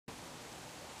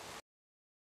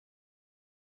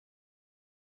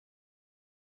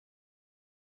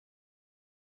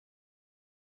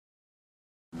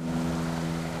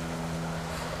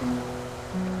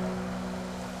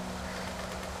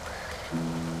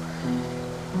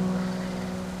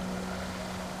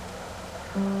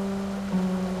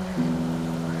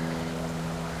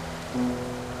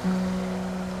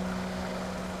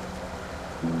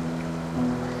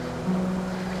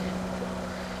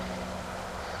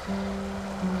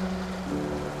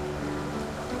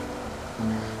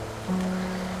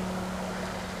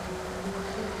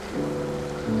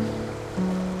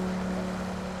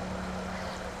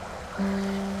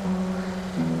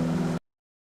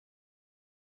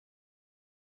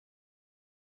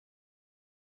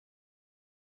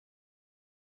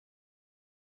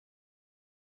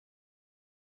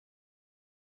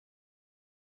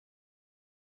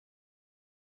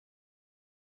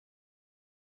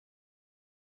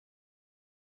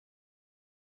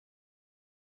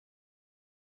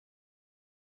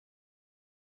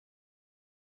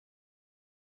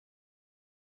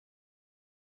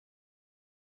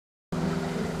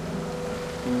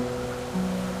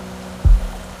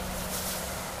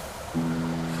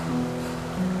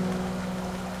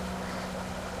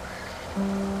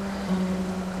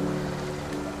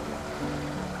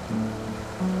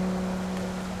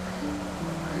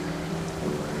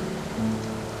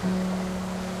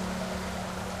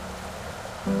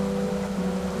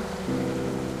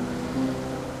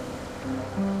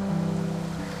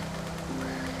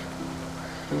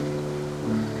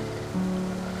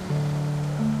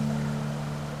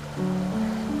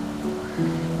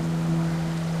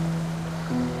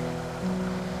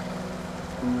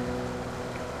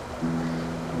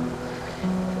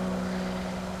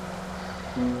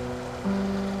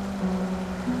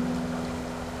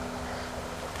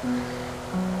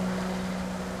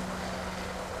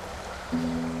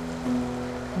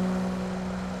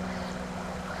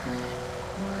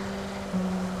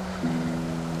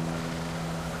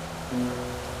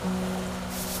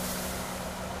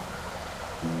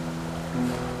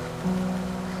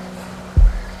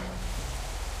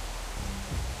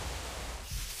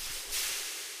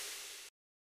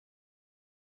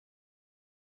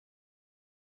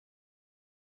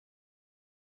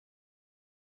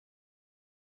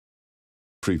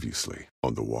Previously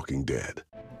on The Walking Dead.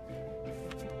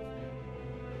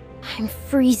 I'm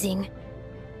freezing.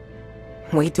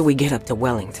 Wait till we get up to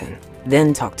Wellington,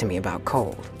 then talk to me about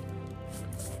cold.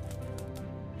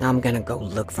 I'm gonna go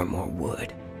look for more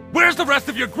wood. Where's the rest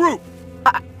of your group?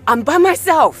 I'm by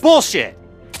myself! Bullshit!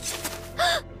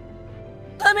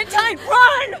 Clementine,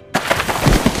 run!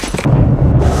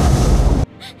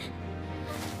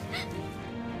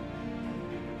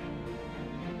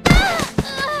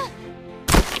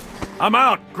 I'm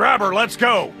out! Grab her, let's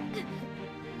go!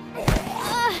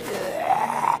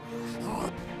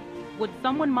 Would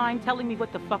someone mind telling me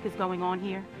what the fuck is going on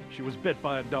here? She was bit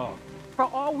by a dog. For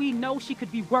all we know, she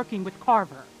could be working with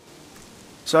Carver.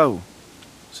 So,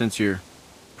 since you're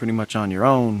pretty much on your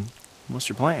own, what's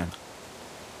your plan?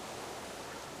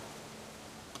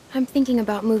 I'm thinking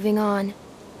about moving on.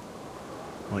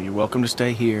 Well, you're welcome to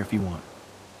stay here if you want.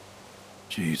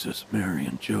 Jesus, Mary,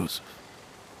 and Joseph.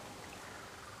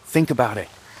 Think about it.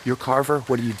 You're Carver,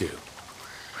 what do you do?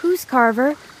 Who's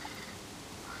Carver?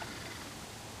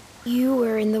 You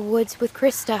were in the woods with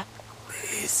Krista.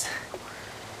 Please.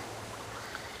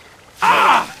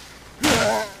 Ah!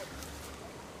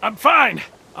 I'm fine.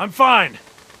 I'm fine.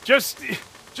 Just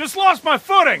lost my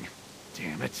footing.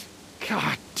 Damn it.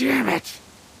 God damn it.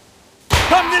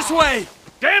 Come this way!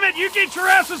 Damn it, you get your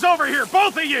asses over here,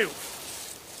 both of you!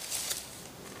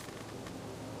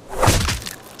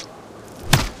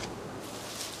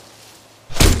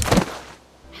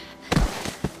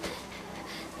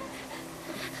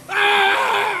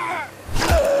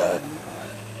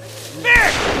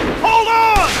 Nick! Hold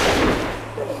on!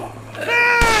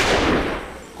 Nick!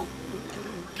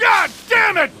 God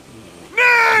damn it!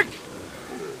 Nick!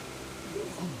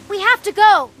 We have to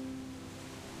go!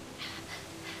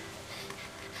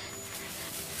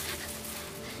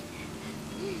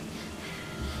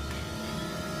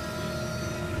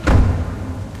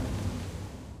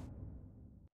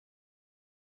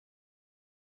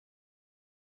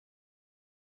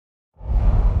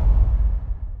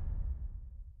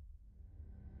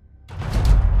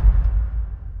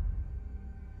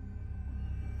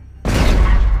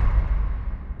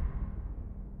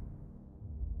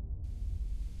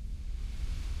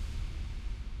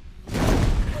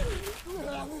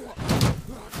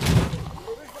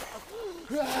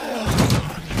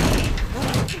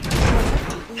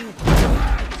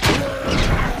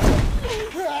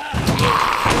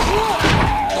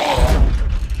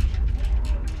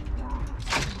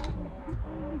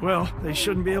 Well, they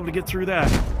shouldn't be able to get through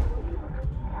that.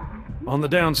 On the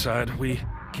downside, we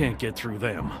can't get through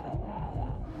them.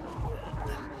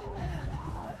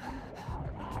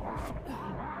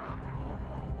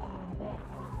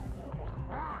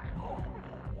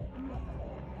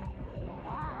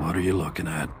 What are you looking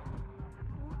at?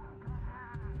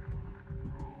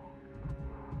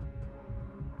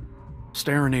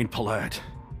 Staring ain't polite.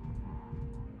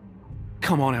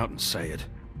 Come on out and say it.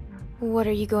 What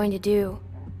are you going to do?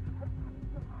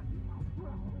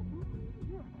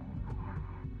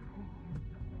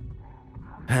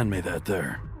 Hand me that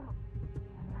there.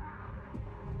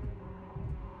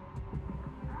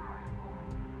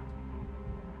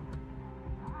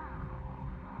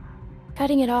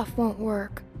 Cutting it off won't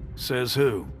work. Says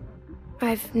who?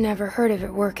 I've never heard of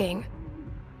it working.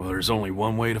 Well, there's only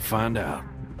one way to find out.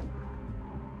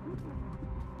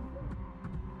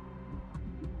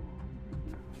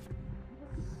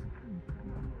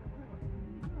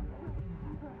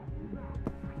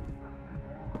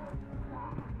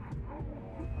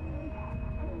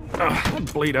 Ugh, I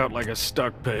bleed out like a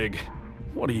stuck pig.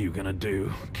 What are you gonna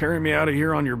do? Carry me out of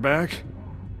here on your back?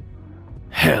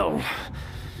 Hell.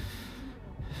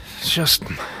 Just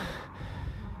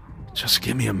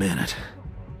give me a minute.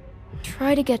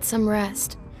 Try to get some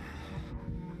rest.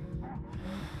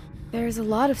 There's a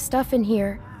lot of stuff in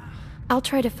here. I'll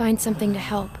try to find something to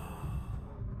help.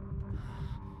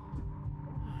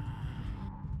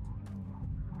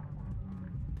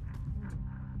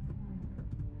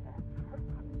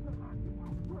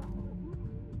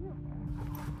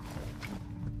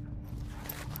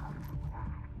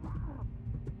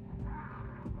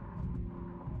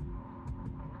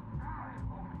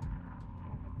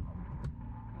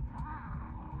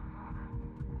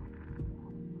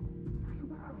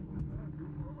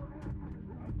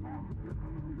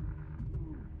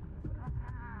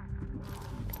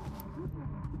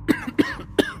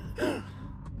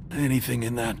 Anything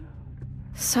in that?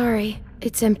 Sorry,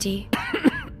 it's empty.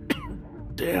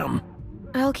 Damn.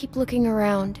 I'll keep looking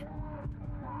around.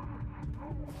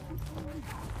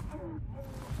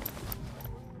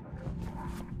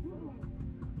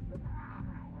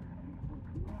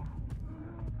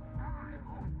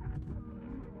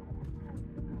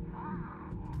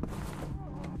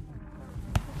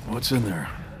 What's in there?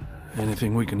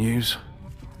 Anything we can use?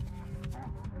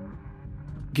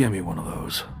 Give me one of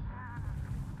those.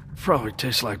 Probably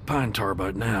tastes like pine tar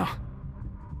by now.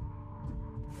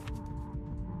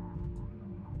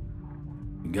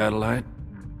 You got a light?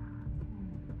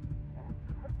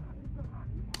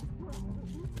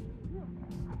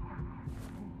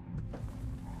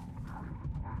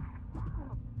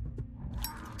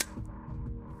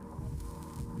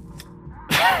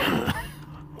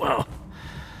 Well,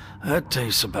 that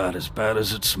tastes about as bad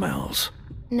as it smells.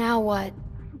 Now what?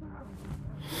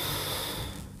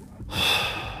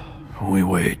 We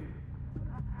wait.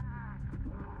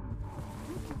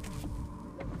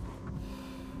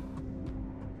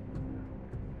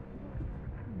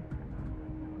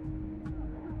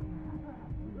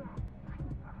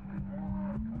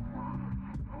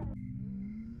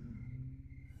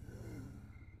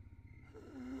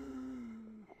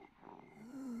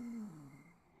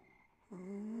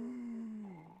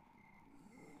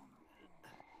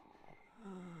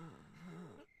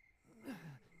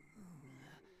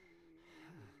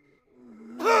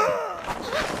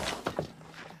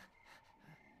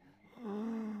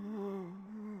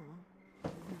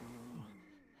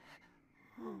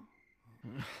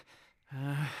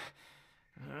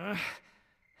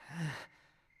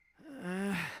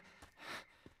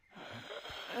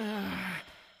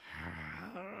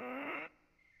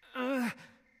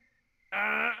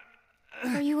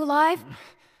 Are you alive?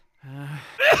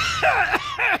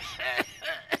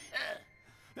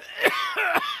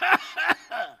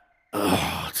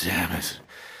 Oh, damn it.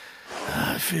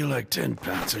 I feel like 10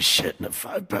 pounds of shit in a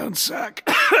 5-pound sack.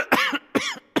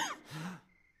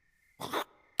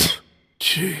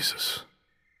 Jesus.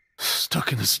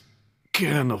 Stuck in this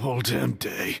can the whole damn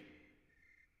day.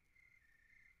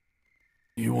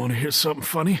 You want to hear something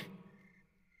funny?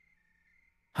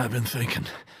 I've been thinking,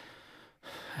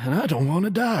 and I don't want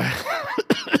to die.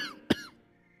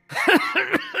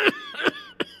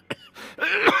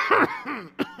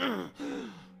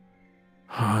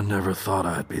 I never thought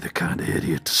I'd be the kind of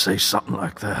idiot to say something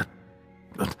like that.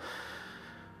 But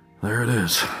there it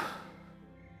is.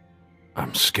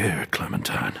 I'm scared,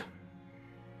 Clementine.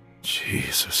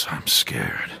 Jesus, I'm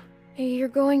scared. You're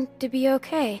going to be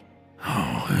okay.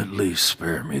 Oh, at least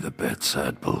spare me the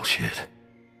bedside bullshit.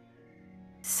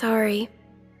 Sorry.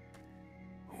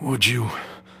 Would you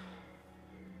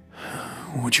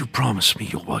promise me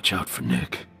you'll watch out for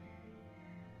Nick?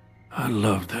 I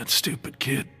love that stupid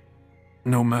kid.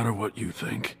 No matter what you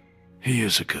think, he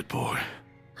is a good boy.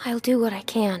 I'll do what I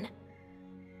can.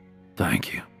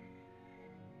 Thank you.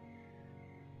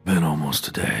 Been almost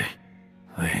a day.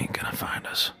 They ain't gonna find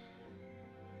us.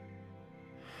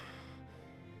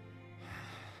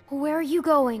 Where are you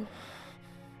going?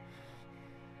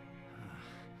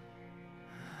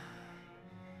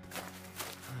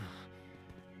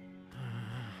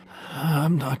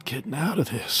 I'm not getting out of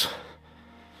this.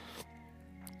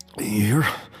 You're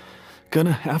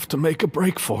gonna have to make a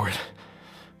break for it.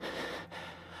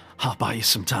 I'll buy you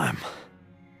some time.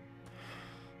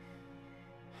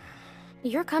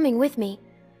 You're coming with me.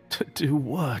 To do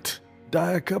what?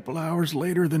 Die a couple hours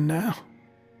later than now?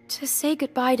 To say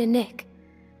goodbye to Nick.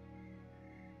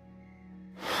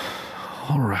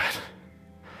 All right.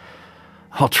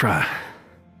 I'll try.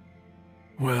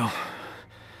 Well,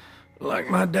 like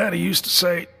my daddy used to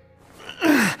say,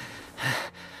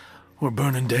 we're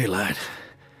burning daylight.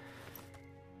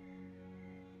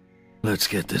 Let's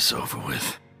get this over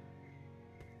with.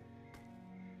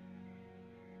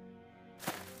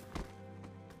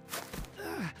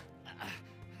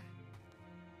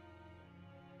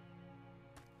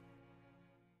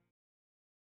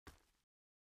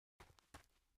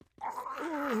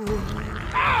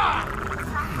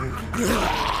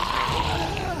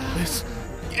 This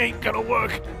ain't gonna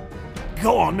work.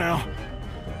 Go on now.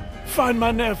 Find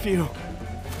my nephew.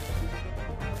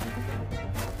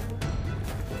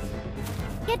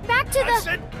 Get back to I the...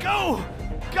 said go!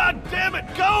 God damn it,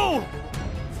 go!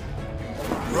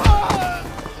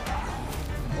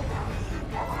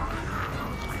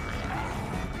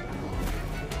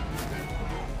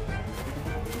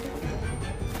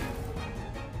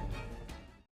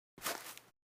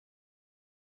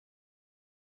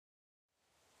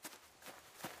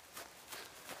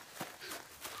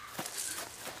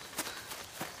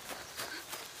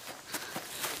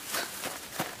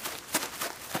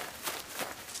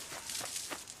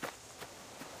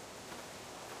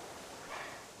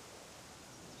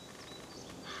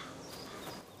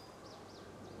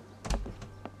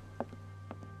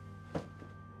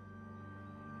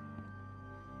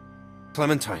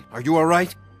 Clementine, are you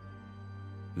alright?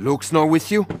 Luke's not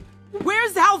with you?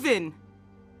 Where's Alvin?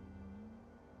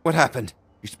 What happened?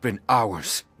 It's been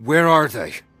hours. Where are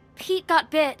they? Pete got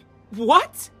bit.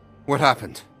 What? What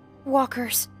happened?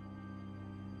 Walkers.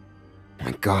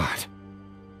 My God.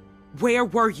 Where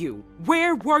were you?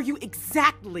 Where were you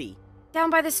exactly? Down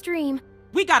by the stream.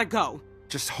 We gotta go.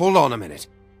 Just hold on a minute.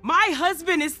 My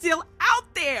husband is still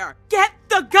out there. Get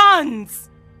the guns!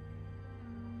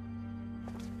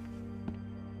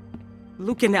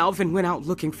 Luke and Alvin went out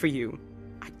looking for you.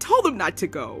 I told them not to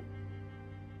go.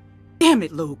 Damn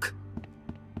it, Luke.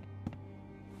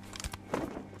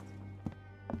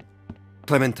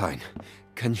 Clementine,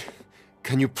 can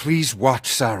you please watch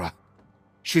Sarah?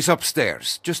 She's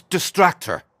upstairs. Just distract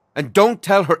her. And don't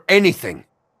tell her anything.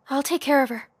 I'll take care of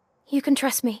her. You can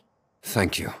trust me.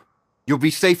 Thank you. You'll be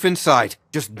safe inside.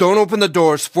 Just don't open the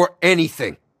doors for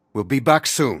anything. We'll be back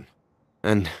soon.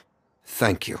 And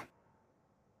thank you.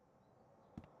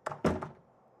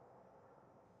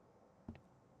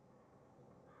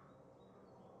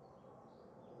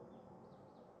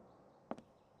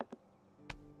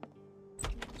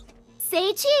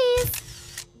 Say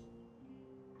cheese!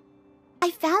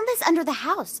 I found this under the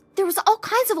house. There was all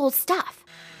kinds of old stuff.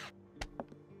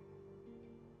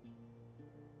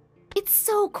 It's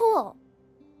so cool.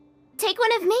 Take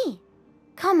one of me.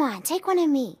 Come on, take one of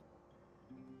me.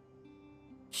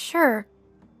 Sure.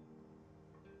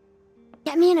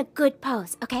 Get me in a good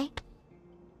pose, okay?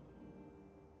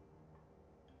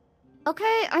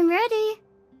 Okay, I'm ready.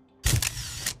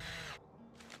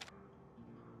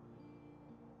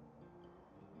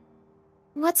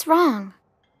 What's wrong?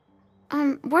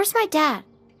 Where's my dad?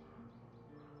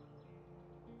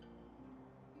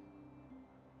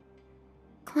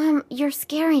 Clem, you're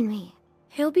scaring me.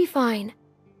 He'll be fine.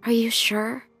 Are you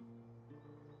sure?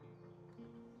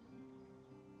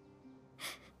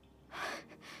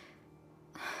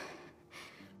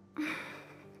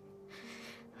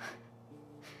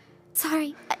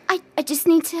 Sorry, I just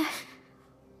need to...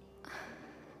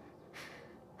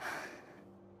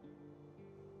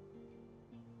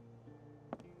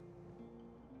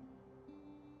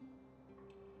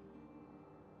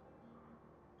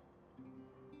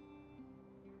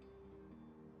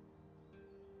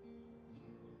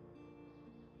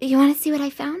 You want to see what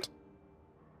I found?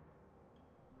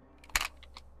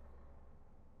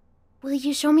 Will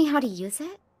you show me how to use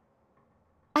it?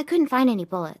 I couldn't find any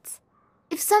bullets.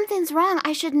 If something's wrong,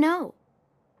 I should know.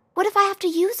 What if I have to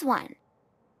use one?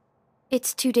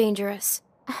 It's too dangerous.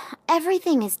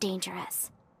 Everything is dangerous.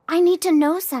 I need to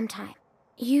know sometime.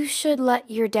 You should let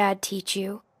your dad teach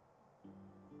you.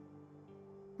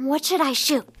 What should I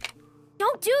shoot?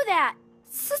 Don't do that!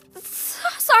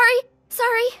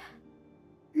 Sorry.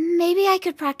 Maybe I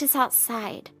could practice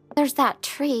outside. There's that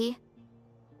tree.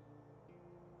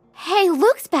 Hey,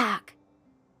 Luke's back!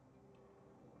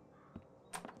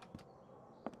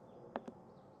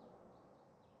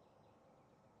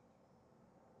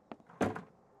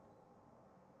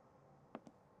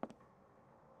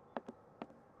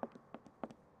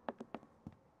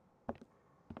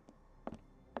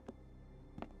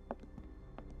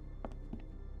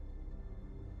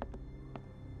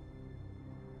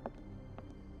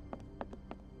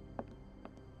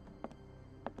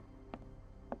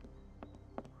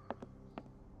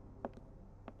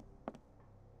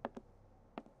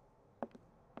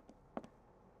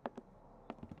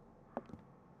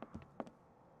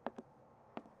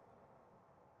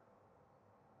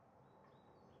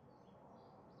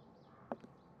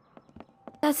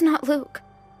 That's not Luke.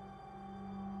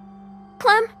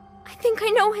 Clem, I think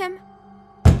I know him.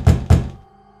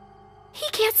 He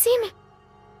can't see me.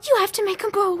 You have to make him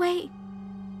go away.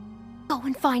 Go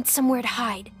and find somewhere to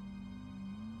hide.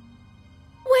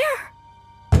 Where?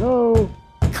 Hello?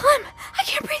 Clem, I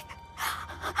can't breathe.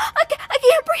 I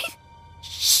can't breathe.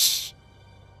 Shh.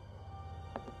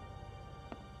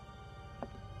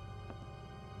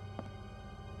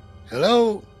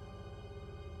 Hello?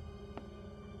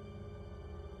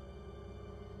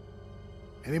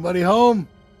 Anybody home?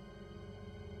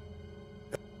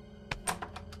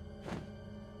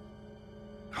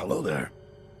 Hello there.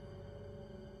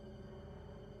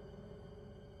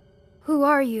 Who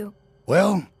are you?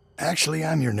 Well, actually,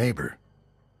 I'm your neighbor.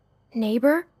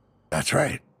 Neighbor? That's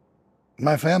right.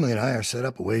 My family and I are set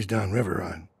up a ways downriver.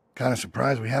 I'm kind of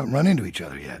surprised we haven't run into each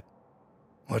other yet.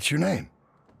 What's your name?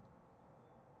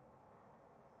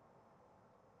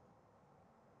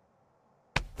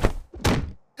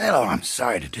 Hello, I'm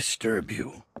sorry to disturb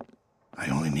you. I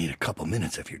only need a couple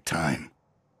minutes of your time.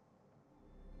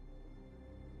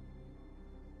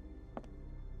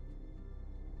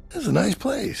 This is a nice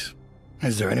place.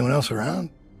 Is there anyone else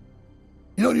around?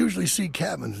 You don't usually see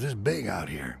cabins this big out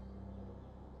here.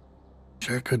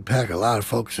 Sure could pack a lot of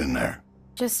folks in there.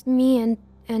 Just me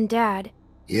and Dad.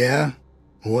 Yeah?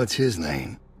 What's his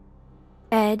name?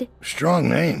 Ed. Strong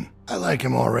name. I like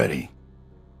him already.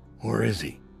 Where is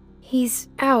he? He's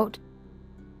out.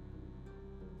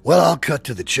 Well, I'll cut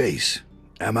to the chase.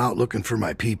 I'm out looking for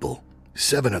my people.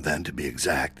 7 of them, to be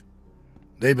exact.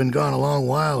 They've been gone a long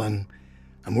while, and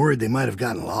I'm worried they might have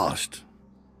gotten lost.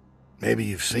 Maybe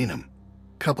you've seen them.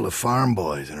 Couple of farm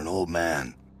boys and an old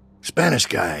man. Spanish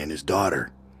guy and his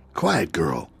daughter. Quiet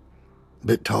girl.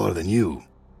 Bit taller than you.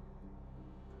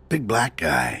 Big black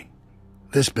guy.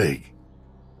 This big.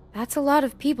 That's a lot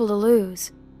of people to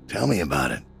lose. Tell me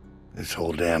about it. This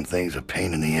whole damn thing's a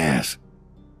pain in the ass.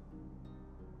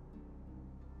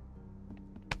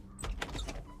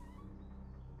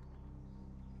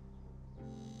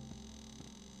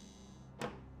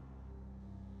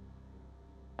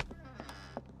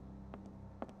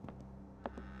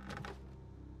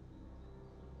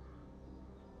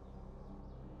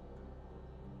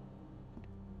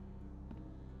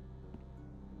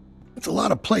 It's a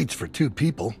lot of plates for 2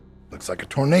 people. Looks like a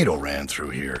tornado ran through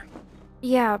here.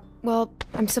 Yeah, well,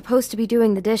 I'm supposed to be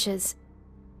doing the dishes.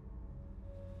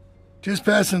 Just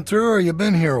passing through, or you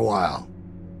been here a while?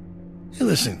 Hey,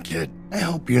 listen, kid. I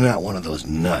hope you're not one of those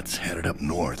nuts headed up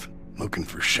north, looking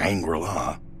for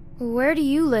Shangri-La. Where do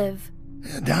you live?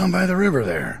 Yeah, down by the river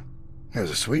there.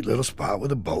 There's a sweet little spot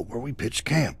with a boat where we pitched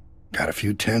camp. Got a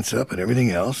few tents up and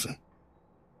everything else. And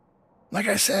like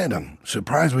I said, I'm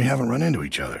surprised we haven't run into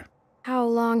each other. How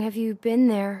long have you been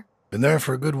there? Been there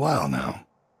for a good while now.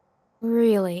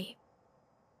 Really?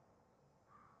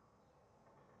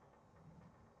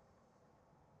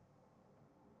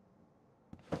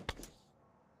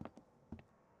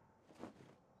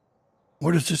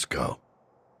 Where does this go?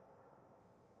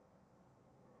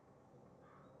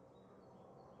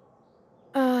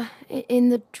 In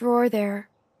the drawer there.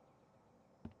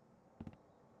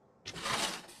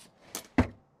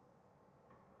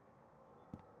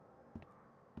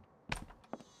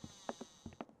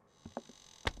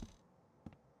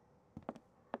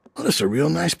 Well, it's a real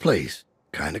nice place.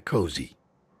 Kinda cozy.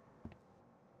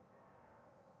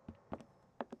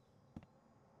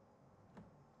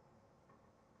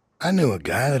 I knew a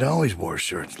guy that always wore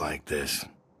shirts like this.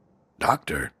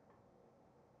 Doctor.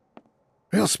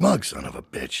 Real smug son of a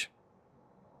bitch.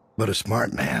 But a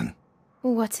smart man.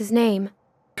 What's his name?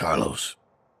 Carlos.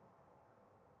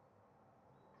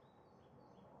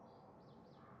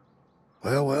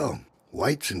 Well,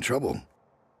 White's in trouble.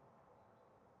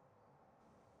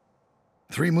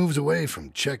 3 moves away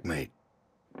from checkmate.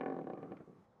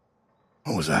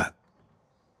 What was that?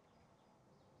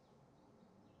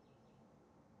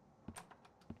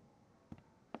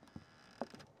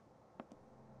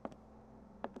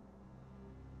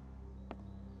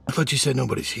 I thought you said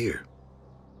nobody's here.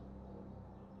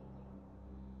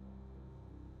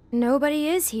 Nobody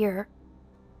is here.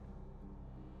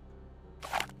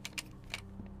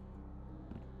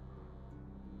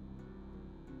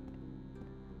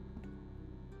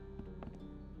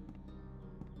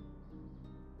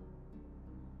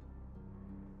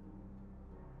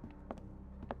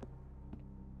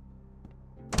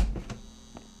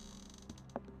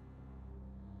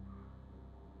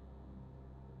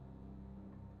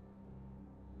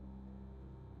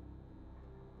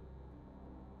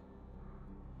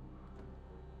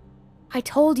 I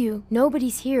told you,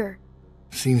 nobody's here.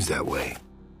 Seems that way.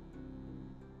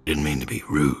 Didn't mean to be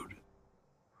rude.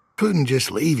 couldn't just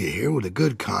leave you here with a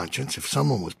good conscience if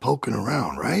someone was poking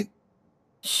around, right?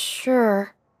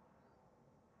 Sure.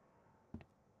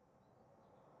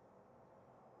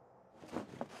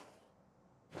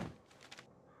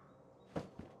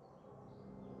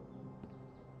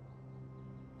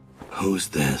 Who's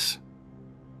this?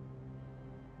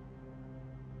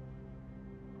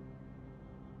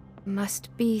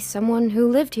 Must be someone who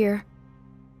lived here.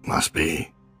 Must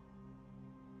be.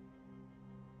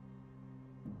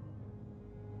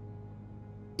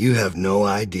 You have no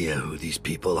idea who these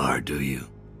people are, do you?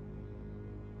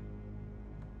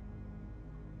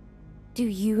 Do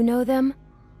you know them?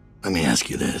 Let me ask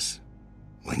you this.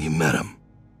 When you met them,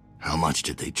 how much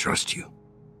did they trust you?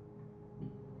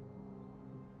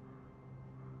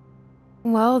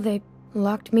 Well, they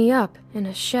locked me up in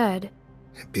a shed.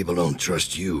 If people don't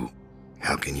trust you,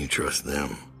 how can you trust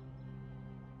them?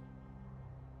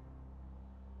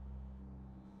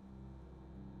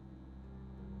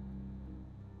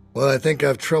 Well, I think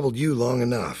I've troubled you long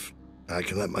enough. I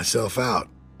can let myself out.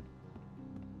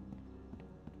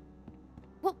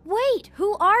 Well, wait,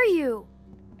 who are you?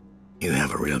 You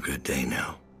have a real good day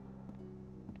now.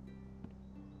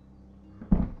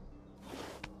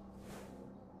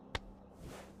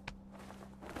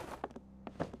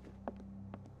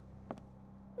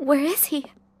 Where is he?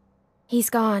 He's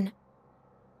gone.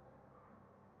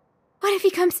 What if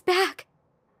he comes back?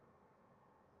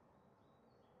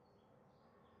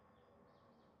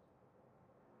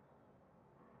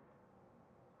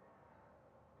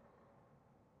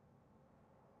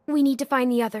 We need to find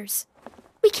the others.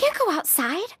 We can't go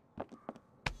outside.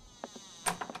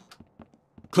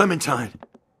 Clementine.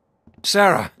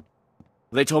 Sarah!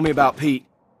 They told me about Pete.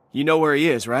 You know where he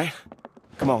is, right?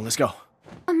 Come on, let's go.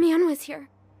 A man was here.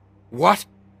 What?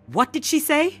 What did she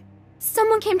say?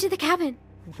 Someone came to the cabin.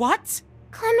 What?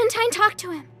 Clementine talked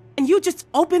to him. And you just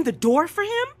opened the door for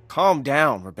him? Calm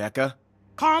down, Rebecca.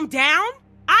 Calm down?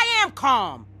 I am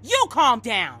calm. You calm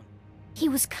down. He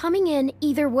was coming in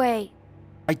either way.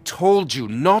 I told you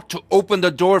not to open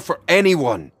the door for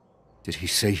anyone. Did he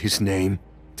say his name?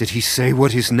 Did he say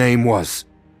what his name was?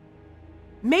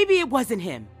 Maybe it wasn't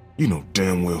him. You know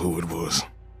damn well who it was.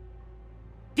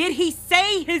 Did he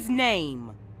say his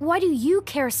name? Why do you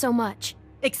care so much?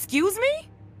 Excuse me?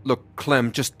 Look,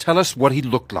 Clem, just tell us what he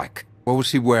looked like. What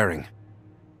was he wearing?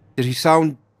 Did he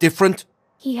sound different?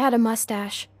 He had a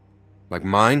mustache. Like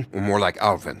mine, or more like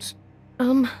Alvin's?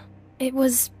 It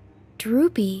was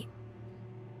droopy.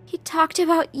 He talked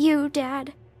about you,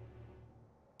 Dad.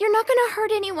 You're not gonna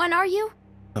hurt anyone, are you?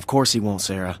 Of course he won't,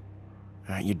 Sarah.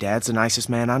 Your dad's the nicest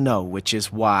man I know, which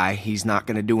is why he's not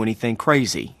gonna do anything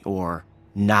crazy or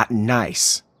not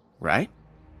nice, right?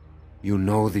 You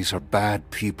know these are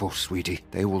bad people, sweetie.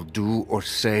 They will do or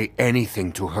say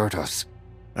anything to hurt us.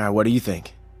 Alright, what do you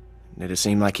think? Did it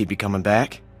seem like he'd be coming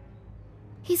back?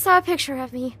 He saw a picture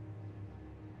of me.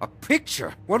 A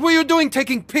picture? What were you doing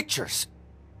taking pictures?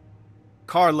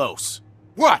 Carlos.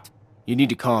 What? You need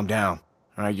to calm down.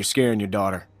 Alright, you're scaring your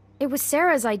daughter. It was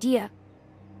Sarah's idea.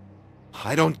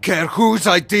 I don't care whose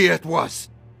idea it was.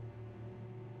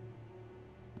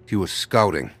 He was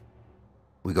scouting.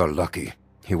 We got lucky.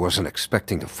 He wasn't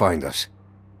expecting to find us.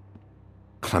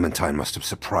 Clementine must have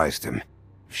surprised him.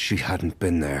 She hadn't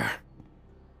been there.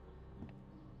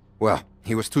 Well,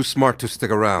 he was too smart to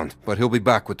stick around, but he'll be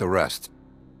back with the rest.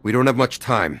 We don't have much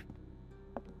time.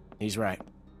 He's right.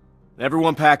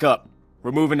 Everyone pack up.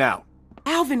 We're moving out.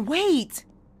 Alvin, wait!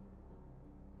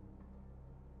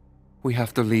 We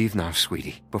have to leave now,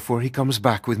 sweetie, before he comes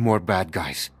back with more bad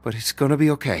guys. But it's gonna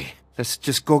be okay. Let's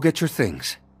just go get your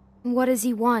things. What does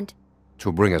he want?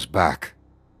 To bring us back.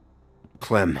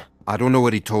 Clem, I don't know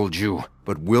what he told you,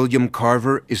 but William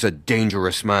Carver is a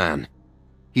dangerous man.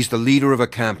 He's the leader of a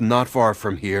camp not far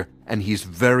from here, and he's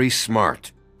very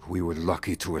smart. We were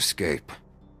lucky to escape.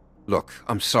 Look,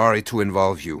 I'm sorry to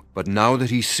involve you, but now that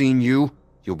he's seen you,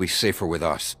 you'll be safer with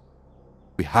us.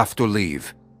 We have to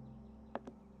leave.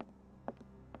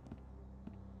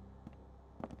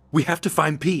 We have to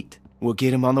find Pete. We'll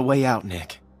get him on the way out,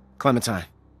 Nick. Clementine,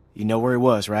 you know where he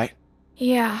was, right?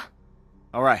 Yeah.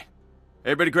 Alright.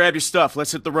 Everybody grab your stuff.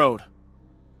 Let's hit the road.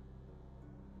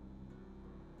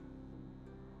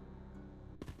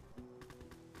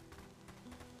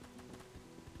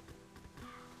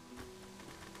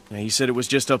 Now, you said it was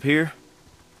just up here?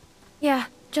 Yeah,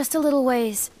 just a little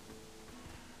ways.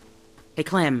 Hey,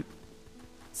 Clem.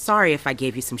 Sorry if I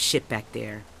gave you some shit back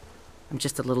there. I'm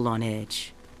just a little on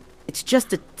edge. It's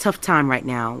just a tough time right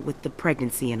now with the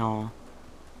pregnancy and all.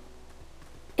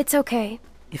 It's okay.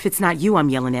 If it's not you I'm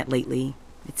yelling at lately,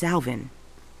 it's Alvin.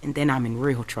 And then I'm in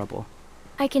real trouble.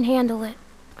 I can handle it.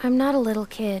 I'm not a little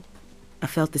kid. I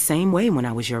felt the same way when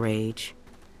I was your age.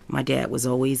 My dad was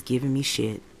always giving me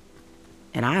shit.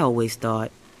 And I always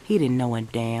thought he didn't know a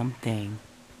damn thing.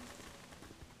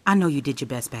 I know you did your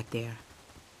best back there.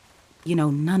 You know,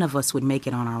 none of us would make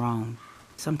it on our own.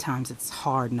 Sometimes it's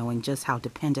hard knowing just how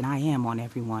dependent I am on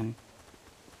everyone.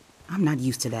 I'm not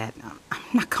used to that. I'm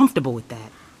not comfortable with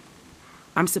that.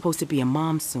 I'm supposed to be a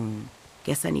mom soon.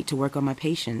 Guess I need to work on my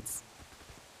patience.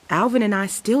 Alvin and I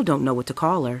still don't know what to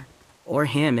call her. Or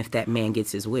him if that man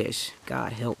gets his wish.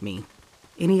 God help me.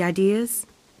 Any ideas?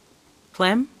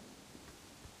 Clem?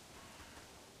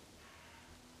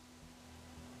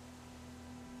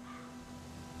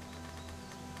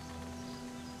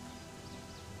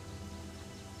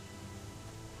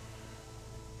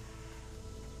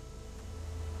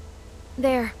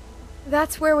 There.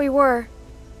 That's where we were.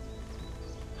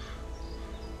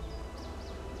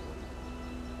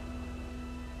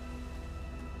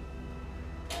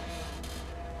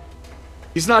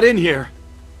 He's not in here.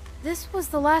 This was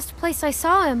the last place I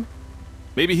saw him.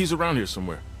 Maybe he's around here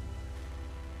somewhere.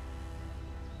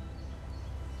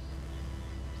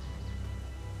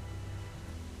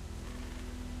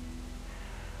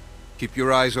 Keep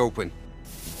your eyes open.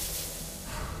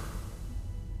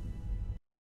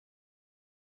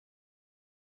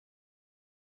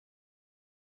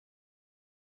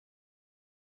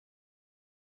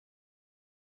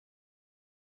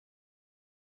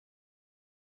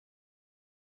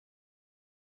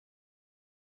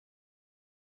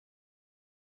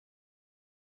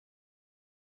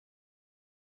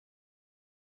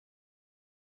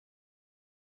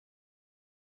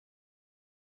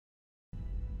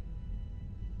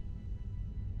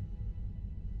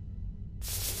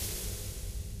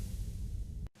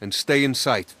 And stay in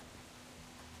sight.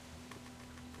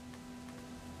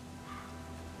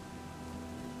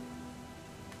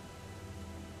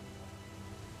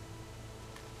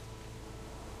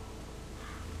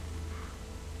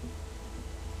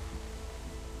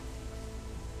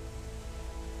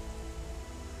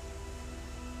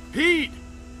 Pete!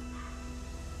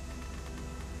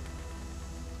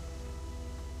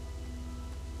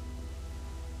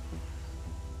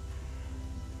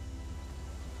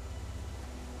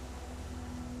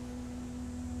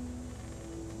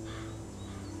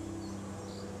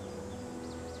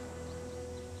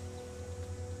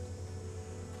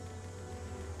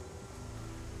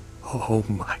 Oh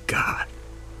my God.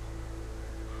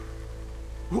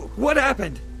 What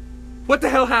happened? What the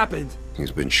hell happened?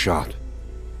 He's been shot.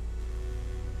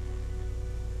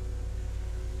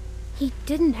 He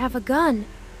didn't have a gun.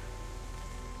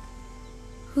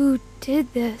 Who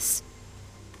did this?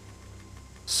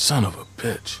 Son of a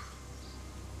bitch.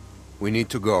 We need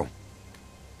to go.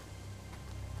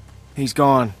 He's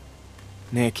gone.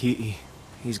 Nick,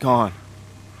 he's gone.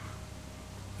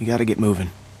 We gotta get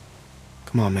moving.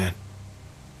 Come on, man.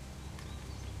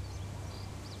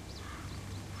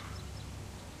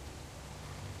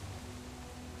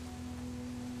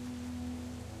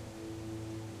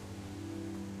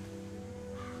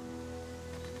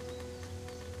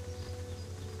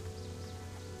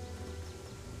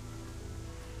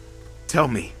 Tell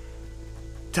me.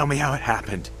 Tell me how it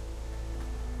happened.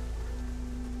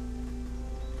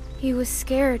 He was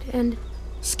scared and...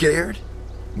 Scared?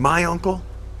 My uncle?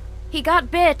 he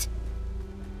got bit.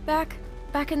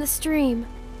 Back in the stream.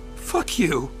 Fuck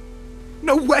you.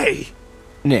 No way.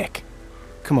 Nick,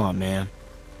 come on, man.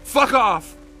 Fuck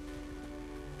off.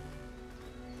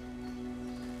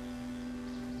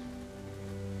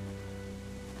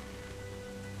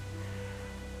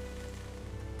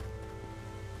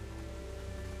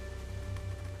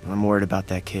 I'm worried about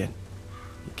that kid.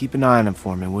 You keep an eye on him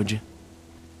for me, would you?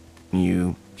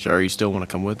 You sure you still want to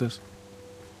come with us?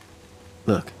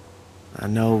 Look, I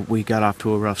know we got off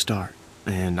to a rough start,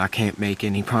 and I can't make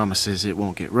any promises it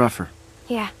won't get rougher.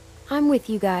 Yeah, I'm with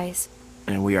you guys.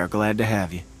 And we are glad to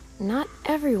have you. Not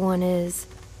everyone is.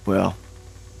 Well,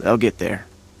 they'll get there.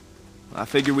 I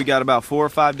figure we got about 4 or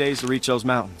 5 days to reach those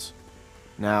mountains.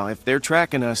 Now, if they're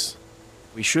tracking us,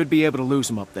 we should be able to lose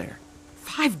them up there.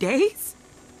 5 days?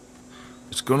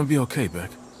 It's gonna be okay,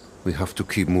 Beck. We have to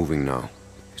keep moving now.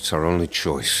 It's our only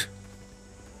choice.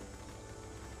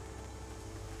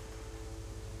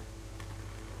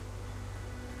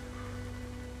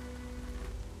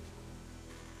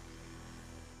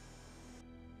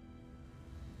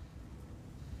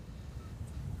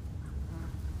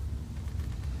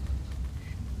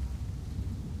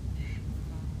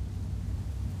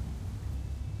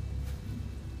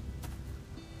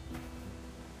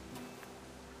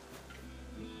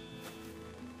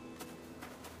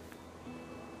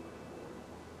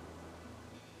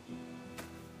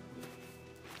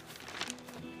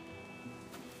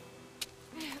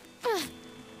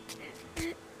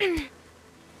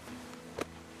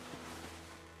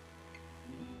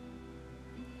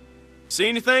 See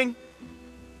anything?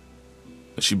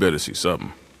 She better see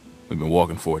something. We've been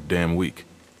walking for a damn week.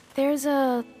 There's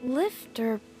a lift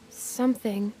or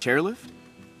something. Chairlift?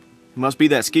 It must be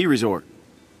that ski resort.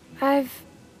 I've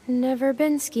never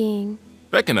been skiing.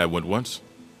 Beck and I went once.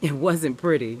 It wasn't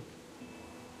pretty.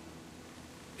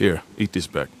 Here, eat this,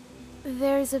 Beck.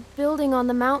 There's a building on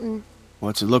the mountain.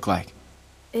 What's it look like?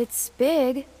 It's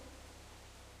big.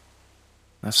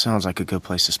 That sounds like a good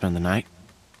place to spend the night.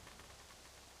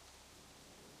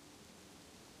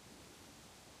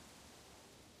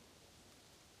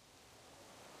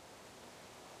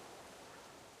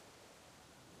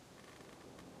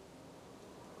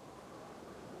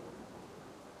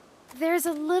 There's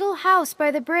a little house by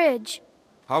the bridge.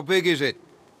 How big is it?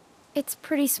 It's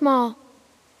pretty small.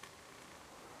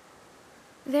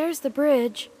 There's the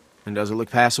bridge. And does it look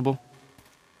passable?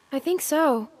 I think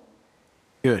so.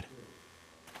 Good.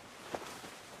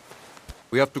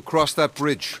 We have to cross that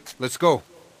bridge. Let's go.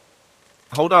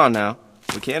 Hold on now.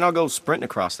 We can't all go sprinting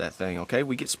across that thing, okay?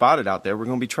 We get spotted out there, we're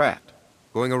gonna be trapped.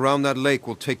 Going around that lake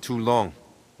will take too long.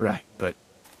 Right, but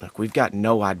look, we've got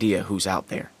no idea who's out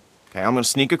there. Okay, I'm gonna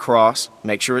sneak across,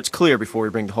 make sure it's clear before we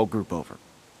bring the whole group over.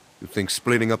 You think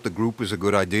splitting up the group is a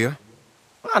good idea?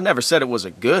 Well, I never said it was a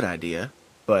good idea,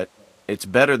 but it's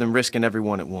better than risking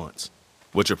everyone at once.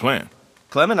 What's your plan?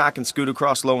 Clem and I can scoot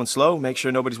across low and slow, make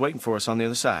sure nobody's waiting for us on the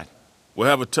other side. We'll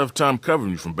have a tough time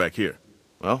covering you from back here.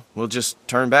 Well, we'll just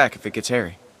turn back if it gets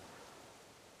hairy.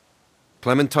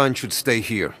 Clementine should stay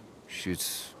here.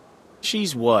 She's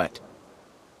what?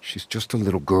 She's just a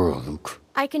little girl, Luke.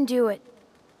 I can do it.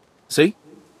 See?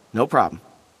 No problem.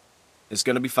 It's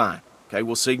gonna be fine. Okay,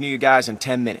 we'll signal you guys in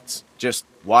 10 minutes. Just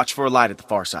watch for a light at the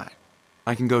far side.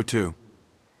 I can go too.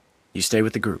 You stay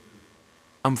with the group.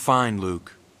 I'm fine,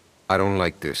 Luke. I don't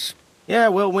like this. Yeah,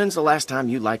 well, when's the last time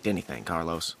you liked anything,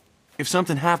 Carlos? If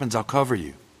something happens, I'll cover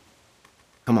you.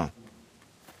 Come on.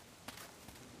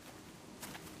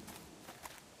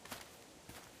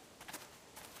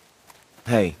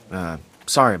 Hey,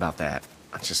 sorry about that.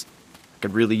 I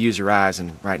could really use your eyes,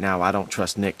 and right now I don't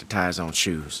trust Nick to tie his own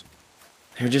shoes.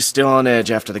 They're just still on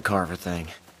edge after the Carver thing.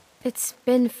 It's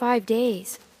been 5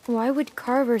 days. Why would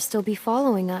Carver still be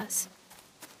following us?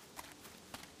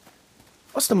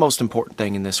 What's the most important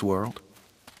thing in this world?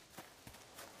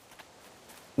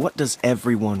 What does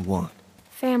everyone want?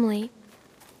 Family.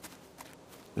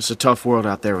 It's a tough world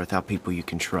out there without people you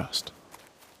can trust.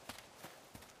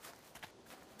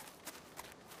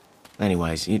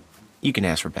 Anyways, you can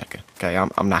ask Rebecca, okay?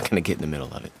 I'm not gonna get in the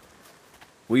middle of it.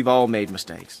 We've all made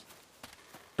mistakes.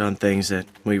 Done things that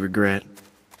we regret.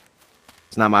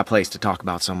 It's not my place to talk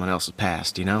about someone else's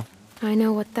past, you know? I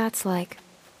know what that's like.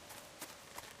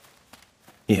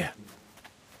 Yeah.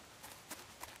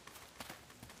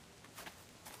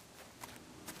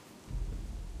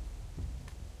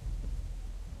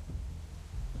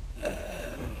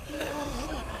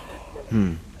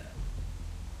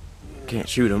 Can't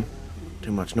shoot them.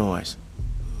 Too much noise.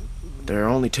 There are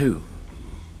only 2.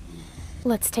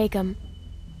 Let's take them.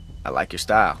 I like your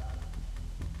style.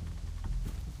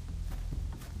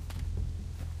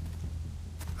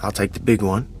 I'll take the big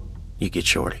one. You get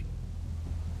Shorty.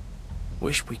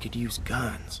 Wish we could use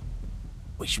guns.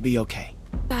 We should be okay.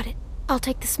 Got it. I'll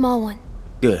take the small one.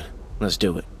 Good. Let's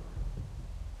do it.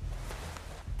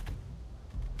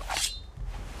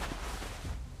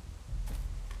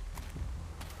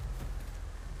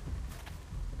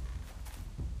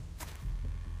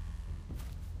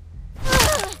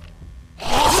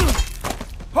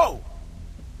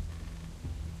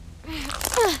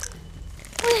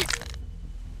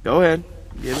 Go ahead.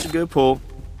 Give it a good pull.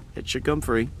 It should come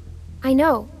free. I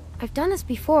know. I've done this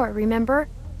before, remember?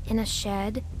 In a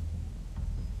shed.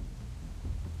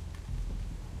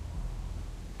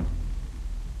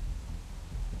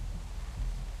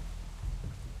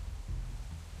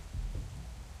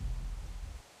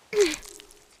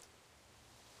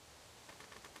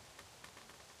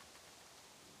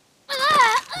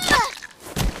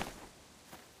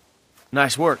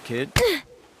 Nice work, kid.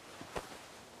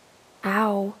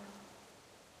 Ow.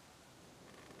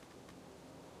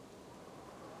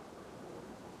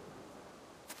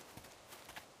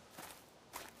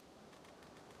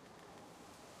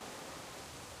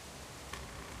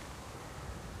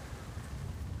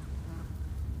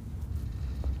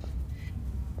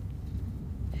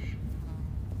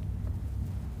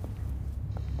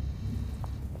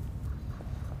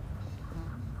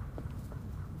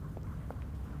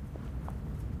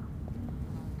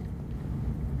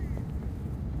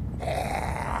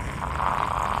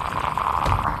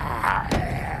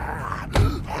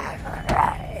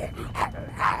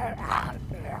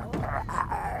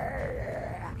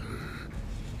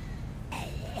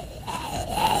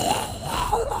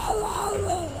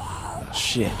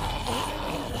 shit.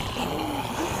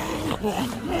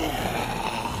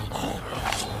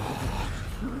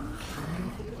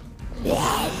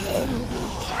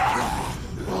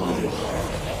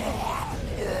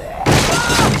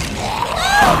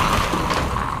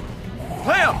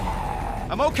 Clem!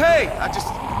 I'm okay.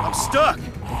 I'm stuck.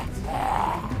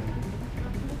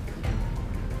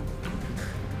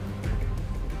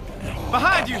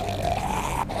 Behind you!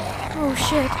 Oh,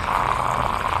 shit.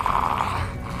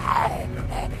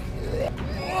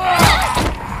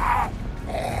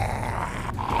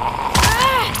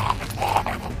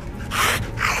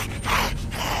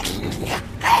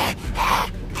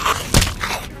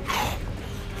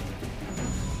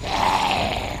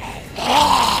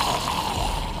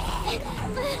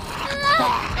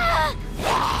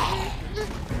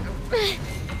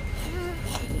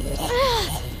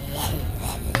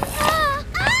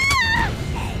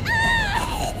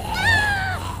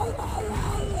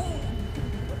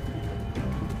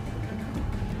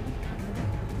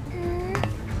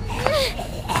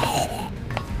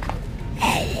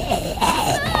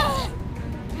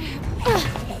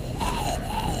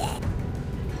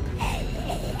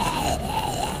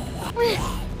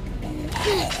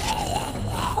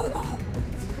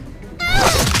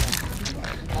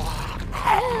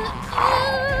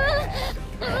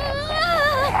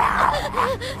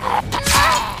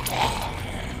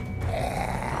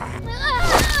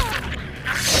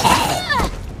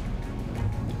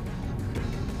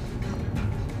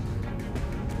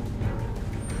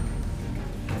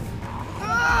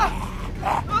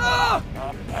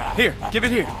 Here, give it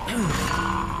here.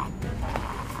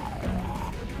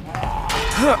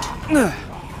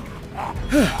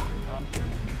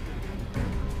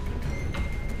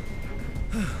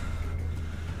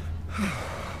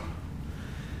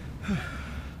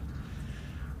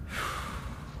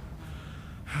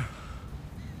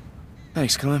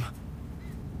 Thanks, Clem.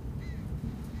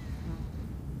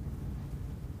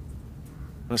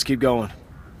 Let's keep going.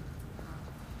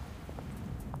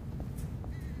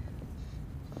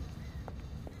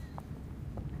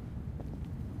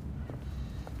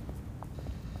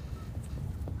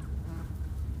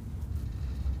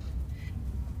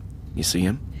 You see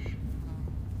him?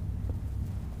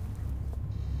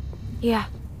 Yeah.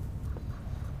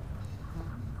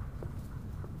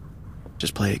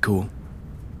 Just play it cool.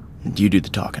 You do the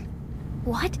talking.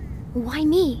 What? Why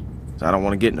me? I don't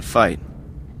want to get in a fight.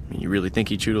 You really think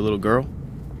he'd shoot a little girl?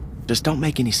 Just don't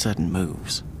make any sudden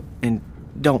moves. And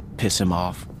don't piss him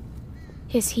off.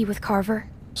 Is he with Carver?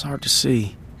 It's hard to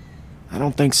see. I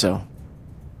don't think so.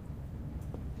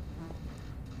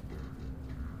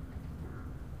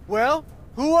 Well,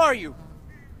 who are you?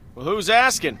 Well, who's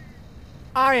asking?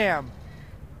 I am.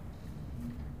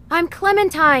 I'm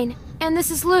Clementine, and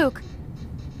this is Luke.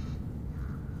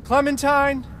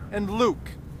 Clementine and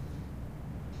Luke.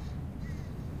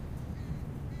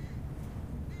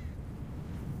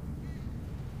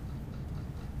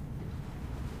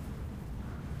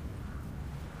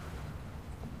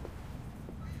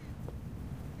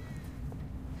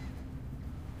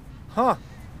 Huh.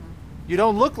 You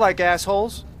don't look like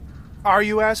assholes. Are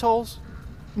you assholes?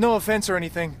 No offense or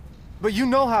anything, but you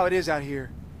know how it is out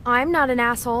here. I'm not an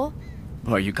asshole.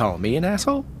 Are you calling me an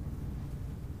asshole?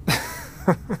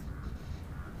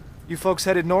 You folks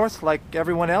headed north like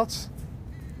everyone else?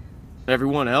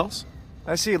 Everyone else?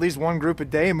 I see at least one group a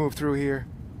day move through here.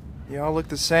 You all look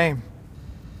the same.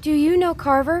 Do you know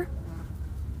Carver?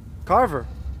 Carver?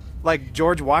 Like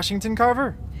George Washington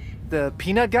Carver? The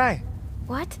peanut guy?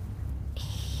 What?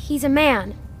 He's a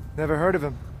man. Never heard of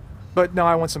him. But no,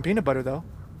 I want some peanut butter, though.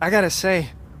 I gotta say,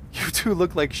 you two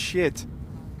look like shit.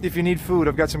 If you need food,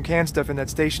 I've got some canned stuff in that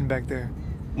station back there.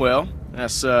 Well,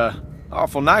 that's,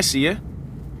 awful nice of you.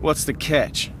 What's the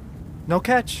catch? No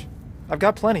catch. I've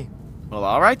got plenty. Well,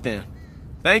 all right then.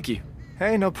 Thank you.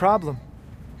 Hey, no problem.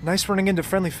 Nice running into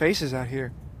friendly faces out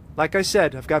here. Like I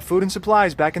said, I've got food and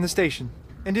supplies back in the station.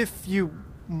 And if you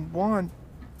want...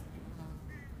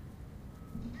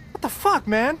 What the fuck,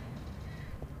 man?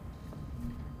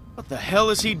 What the hell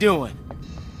is he doing?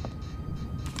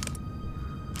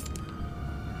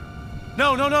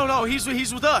 No,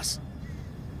 he's with us.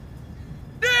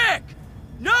 Nick!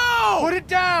 No! Put it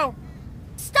down!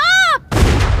 Stop!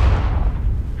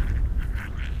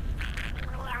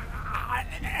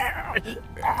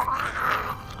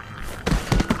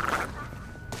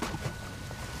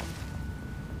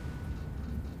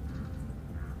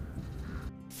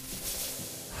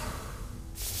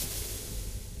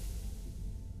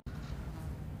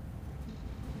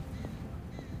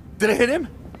 Did I hit him?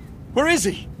 Where is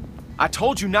he? I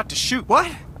told you not to shoot.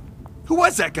 What? Who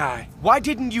was that guy? Why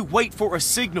didn't you wait for a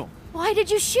signal? Why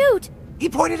did you shoot? He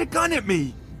pointed a gun at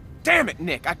me. Damn it,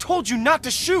 Nick. I told you not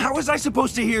to shoot. How was I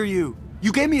supposed to hear you?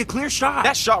 You gave me a clear shot.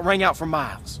 That shot rang out for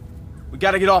miles. We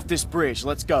gotta get off this bridge.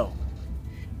 Let's go.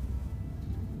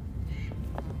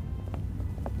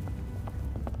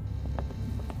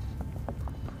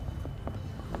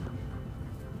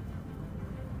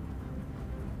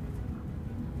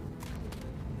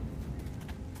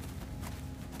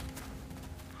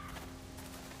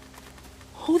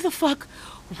 Who the fuck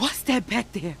was that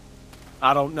back there?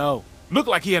 I don't know. Looked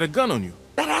like he had a gun on you.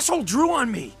 That asshole drew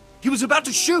on me. He was about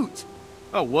to shoot.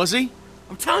 Oh, was he?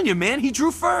 I'm telling you, man, he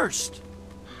drew first.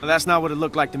 Well, that's not what it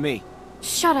looked like to me.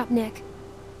 Shut up, Nick.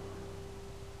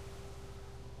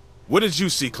 What did you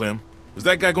see, Clem? Was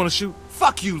that guy gonna shoot?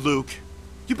 Fuck you, Luke.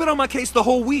 You've been on my case the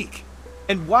whole week.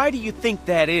 And why do you think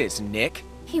that is, Nick?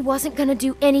 He wasn't gonna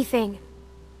do anything.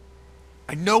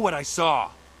 I know what I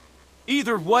saw.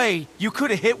 Either way, you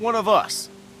could have hit one of us.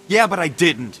 Yeah, but I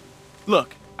didn't.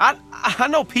 Look, I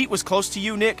know Pete was close to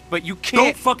you, Nick, but you can't...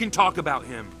 Don't fucking talk about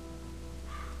him.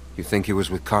 You think he was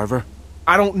with Carver?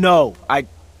 I don't know.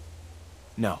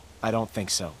 No, I don't think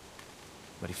so.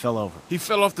 But he fell over. He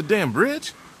fell off the damn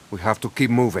bridge? We have to keep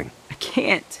moving. I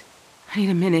can't. I need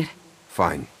a minute.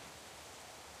 Fine.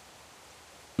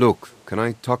 Luke, can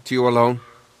I talk to you alone?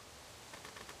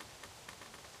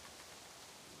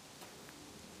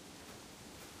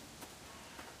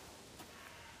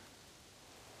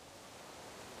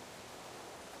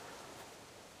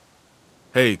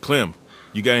 Hey, Clem,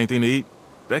 you got anything to eat?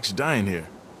 Beck's dying here.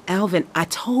 Alvin, I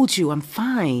told you I'm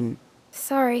fine.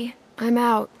 Sorry, I'm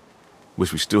out.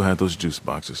 Wish we still had those juice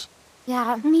boxes.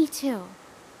 Yeah, me too.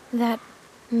 That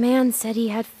man said he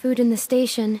had food in the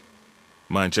station.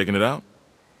 Mind checking it out?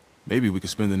 Maybe we could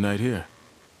spend the night here.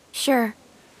 Sure.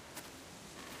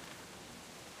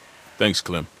 Thanks,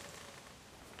 Clem.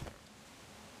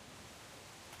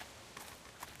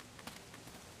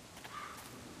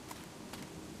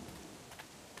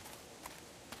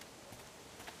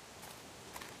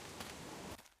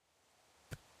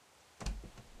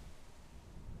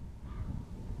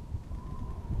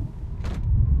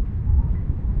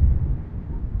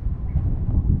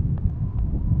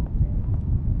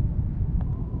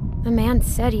 The man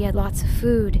said he had lots of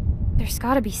food. There's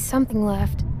gotta be something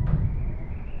left.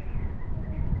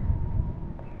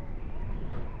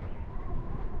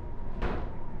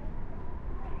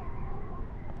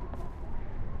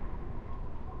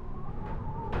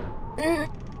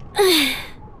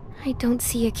 I don't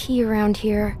see a key around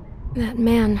here. That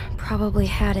man probably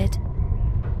had it.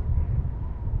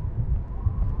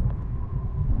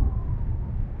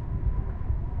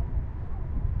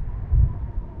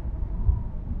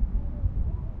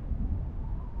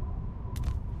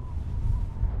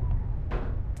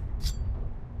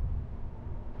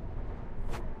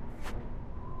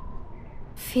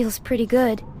 Feels pretty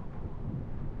good.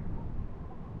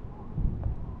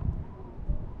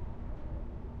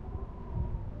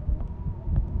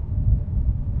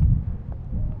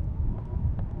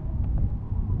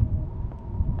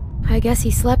 I guess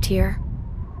he slept here.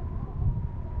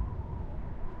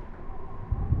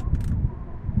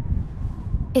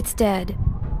 It's dead.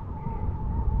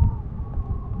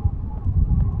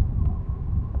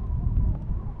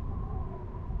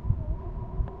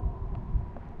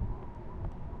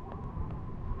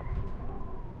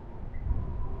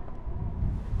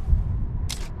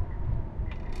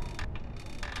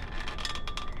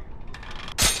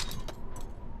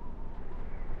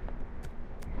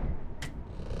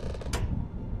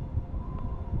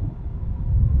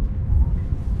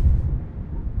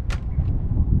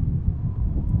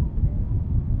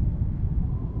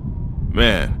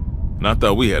 Man, and I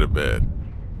thought we had it bad.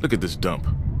 Look at this dump.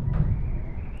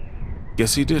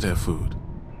 Guess he did have food.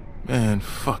 Man,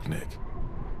 fuck Nick.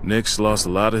 Nick's lost a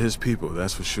lot of his people,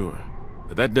 that's for sure.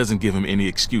 But that doesn't give him any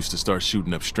excuse to start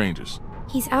shooting up strangers.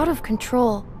 He's out of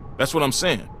control. That's what I'm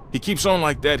saying. He keeps on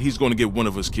like that, he's gonna get one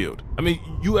of us killed. I mean,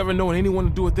 you ever know anyone to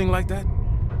do a thing like that?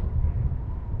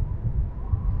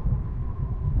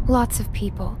 Lots of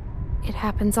people. It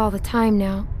happens all the time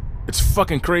now. It's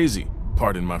fucking crazy.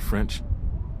 Pardon my French.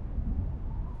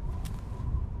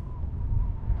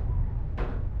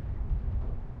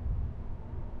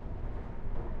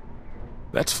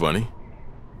 That's funny.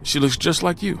 She looks just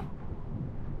like you.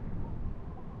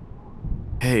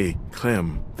 Hey,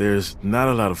 Clem, there's not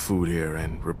a lot of food here,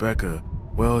 and Rebecca,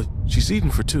 well, she's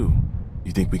eating for two.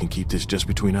 You think we can keep this just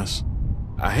between us?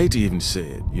 I hate to even say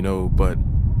it, you know, but...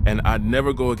 And I'd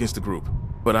never go against the group,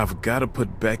 but I've got to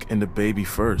put Beck and the baby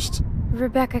first.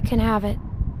 Rebecca can have it.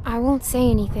 I won't say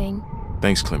anything.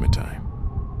 Thanks, Clementine.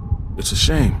 It's a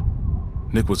shame.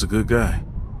 Nick was a good guy.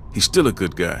 He's still a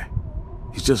good guy.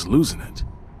 He's just losing it.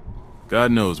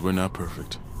 God knows we're not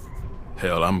perfect.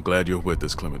 Hell, I'm glad you're with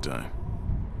us, Clementine.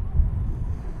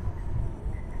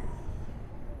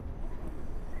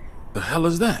 The hell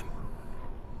is that?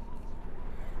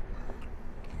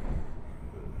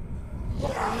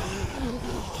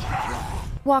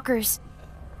 Walkers.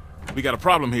 We got a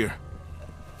problem here.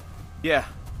 Yeah,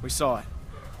 we saw it.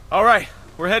 All right,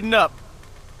 we're heading up.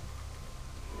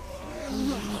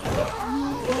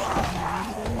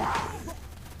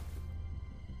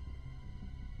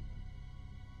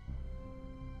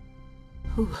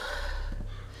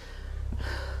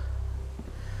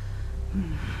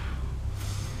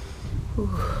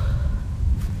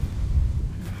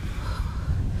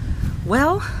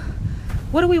 Well,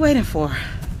 what are we waiting for?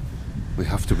 We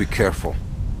have to be careful.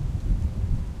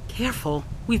 Careful?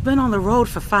 We've been on the road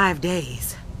for 5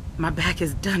 days. My back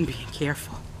is done being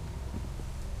careful.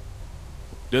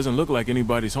 Doesn't look like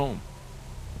anybody's home.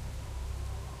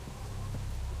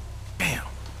 Damn.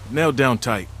 Nailed down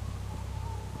tight.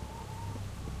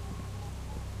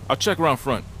 I'll check around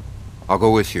front. I'll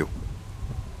go with you.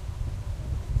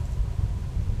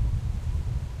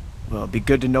 Well, it'd be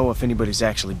good to know if anybody's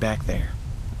actually back there.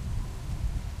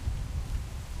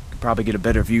 Could probably get a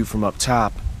better view from up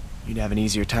top. You'd have an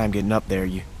easier time getting up there.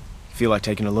 You feel like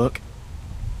taking a look?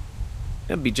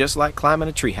 It'd be just like climbing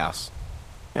a treehouse.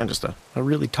 And just a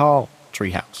really tall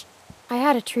treehouse. I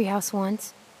had a treehouse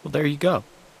once. Well, there you go.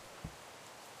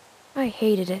 I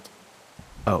hated it.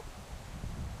 Oh.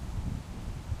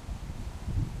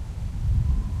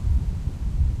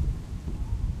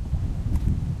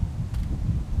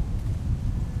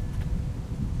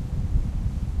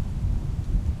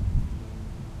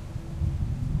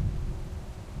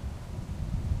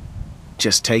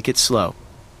 Just take it slow,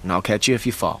 and I'll catch you if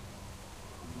you fall.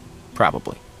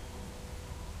 Probably.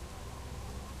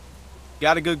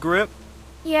 Got a good grip?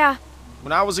 Yeah.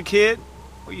 When I was a kid,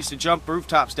 we used to jump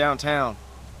rooftops downtown.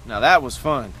 Now that was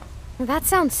fun. That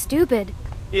sounds stupid.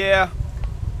 Yeah.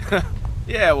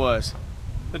 Yeah, it was.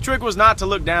 The trick was not to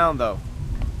look down, though.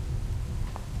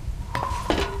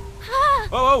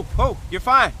 Oh, you're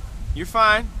fine. You're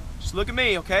fine. Just look at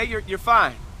me, okay? You're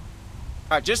fine.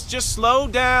 All right, just slow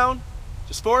down.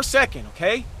 Just for a second,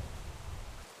 okay?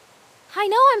 I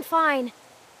know I'm fine.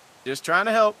 Just trying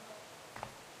to help.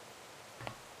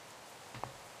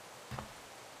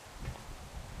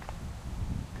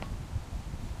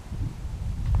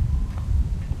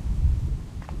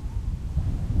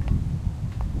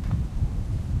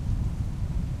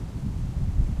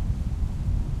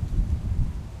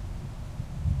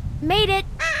 Made it.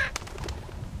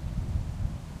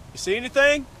 You see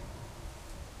anything?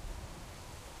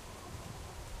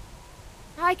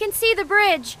 I can see the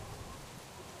bridge.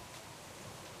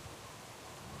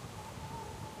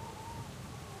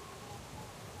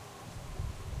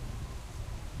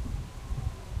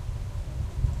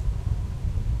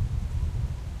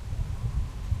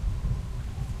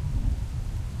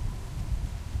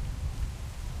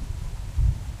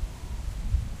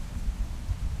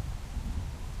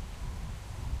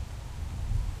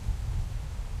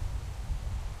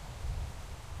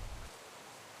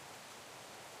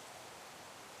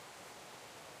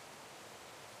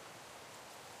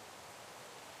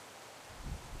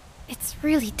 It's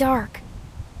really dark.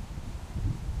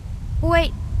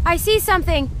 Wait, I see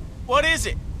something. What is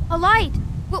it? A light.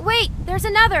 Wait, there's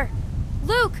another.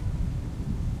 Luke!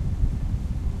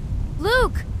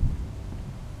 Luke!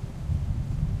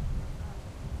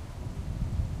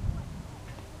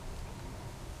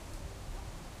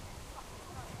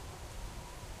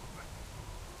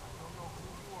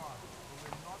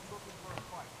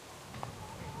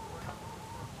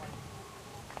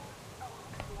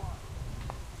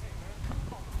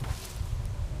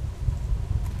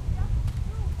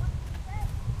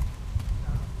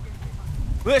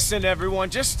 Listen, everyone,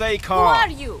 just stay calm. Who are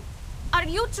you? Are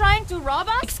you trying to rob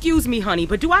us? Excuse me, honey,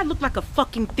 but do I look like a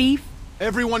fucking thief?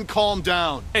 Everyone calm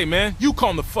down. Hey, man, you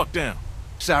calm the fuck down.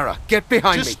 Sarah, get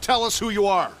behind me. Just tell us who you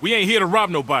are. We ain't here to rob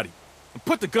nobody.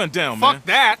 Put the gun down, man. Fuck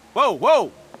that!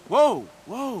 Whoa.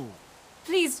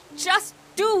 Please, just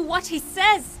do what he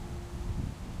says.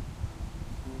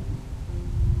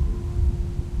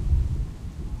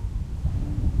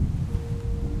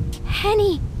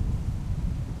 Henny!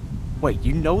 Wait,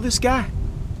 you know this guy?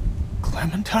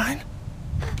 Clementine?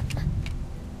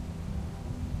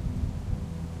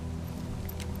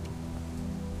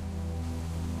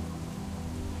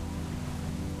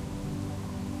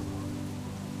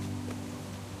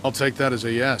 I'll take that as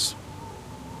a yes.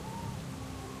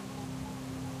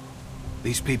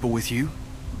 These people with you?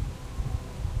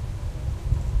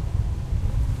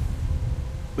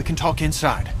 We can talk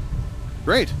inside.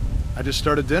 Great. I just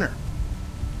started dinner.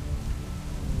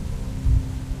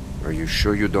 Are you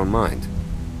sure you don't mind?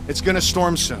 It's gonna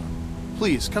storm soon.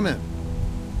 Please, come in.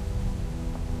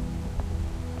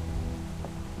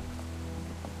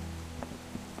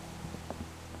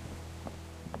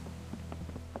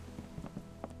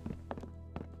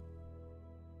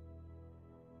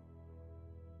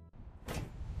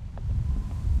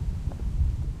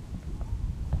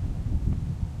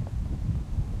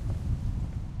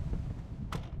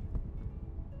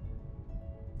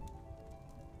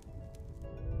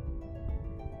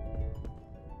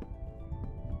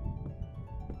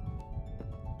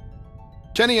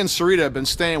 Jenny and Sarita have been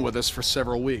staying with us for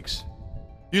several weeks.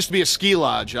 Used to be a ski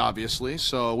lodge, obviously,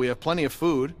 so we have plenty of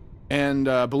food. And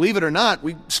believe it or not,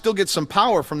 we still get some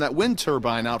power from that wind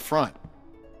turbine out front.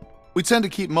 We tend to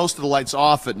keep most of the lights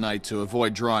off at night to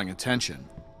avoid drawing attention.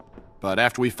 But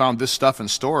after we found this stuff in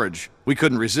storage, we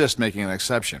couldn't resist making an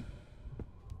exception.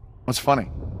 What's funny?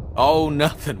 Oh,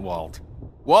 nothing, Walt.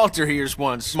 Walter here's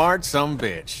one smart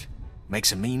sumbitch.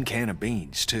 Makes a mean can of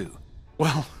beans, too.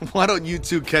 Well, why don't you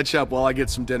two catch up while I get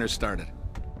some dinner started?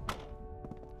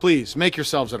 Please, make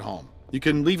yourselves at home. You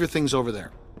can leave your things over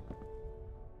there.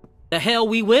 The hell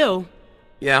we will.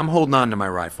 Yeah, I'm holding on to my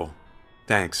rifle.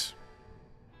 Thanks.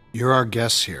 You're our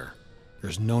guests here.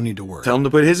 There's no need to worry. Tell him to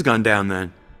put his gun down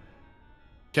then.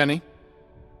 Kenny?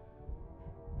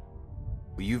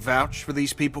 Will you vouch for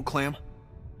these people, Clem?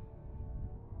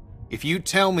 If you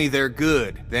tell me they're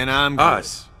good, then I'm good.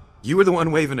 Us. You were the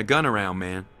one waving a gun around,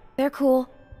 man. They're cool.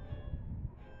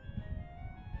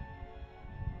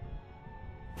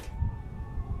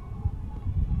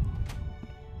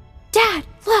 Dad,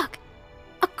 look!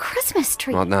 A Christmas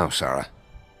tree! Not now, Sarah.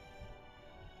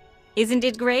 Isn't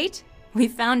it great? We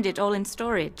found it all in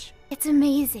storage. It's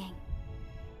amazing.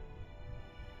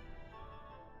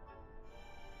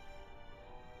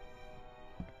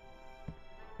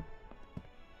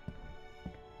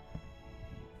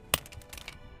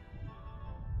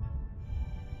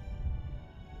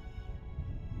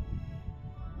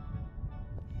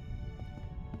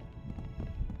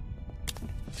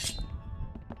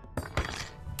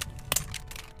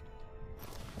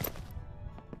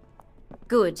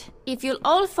 Good. If you'll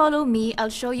all follow me, I'll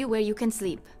show you where you can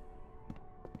sleep.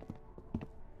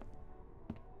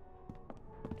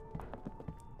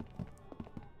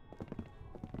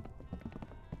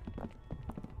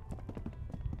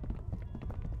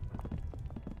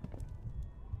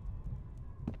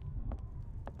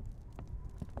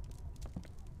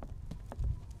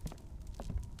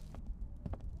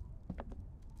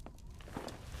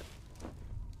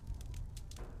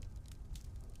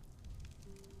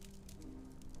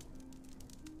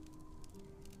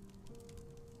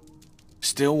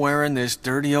 Still wearing this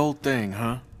dirty old thing,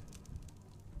 huh?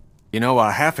 You know,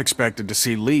 I half expected to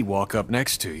see Lee walk up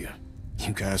next to you.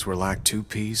 You guys were like two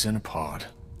peas in a pod.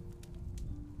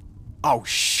 Oh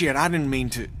shit, I didn't mean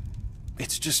to...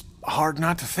 It's just hard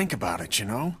not to think about it, you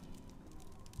know?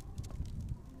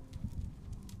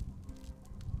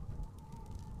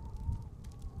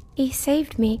 He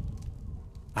saved me.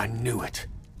 I knew it.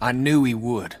 I knew he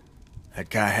would. That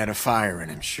guy had a fire in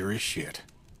him, sure as shit.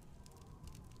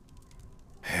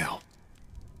 Hell.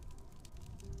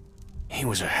 He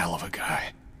was a hell of a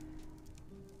guy.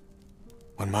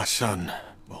 When my son,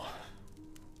 well,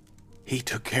 he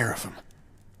took care of him.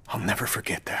 I'll never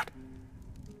forget that.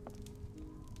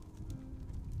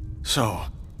 So,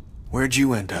 where'd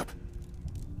you end up?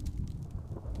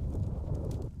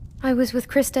 I was with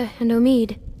Krista and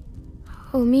Omid.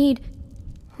 Omid,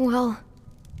 well...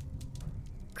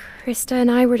 Krista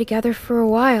and I were together for a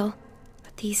while,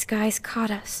 but these guys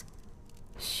caught us.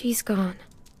 She's gone.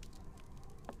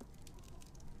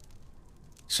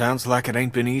 Sounds like it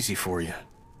ain't been easy for you.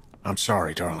 I'm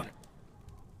sorry, darling.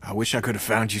 I wish I could have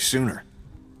found you sooner.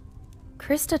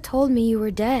 Krista told me you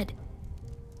were dead.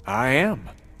 I am.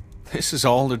 This is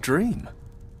all a dream.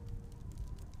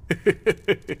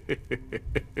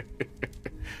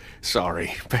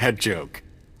 Sorry, bad joke.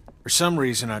 For some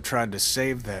reason, I tried to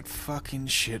save that fucking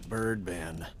shitbird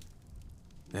Ben.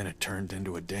 Then it turned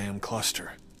into a damn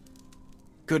cluster.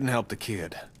 Couldn't help the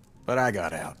kid, but I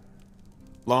got out.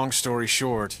 Long story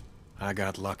short, I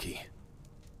got lucky.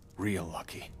 Real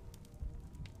lucky.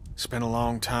 Spent a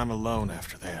long time alone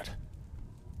after that.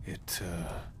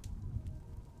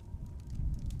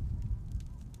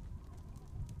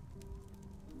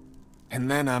 And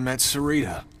then I met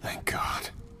Sarita, thank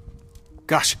God.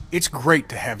 Gosh, it's great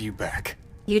to have you back.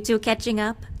 You two catching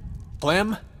up?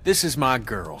 Clem, this is my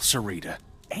girl, Sarita.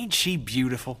 Ain't she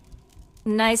beautiful?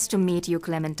 Nice to meet you,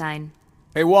 Clementine.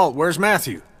 Hey, Walt, where's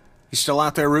Matthew? He's still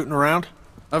out there rooting around?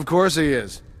 Of course he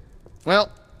is.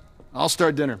 Well, I'll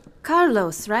start dinner.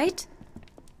 Carlos, right?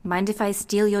 Mind if I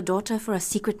steal your daughter for a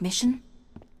secret mission?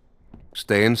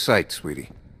 Stay in sight, sweetie.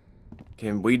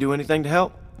 Can we do anything to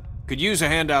help? Could use a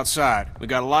hand outside. We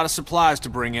got a lot of supplies to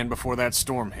bring in before that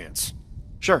storm hits.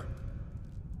 Sure.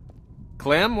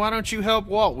 Clem, why don't you help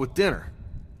Walt with dinner?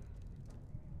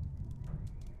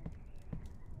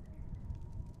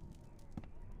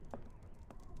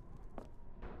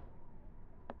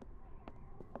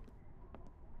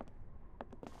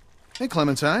 Hey,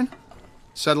 Clementine.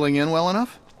 Settling in well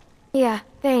enough? Yeah,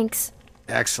 thanks.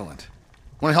 Excellent.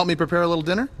 Want to help me prepare a little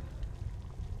dinner?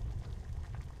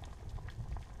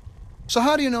 So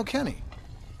how do you know Kenny?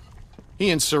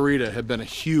 He and Sarita have been a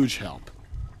huge help.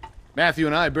 Matthew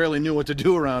and I barely knew what to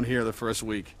do around here the first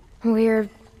week. We're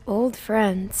old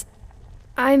friends.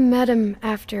 I met him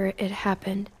after it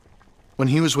happened. When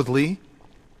he was with Lee?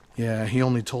 Yeah, he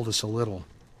only told us a little.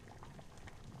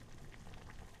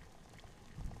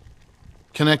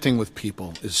 Connecting with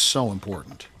people is so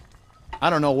important. I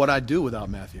don't know what I'd do without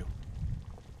Matthew.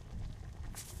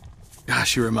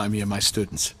 Gosh, you remind me of my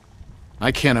students.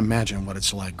 I can't imagine what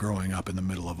it's like growing up in the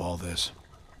middle of all this.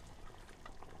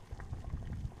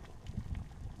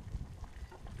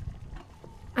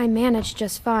 I managed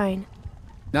just fine.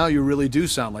 Now you really do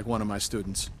sound like one of my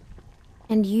students.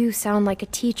 And you sound like a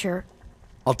teacher.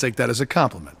 I'll take that as a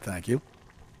compliment, thank you.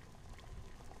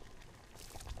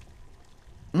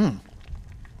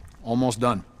 Almost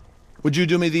done. Would you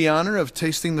do me the honor of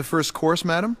tasting the first course,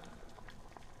 madam?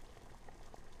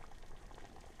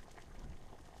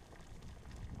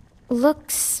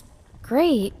 Looks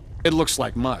great. It looks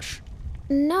like mush.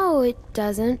 No, it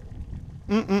doesn't.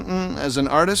 As an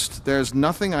artist, there's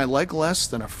nothing I like less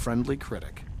than a friendly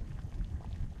critic.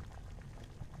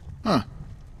 Huh.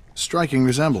 Striking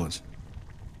resemblance.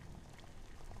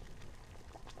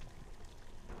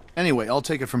 Anyway, I'll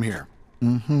take it from here.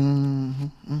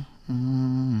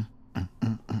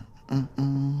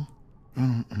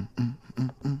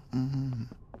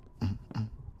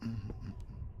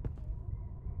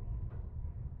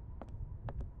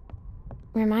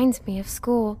 Reminds me of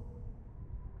school.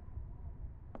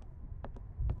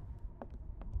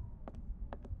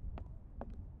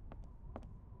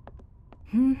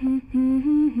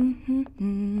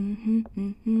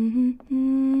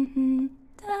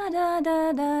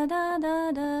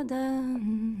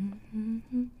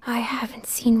 I haven't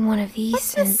seen one of these What's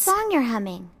since... this song you're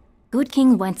humming? Good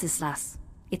King Wenceslas.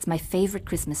 It's my favorite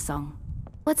Christmas song.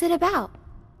 What's it about?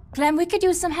 Clem, we could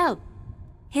use some help.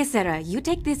 Here, Sarah, you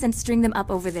take this and string them up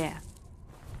over there.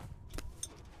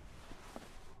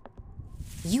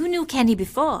 You knew Kenny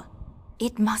before.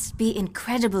 It must be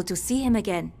incredible to see him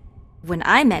again. When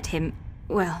I met him,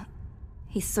 well,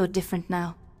 he's so different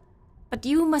now. But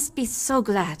you must be so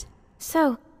glad.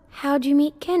 So, how'd you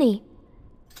meet Kenny?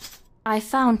 I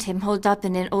found him holed up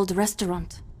in an old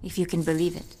restaurant, if you can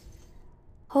believe it.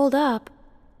 Hold up.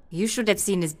 You should have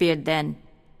seen his beard then.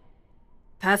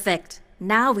 Perfect.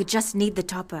 Now we just need the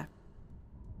topper.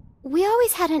 We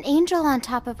always had an angel on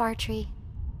top of our tree.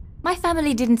 My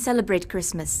family didn't celebrate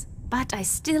Christmas, but I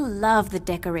still love the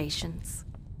decorations.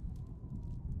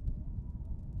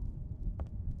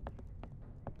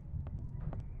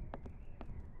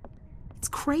 It's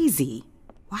crazy.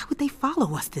 Why would they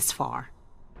follow us this far?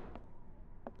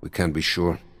 We can't be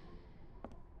sure.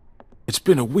 It's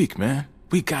been a week, man.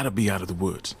 We gotta be out of the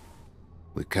woods.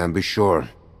 We can't be sure.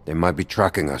 They might be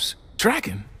tracking us.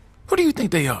 Tracking? Who do you think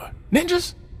they are?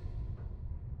 Ninjas?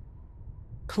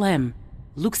 Clem,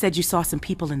 Luke said you saw some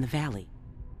people in the valley.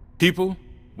 People?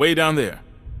 Way down there.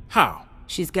 How?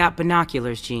 She's got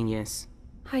binoculars, genius.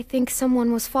 I think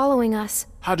someone was following us.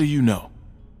 How do you know?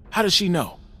 How does she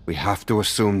know? We have to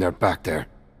assume they're back there.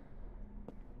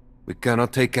 We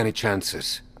cannot take any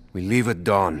chances. We leave at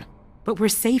dawn. But we're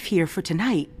safe here for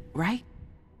tonight, right?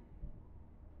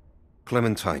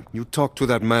 Clementine, you talked to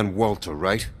that man Walter,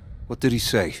 right? What did he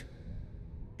say?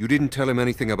 You didn't tell him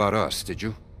anything about us, did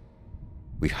you?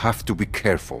 We have to be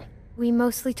careful. We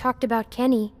mostly talked about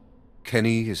Kenny.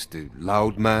 Kenny is the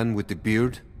loud man with the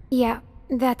beard? Yeah,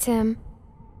 that's him.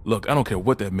 Look, I don't care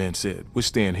what that man said. We're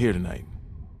staying here tonight.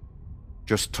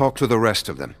 Just talk to the rest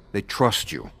of them. They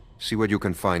trust you. See what you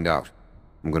can find out.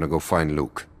 I'm gonna go find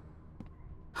Luke.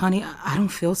 Honey, I don't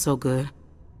feel so good.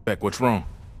 Beck, what's wrong?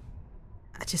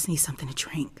 I just need something to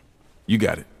drink. You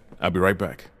got it. I'll be right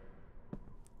back.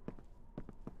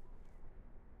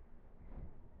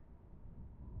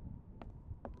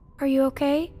 Are you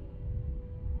okay?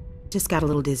 Just got a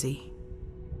little dizzy.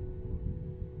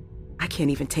 I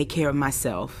can't even take care of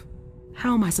myself.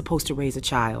 How am I supposed to raise a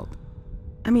child?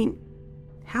 I mean,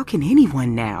 how can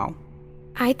anyone now?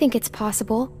 I think it's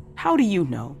possible. How do you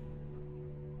know?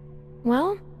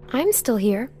 Well, I'm still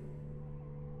here.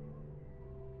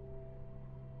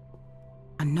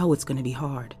 I know it's gonna be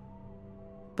hard.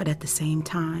 But at the same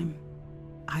time,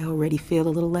 I already feel a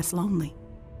little less lonely.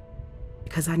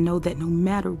 Because I know that no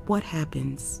matter what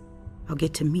happens, I'll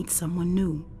get to meet someone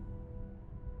new.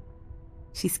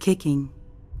 She's kicking.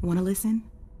 Wanna listen?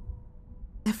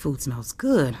 That food smells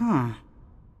good, huh?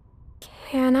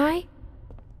 Can I?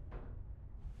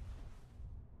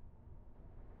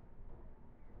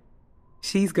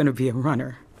 She's gonna be a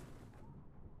runner.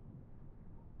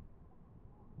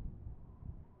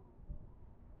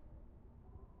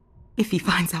 If he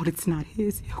finds out it's not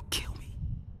his, he'll kill me.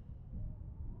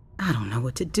 I don't know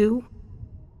what to do.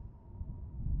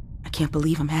 I can't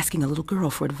believe I'm asking a little girl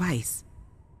for advice.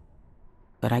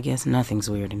 But I guess nothing's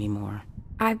weird anymore.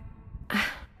 I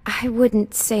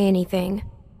wouldn't say anything.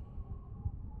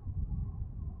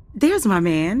 There's my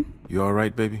man. You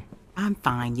alright, baby? I'm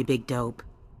fine, you big dope.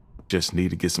 Just need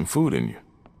to get some food in you.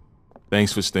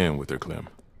 Thanks for staying with her, Clem.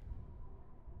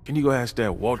 Can you go ask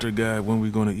that Walter guy when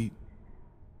we're gonna eat?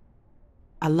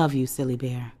 I love you, silly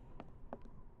bear.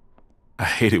 I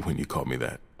hate it when you call me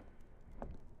that.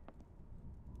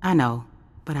 I know,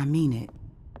 but I mean it.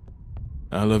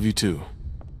 I love you too.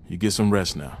 You get some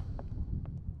rest now.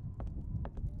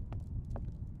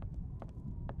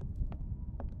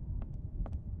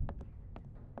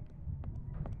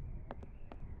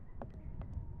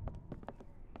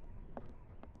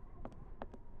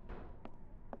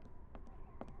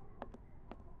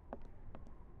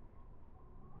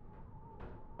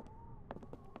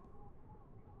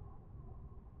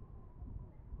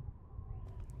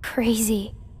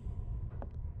 Crazy.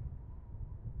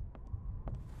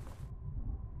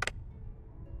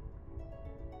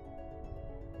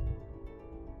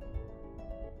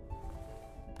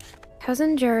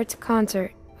 Cousin Jared's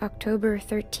concert, October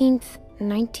 13th,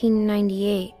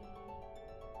 1998.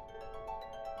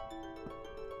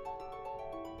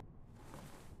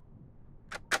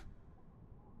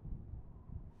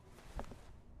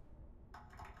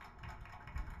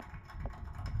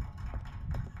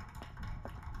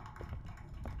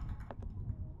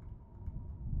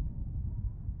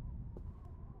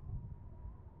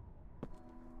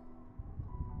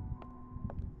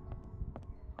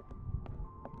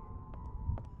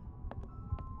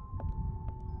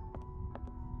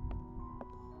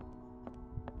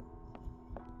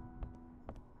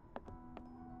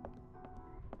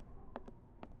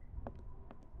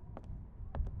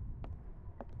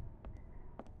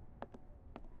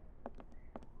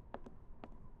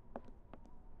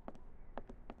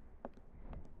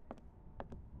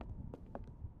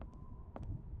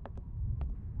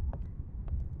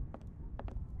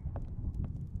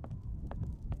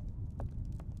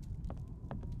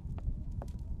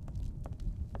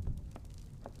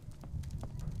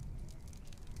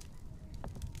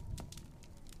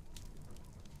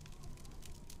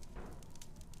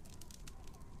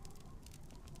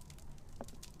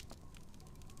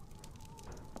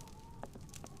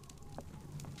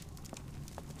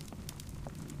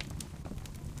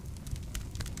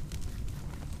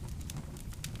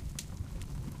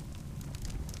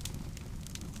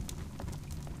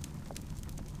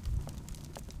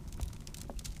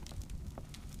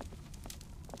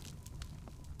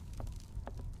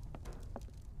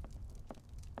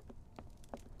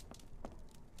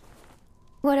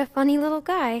 What a funny little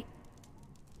guy.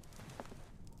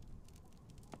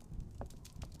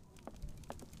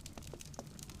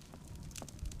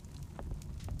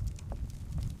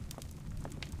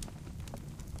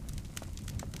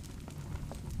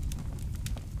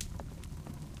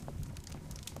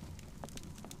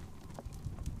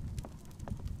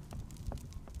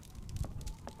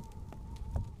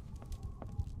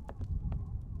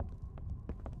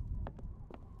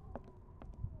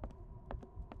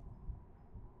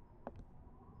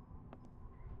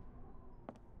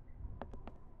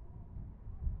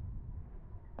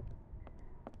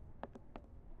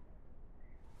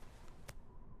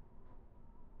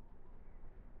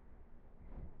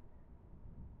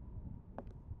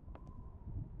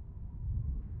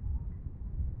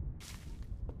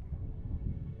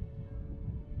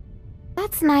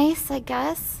 That's nice, I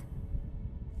guess.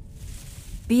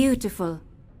 Beautiful.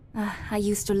 I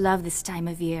used to love this time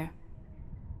of year.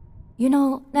 You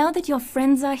know, now that your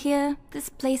friends are here, this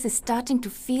place is starting to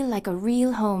feel like a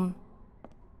real home.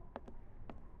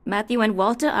 Matthew and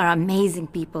Walter are amazing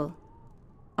people.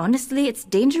 Honestly, it's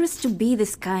dangerous to be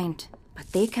this kind,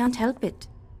 but they can't help it.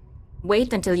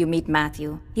 Wait until you meet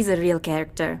Matthew. He's a real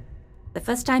character. The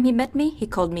first time he met me, he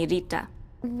called me Rita.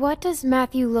 What does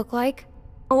Matthew look like?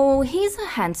 Oh, he's a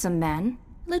handsome man.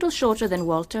 Little shorter than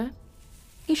Walter.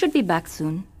 He should be back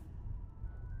soon.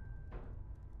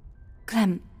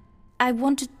 Clem, I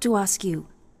wanted to ask you,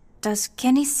 does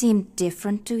Kenny seem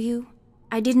different to you?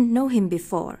 I didn't know him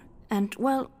before, and,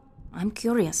 well, I'm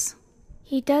curious.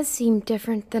 He does seem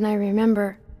different than I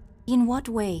remember. In what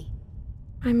way?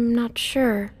 I'm not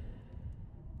sure.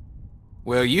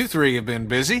 Well, you three have been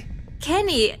busy.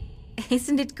 Kenny,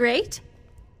 isn't it great?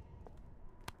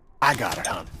 I got it,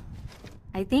 hon.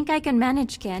 I think I can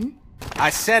manage, Ken. I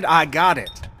said I got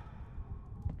it.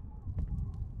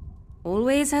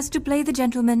 Always has to play the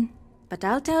gentleman. But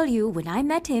I'll tell you, when I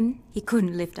met him, he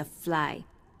couldn't lift a fly.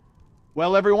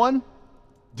 Well, everyone,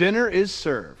 dinner is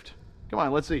served. Come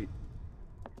on, let's eat.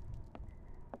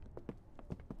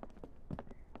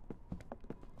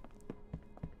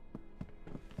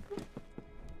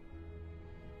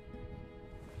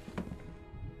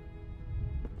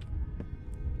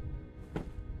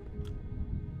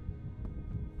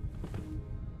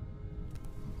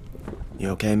 You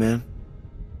okay, man?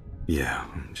 Yeah,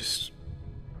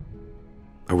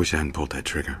 I wish I hadn't pulled that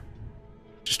trigger.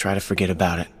 Just try to forget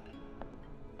about it.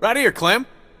 Right here, Clem.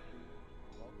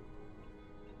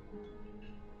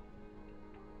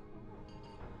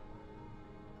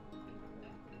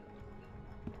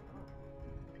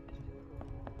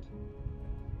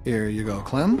 Here you go,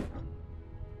 Clem.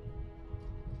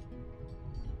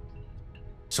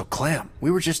 So, Clem, we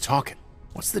were just talking.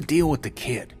 What's the deal with the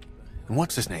kid? And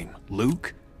what's his name?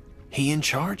 Luke? He in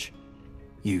charge?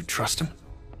 You trust him?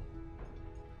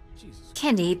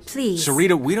 Kenny, please.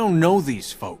 Sarita, we don't know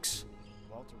these folks.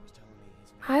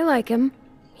 I like him.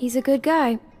 He's a good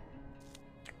guy.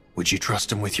 Would you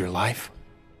trust him with your life?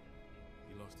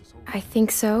 I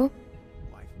think so.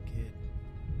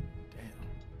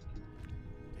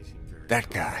 That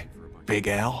guy, Big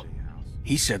Al,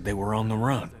 he said they were on the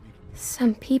run.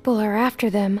 Some people are after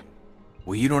them.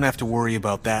 Well, you don't have to worry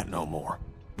about that no more.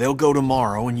 They'll go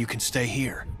tomorrow and you can stay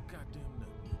here.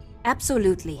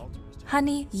 Absolutely.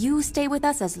 Honey, you stay with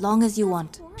us as long as you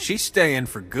want. She's staying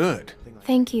for good.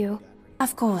 Thank you.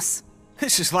 Of course.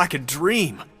 This is like a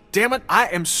dream. Damn it, I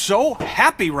am so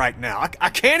happy right now. I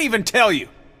can't even tell you.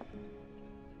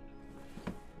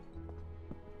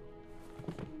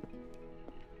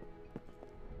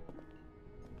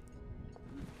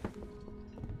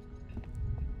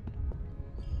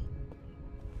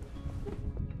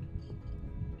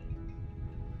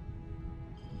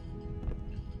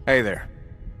 Hey there.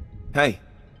 Hey.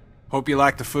 Hope you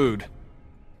like the food.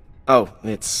 Oh,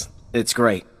 it's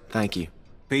great. Thank you.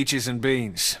 Peaches and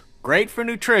beans. Great for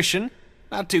nutrition.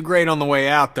 Not too great on the way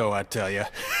out, though, I tell you.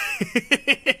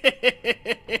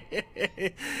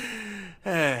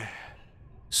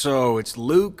 So, it's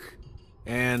Luke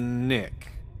and Nick.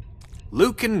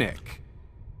 Luke and Nick.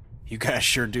 You guys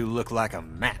sure do look like a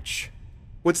match.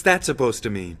 What's that supposed to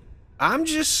mean? I'm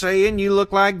just saying you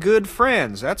look like good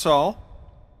friends, that's all.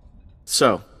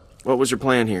 So, what was your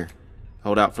plan here?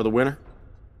 Hold out for the winter?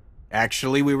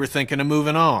 Actually, we were thinking of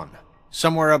moving on.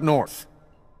 Somewhere up north.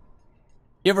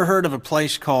 You ever heard of a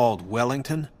place called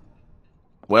Wellington?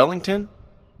 Wellington?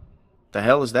 The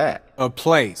hell is that? A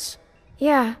place.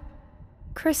 Yeah.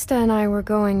 Krista and I were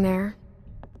going there.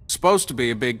 Supposed to be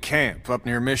a big camp up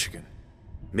near Michigan.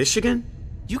 Michigan?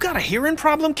 You got a hearing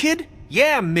problem, kid?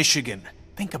 Yeah, Michigan.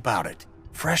 Think about it.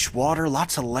 Fresh water,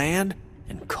 lots of land,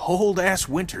 and cold-ass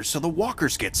winters so the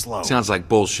walkers get slow. Sounds like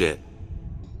bullshit.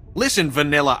 Listen,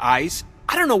 Vanilla Ice,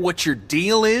 I don't know what your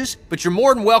deal is, but you're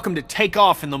more than welcome to take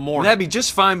off in the morning. That'd be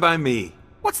just fine by me.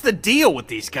 What's the deal with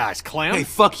these guys, Clem? Hey,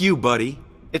 fuck you, buddy.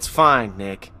 It's fine,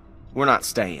 Nick. We're not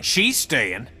staying. She's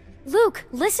staying. Luke,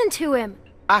 listen to him.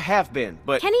 I have been,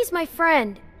 but... Kenny's my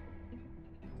friend.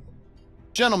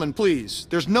 Gentlemen, please,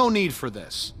 there's no need for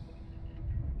this.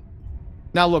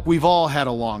 Now look, we've all had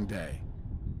a long day.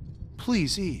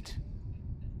 Please eat.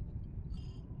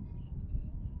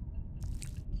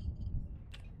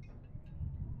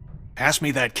 Pass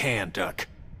me that can, Duck.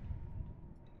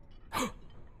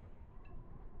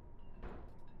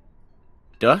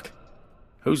 Duck?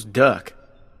 Who's Duck?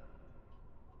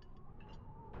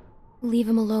 Leave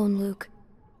him alone, Luke.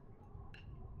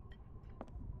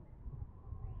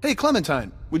 Hey,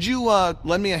 Clementine, would you,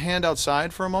 lend me a hand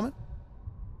outside for a moment?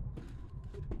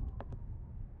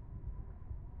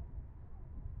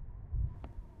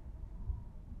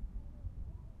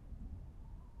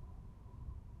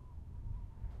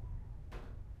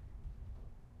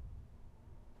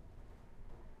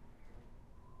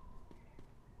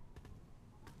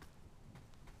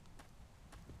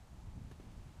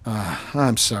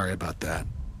 I'm sorry about that.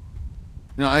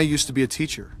 You know, I used to be a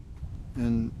teacher,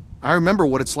 and I remember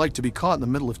what it's like to be caught in the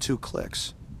middle of two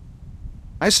cliques.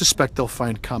 I suspect they'll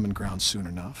find common ground soon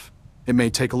enough. It may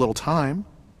take a little time,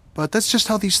 but that's just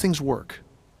how these things work.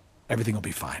 Everything will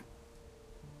be fine.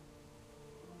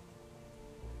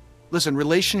 Listen,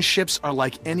 relationships are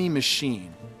like any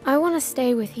machine. I want to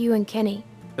stay with you and Kenny.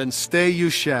 Then stay you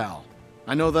shall.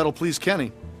 I know that'll please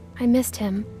Kenny. I missed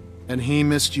him. And he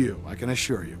missed you, I can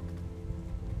assure you.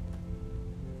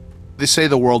 They say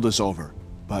the world is over,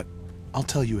 but I'll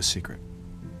tell you a secret.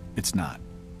 It's not.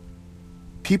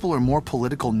 People are more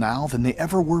political now than they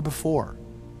ever were before.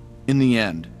 In the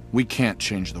end, we can't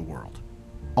change the world.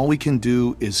 All we can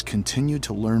do is continue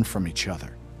to learn from each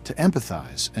other, to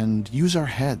empathize and use our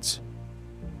heads.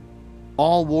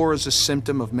 All war is a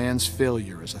symptom of man's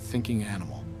failure as a thinking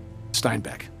animal.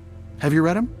 Steinbeck. Have you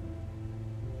read him?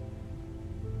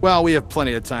 Well, we have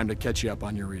plenty of time to catch you up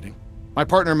on your reading. My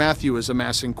partner Matthew is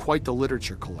amassing quite the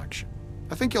literature collection.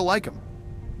 I think you'll like him.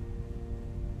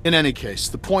 In any case,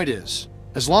 the point is,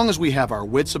 as long as we have our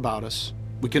wits about us,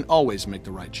 we can always make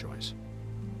the right choice.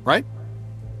 Right?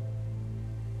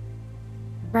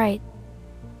 Right.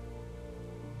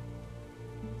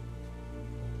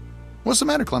 What's the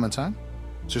matter, Clementine?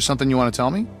 Is there something you want to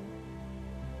tell me?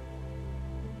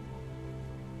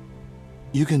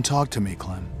 You can talk to me,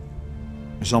 Clem.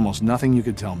 There's almost nothing you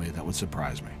could tell me that would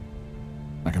surprise me.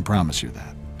 I can promise you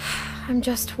that. I'm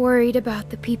just worried about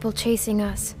the people chasing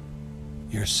us.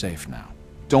 You're safe now.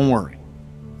 Don't worry.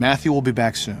 Matthew will be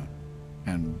back soon,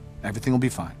 and everything will be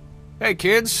fine. Hey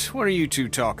kids, what are you two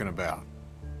talking about?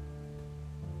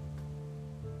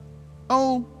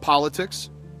 Oh, politics.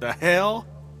 The hell?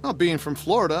 Well, being from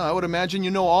Florida, I would imagine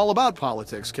you know all about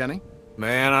politics, Kenny.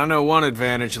 Man, I know one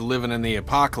advantage of living in the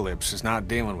apocalypse is not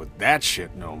dealing with that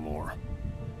shit no more.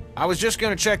 I was just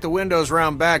gonna check the windows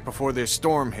round back before this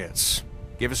storm hits.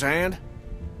 Give us a hand?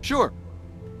 Sure.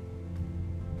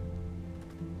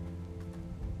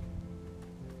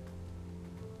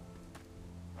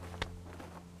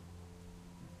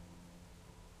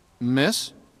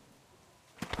 Miss?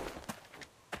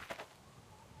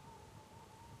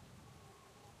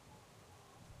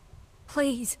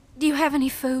 Please, do you have any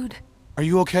food? Are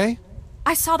you okay?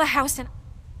 I saw the house and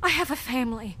I have a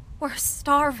family. We're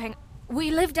starving. We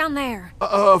live down there.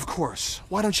 Of course.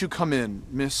 Why don't you come in,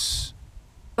 Miss...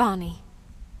 Bonnie.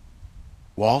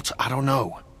 Walt, I don't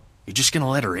know. You just gonna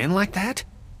let her in like that?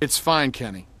 It's fine,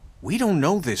 Kenny. We don't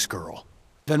know this girl.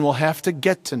 Then we'll have to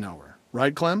get to know her.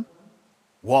 Right, Clem?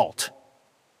 Walt.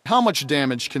 How much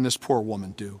damage can this poor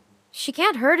woman do? She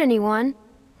can't hurt anyone.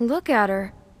 Look at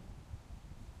her.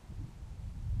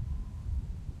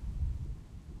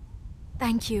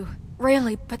 Thank you.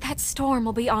 Really, but that storm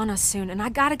will be on us soon, and I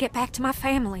gotta get back to my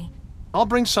family. I'll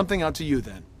bring something out to you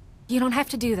then. You don't have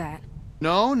to do that.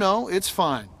 No, it's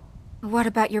fine. What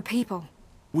about your people?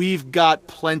 We've got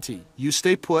plenty. You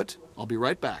stay put. I'll be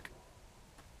right back.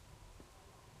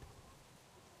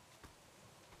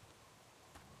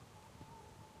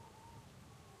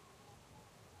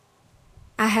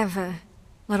 I have a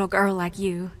little girl like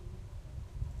you.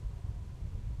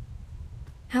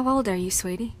 How old are you,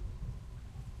 sweetie?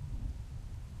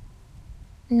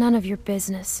 None of your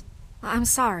business. I'm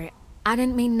sorry. I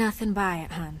didn't mean nothing by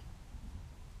it, hon.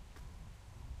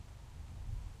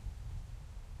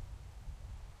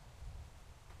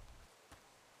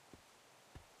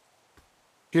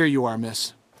 Here you are,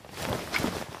 miss.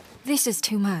 This is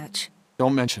too much.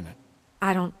 Don't mention it.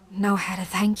 I don't know how to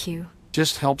thank you.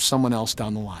 Just help someone else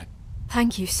down the line.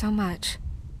 Thank you so much.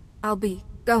 I'll be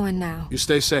going now. You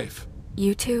stay safe.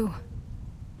 You too.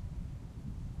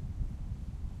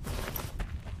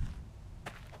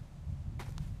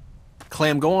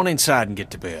 Clem, go on inside and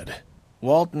get to bed.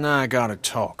 Walt and I gotta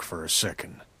talk for a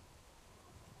second.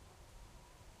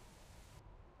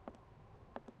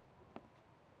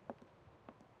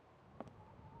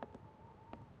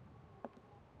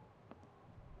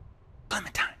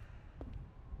 Clementine.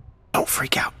 Don't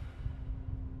freak out.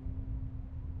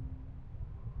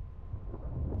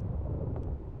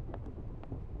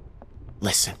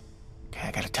 Listen, okay,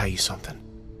 I gotta tell you something.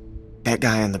 That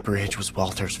guy on the bridge was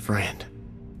Walter's friend.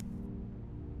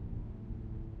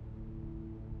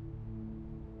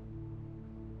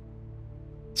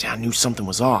 See, I knew something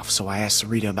was off, so I asked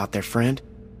Sarita about their friend.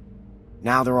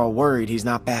 Now they're all worried he's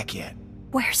not back yet.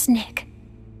 Where's Nick?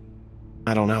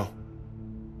 I don't know.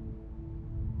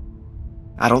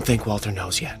 I don't think Walter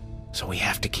knows yet, so we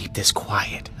have to keep this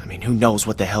quiet. I mean, who knows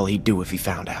what the hell he'd do if he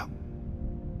found out.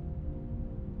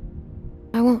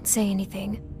 I won't say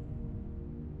anything.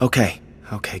 Okay,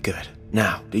 good.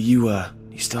 Now, do you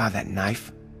still have that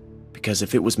knife? Because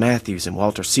if it was Matthew's and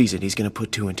Walter sees it, he's gonna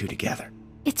put two and two together.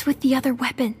 It's with the other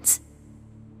weapons.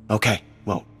 Okay,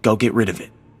 well, go get rid of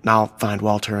it. and I'll find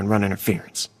Walter and run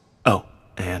interference. Oh,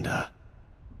 and,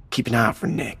 keep an eye out for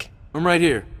Nick. I'm right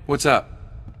here. What's up?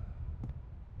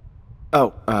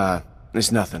 Oh,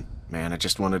 it's nothing, man. I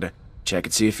just wanted to check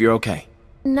and see if you're okay.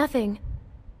 Nothing.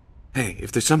 Hey,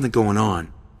 if there's something going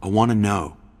on, I want to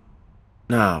know.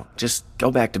 No, just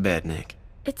go back to bed, Nick.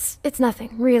 It's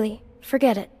nothing, really.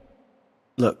 Forget it.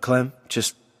 Look, Clem,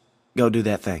 just go do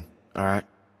that thing, alright?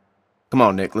 Come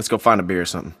on, Nick, let's go find a beer or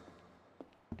something.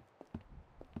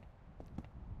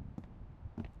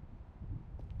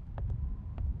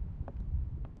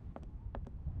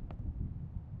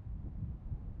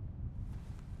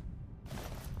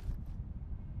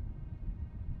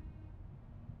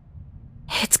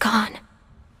 It's gone.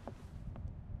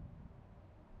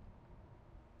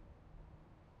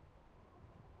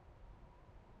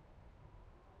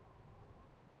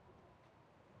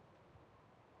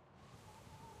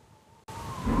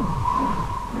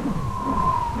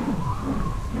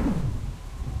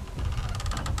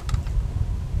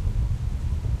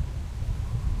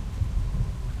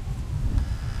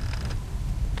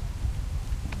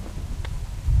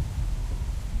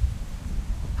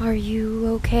 Are you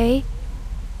okay?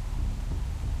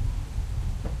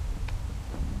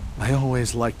 I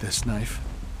always liked this knife.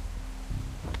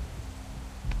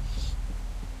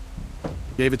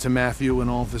 Gave it to Matthew when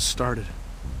all this started.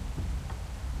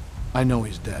 I know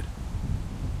he's dead.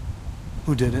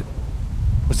 Who did it?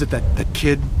 Was it that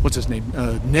kid? What's his name?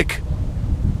 Nick?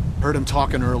 Heard him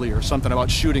talking earlier, something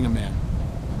about shooting a man.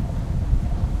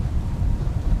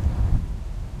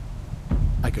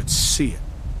 I could see it.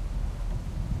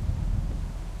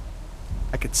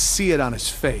 I could see it on his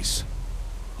face.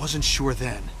 Wasn't sure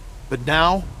then. But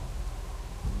now?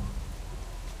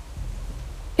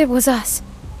 It was us.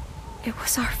 It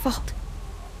was our fault.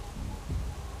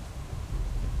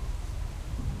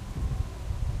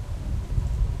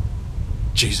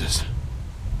 Jesus.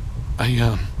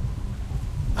 I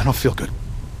don't feel good.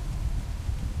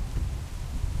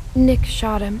 Nick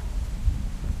shot him.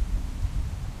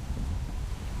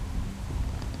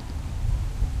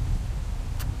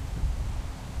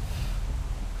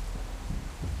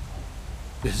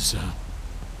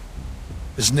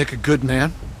 Is Nick a good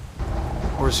man?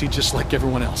 Or is he just like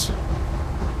everyone else?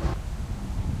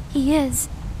 He is.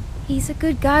 He's a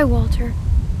good guy, Walter.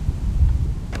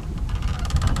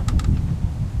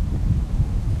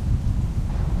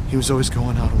 He was always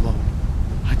going out alone.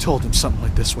 I told him something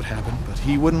like this would happen, but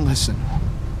he wouldn't listen.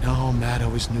 No, Matt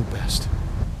always knew best.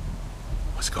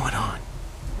 What's going on?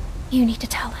 You need to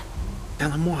tell him.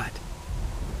 Tell him what?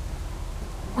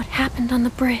 What happened on the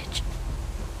bridge.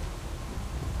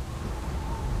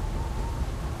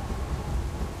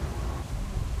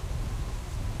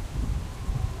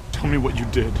 Tell me what you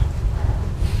did.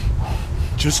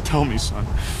 Just tell me, son.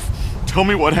 Tell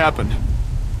me what happened.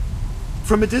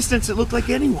 From a distance, it looked like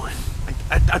anyone.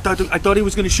 I thought he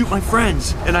was going to shoot my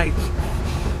friends, and I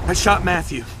shot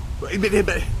Matthew. But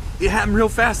it happened real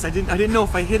fast. I didn't know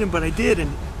if I hit him, but I did,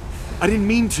 and I didn't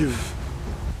mean to.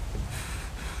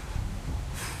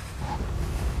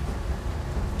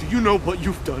 Do you know what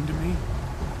you've done to me?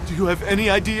 Do you have any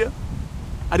idea?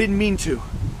 I didn't mean to.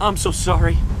 I'm so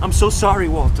sorry. I'm so sorry,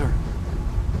 Walter.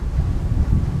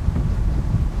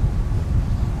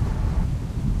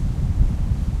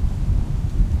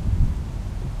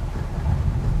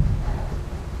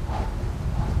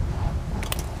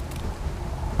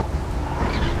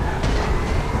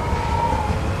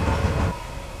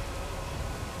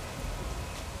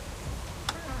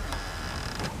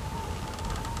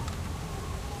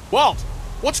 Walt,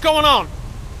 what's going on?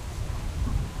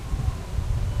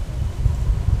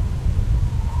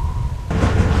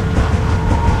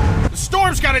 The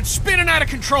storm's got it spinning out of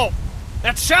control.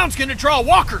 That sound's gonna draw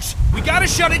walkers. We gotta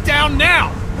shut it down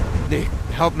now. Nick,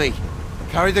 help me.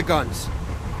 Carry the guns.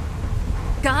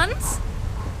 Guns?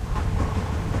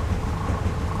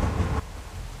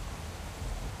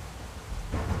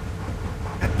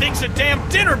 That thing's a damn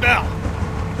dinner bell.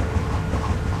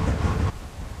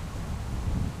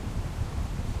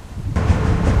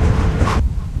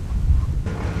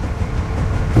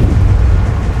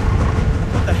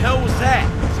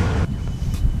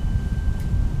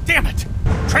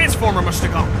 Transformer must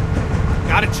have gone.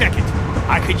 Gotta check it.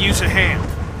 I could use a hand.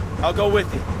 I'll go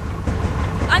with you.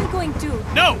 I'm going to.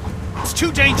 No! It's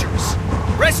too dangerous.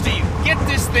 Rest of you, get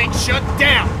this thing shut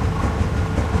down.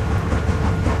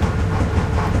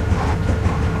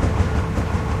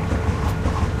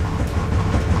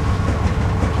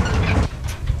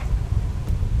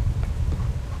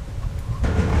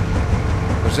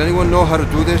 Does anyone know how to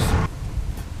do this?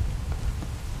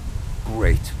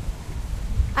 Great.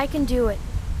 I can do it.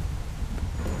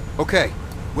 Okay,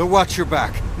 We'll watch your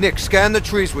back. Nick, scan the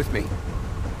trees with me.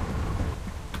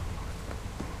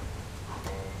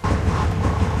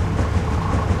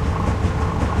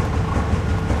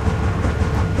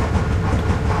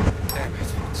 Damn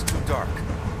it, it's too dark.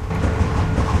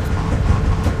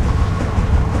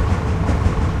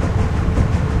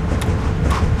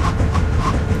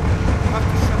 Have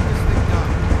to shut this thing down.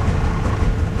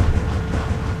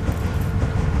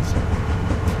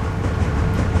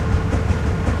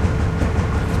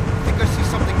 I think I see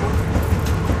something moving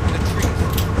in the trees.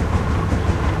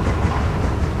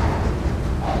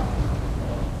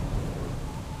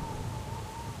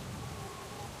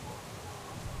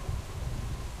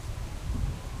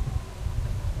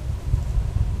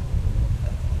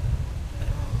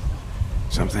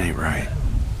 Something ain't right.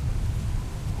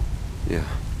 Yeah.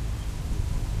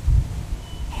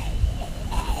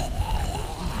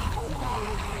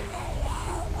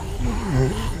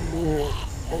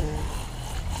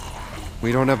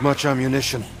 We don't have much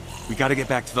ammunition. We gotta get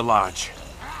back to the lodge.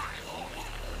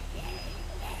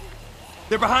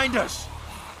 They're behind us!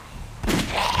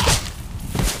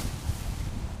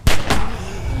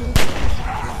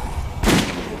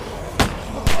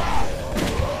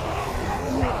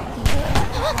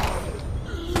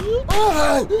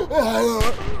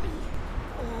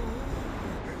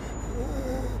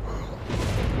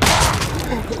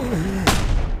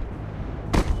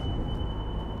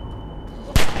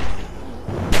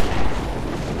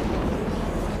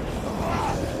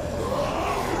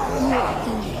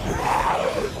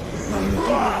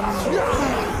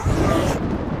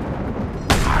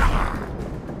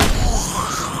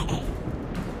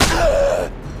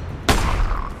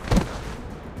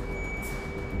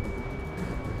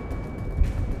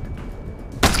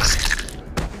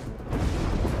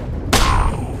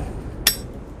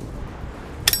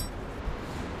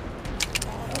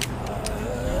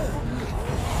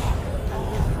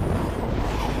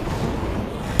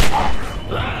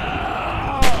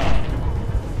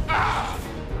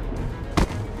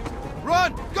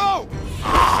 Run! Go!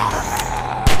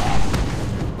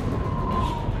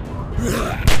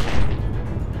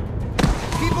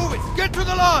 Keep moving! Get to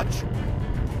the lodge!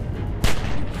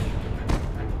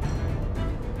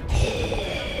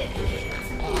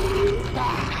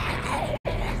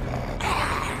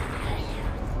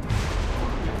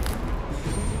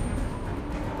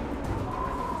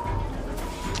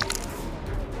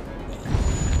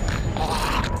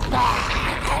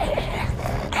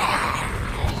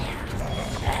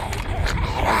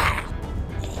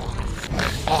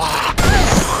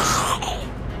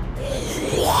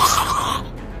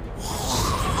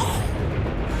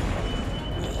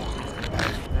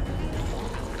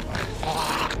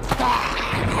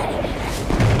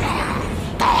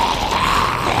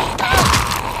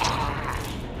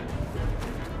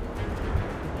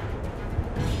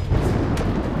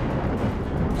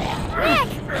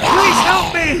 Please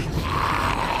help me!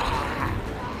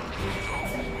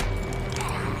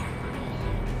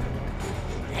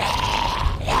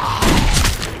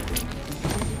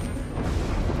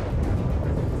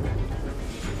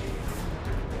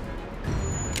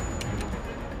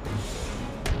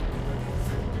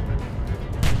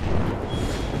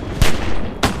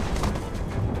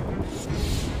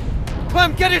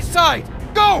 Clem, get inside!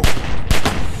 Go!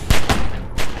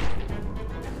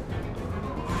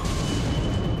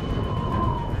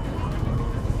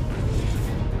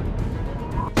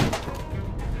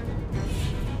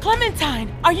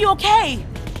 Clementine, are you okay?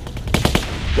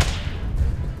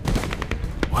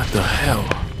 What the hell?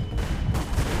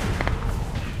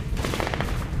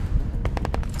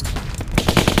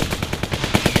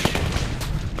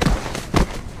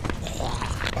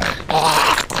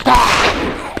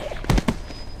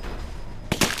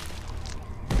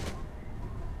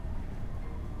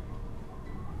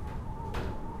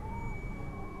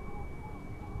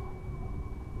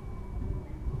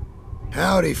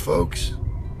 Howdy, folks.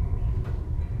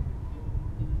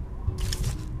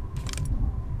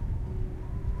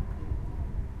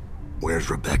 Where's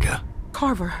Rebecca?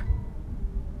 Carver.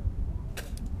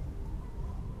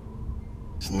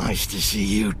 It's nice to see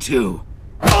you, too.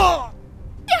 Dad!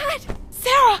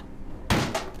 Sarah!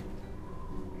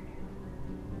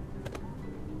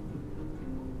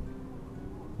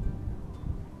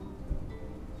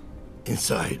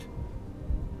 Inside.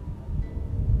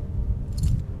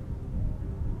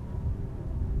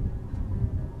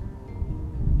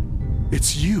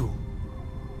 It's you.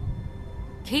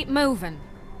 Keep moving.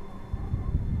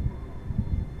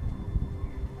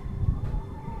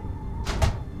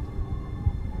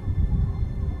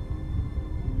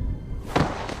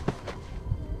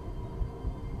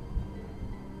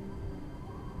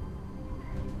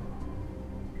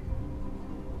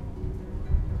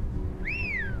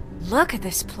 Look at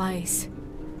this place.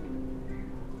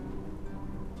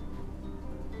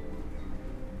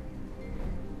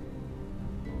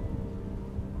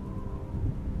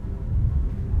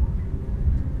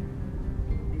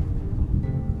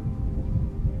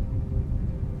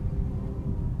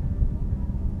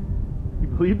 You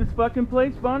believe this fucking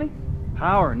place, Bonnie?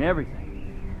 Power and everything.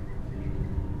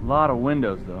 A lot of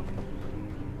windows, though.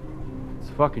 It's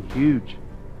fucking huge.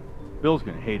 Bill's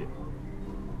gonna hate it.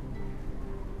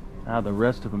 Now the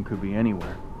rest of them could be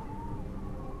anywhere.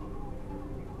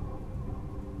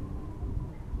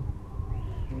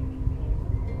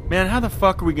 Man, how the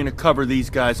fuck are we gonna cover these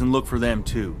guys and look for them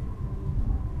too?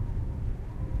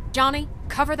 Johnny,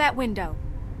 cover that window.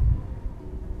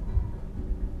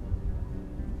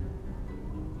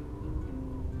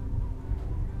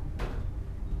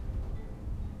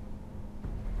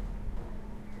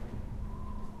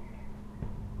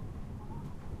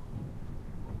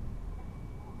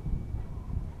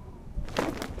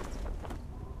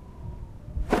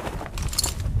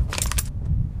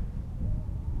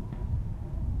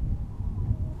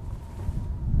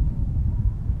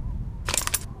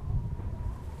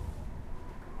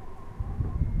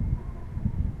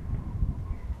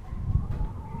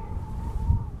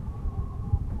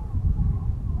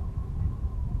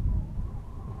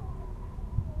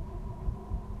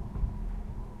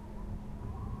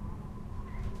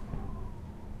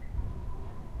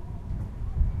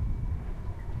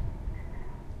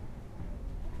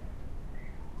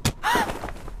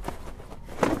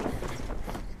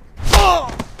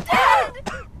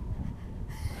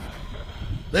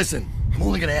 Listen, I'm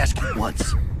only gonna ask you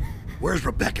once. Where's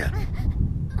Rebecca?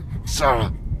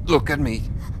 Sarah, look at me.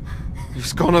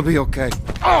 It's gonna be okay.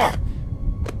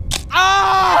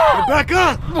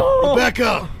 Rebecca!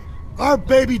 Rebecca! Our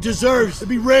baby deserves to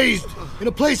be raised in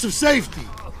a place of safety.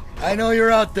 I know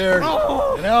you're out there.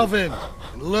 And Alvin,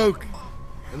 and Luke,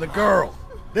 and the girl.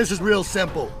 This is real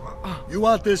simple. You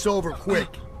want this over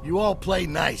quick. You all play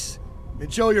nice.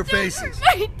 And show your faces.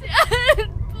 My dad,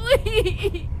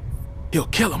 please. He'll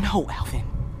kill him. No, Alvin.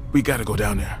 We gotta go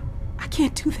down there. I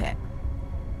can't do that.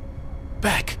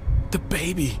 Beck, the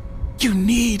baby. You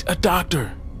need a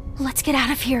doctor. Let's get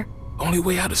out of here. Only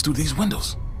way out is through these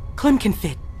windows. Clem can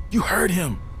fit. You heard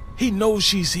him. He knows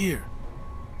she's here.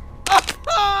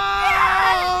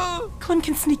 Clem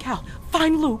can sneak out.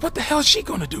 Find Luke. What the hell is she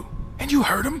gonna do? And you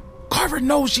heard him. Carver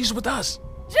knows she's with us.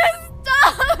 Just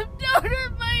stop! Don't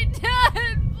hurt my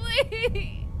dad,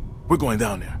 please! We're going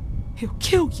down there. He'll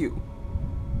kill you.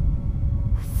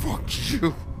 Fuck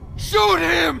you. Shoot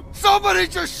him! Somebody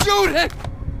just shoot him!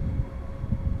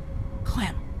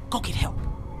 Clem, go get help.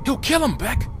 He'll kill him,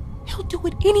 Beck. He'll do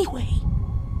it anyway.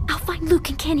 I'll find Luke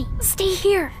and Kenny. Stay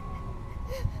here.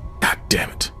 God damn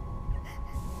it.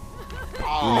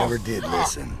 You never did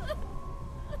listen.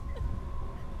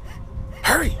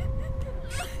 Hurry!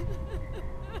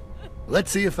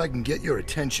 Let's see if I can get your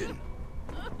attention.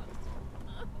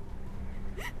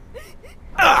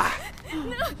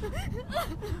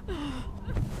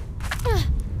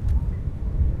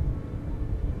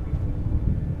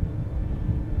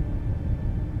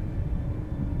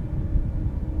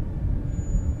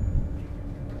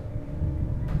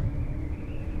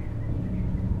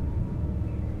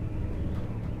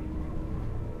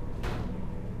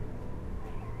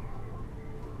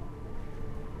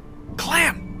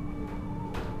 Clem!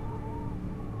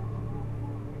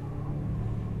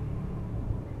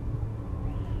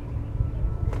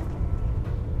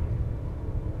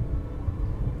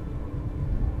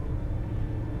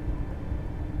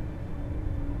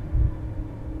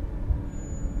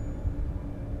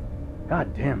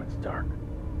 God damn, it's dark.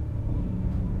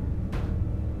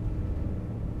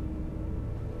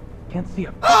 Can't see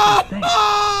a fucking thing.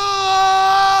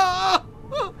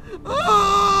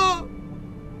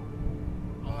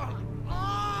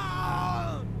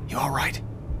 You all right?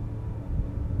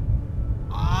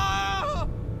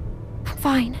 I'm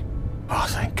fine. Oh,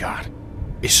 thank God.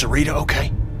 Is Sarita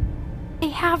okay? I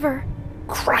have her.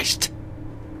 Christ!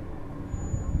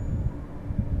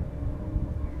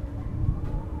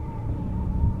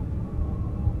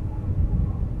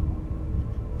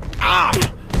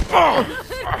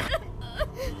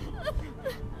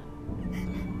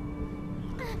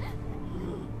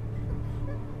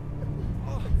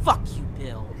 Fuck you,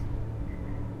 Bill.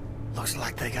 Looks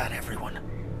like they got everyone.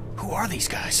 Who are these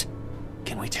guys?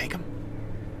 Can we take them?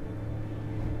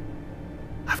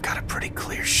 I've got a pretty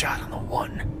clear shot on the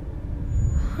one.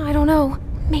 I don't know.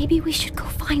 Maybe we should go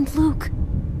find Luke.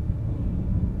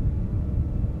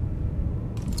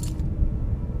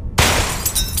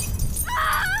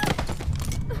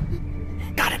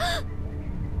 Got him.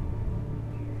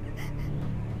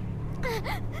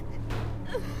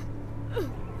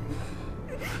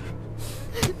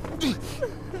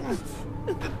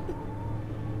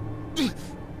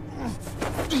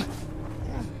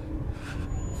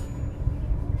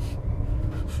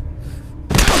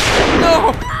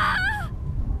 No!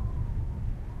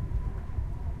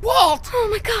 Walt! Oh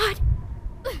my god!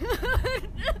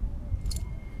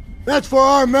 That's for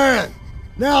our man.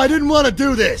 Now, I didn't want to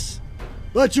do this,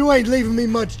 but you ain't leaving me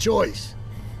much choice.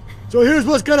 So here's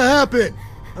what's gonna happen.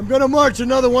 I'm gonna march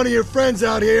another one of your friends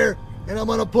out here, and I'm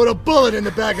gonna put a bullet in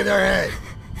the back of their head.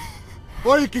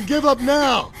 Or you can give up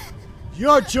now. It's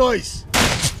your choice.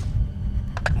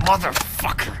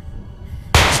 Motherfucker!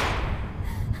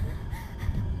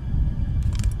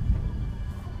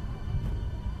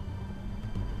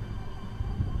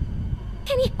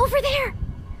 Kenny, over there!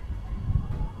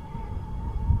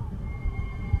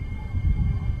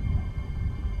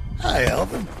 Hi,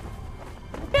 Alvin.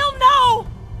 Bill, no!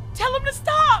 Tell him to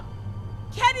stop!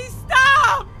 Kenny,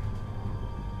 stop!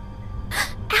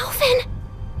 Alvin!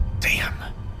 Damn.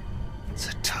 It's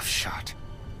a tough shot.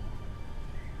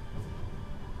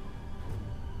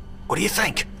 What do you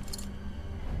think?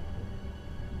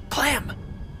 Clem!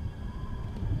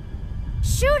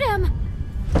 Shoot him!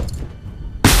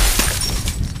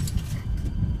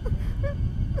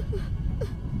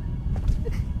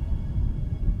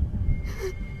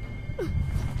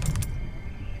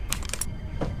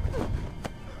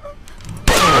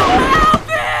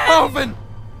 Alvin!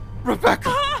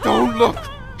 Rebecca, don't look!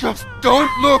 Just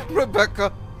don't look,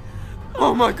 Rebecca!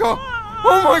 Oh my god!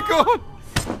 Oh my god!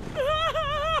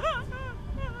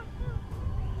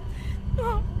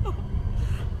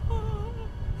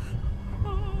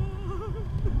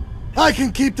 I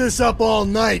can keep this up all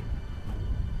night.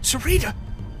 Sarita!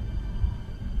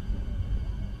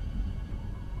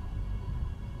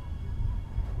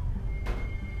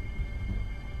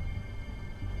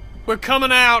 We're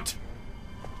coming out!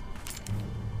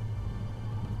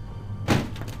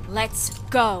 Let's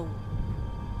go.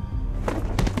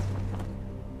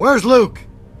 Where's Luke?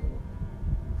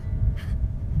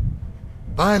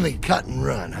 Finally cut and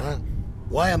run, huh?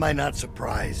 Why am I not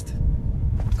surprised?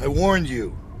 I warned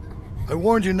you. I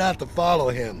warned you not to follow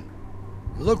him.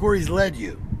 Look where he's led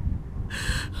you.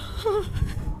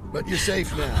 But you're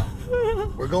safe now.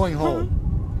 We're going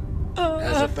home.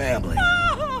 As a family.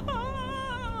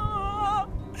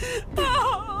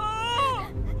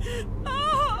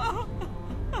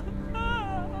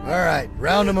 All right,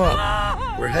 round them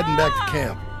up. We're heading back to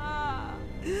camp.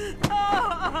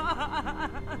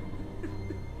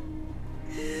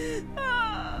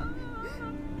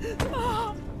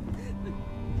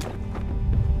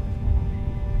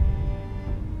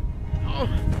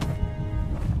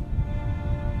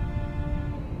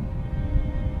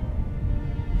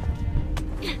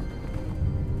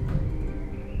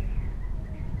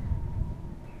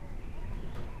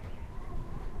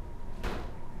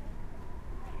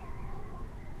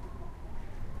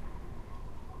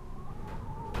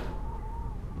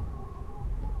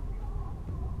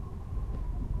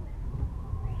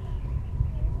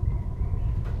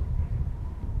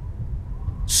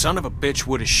 Son of a bitch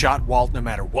would have shot Walt no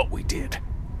matter what we did.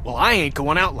 Well, I ain't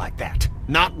going out like that.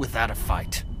 Not without a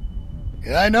fight.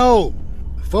 Yeah, I know.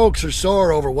 Folks are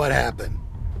sore over what happened.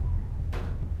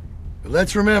 But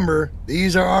let's remember,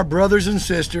 these are our brothers and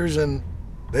sisters, and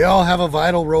they all have a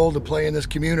vital role to play in this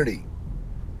community.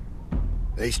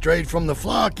 They strayed from the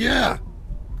flock, yeah.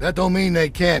 That don't mean they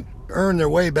can't earn their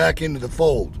way back into the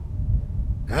fold.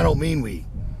 I don't mean we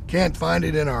can't find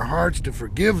it in our hearts to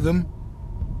forgive them,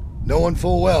 knowing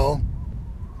full well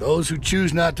those who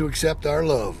choose not to accept our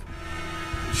love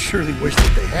surely wish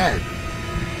that they had.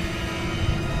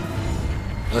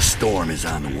 A storm is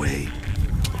on the way.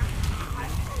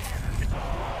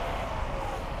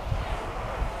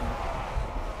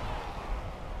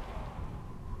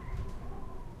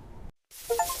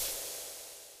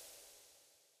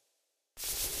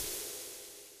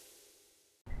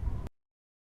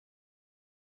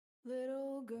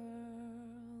 Little girl,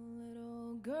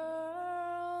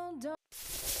 don't...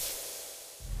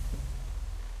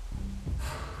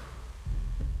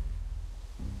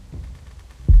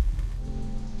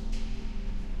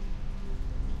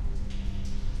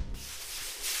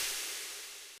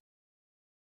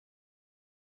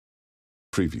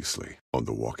 Previously on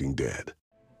The Walking Dead.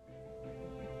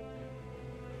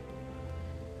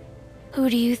 Who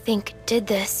do you think did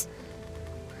this?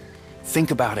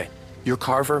 Think about it. You're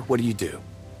Carver, what do you do?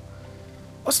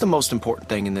 What's the most important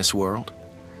thing in this world?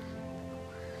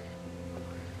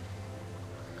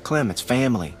 Clem, it's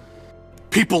family.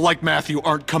 People like Matthew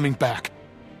aren't coming back.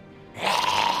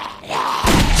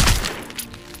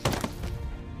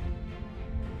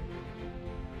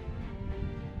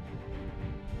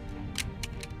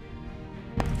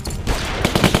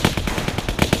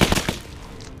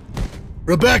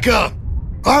 Rebecca!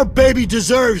 Our baby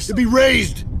deserves to be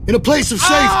raised in a place of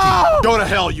safety! Go to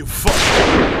hell, you fuck!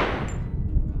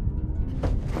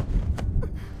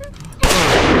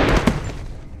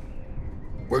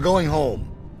 We're going home.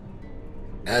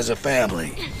 As a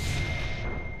family.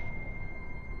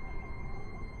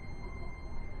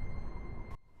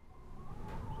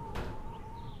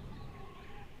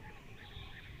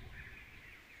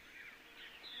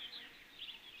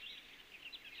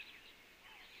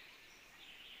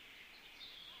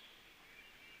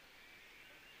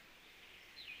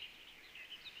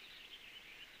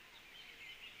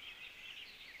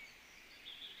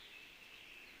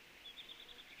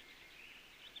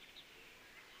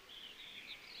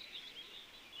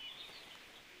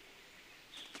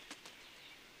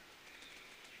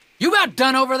 You about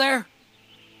done over there?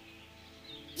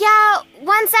 Yeah,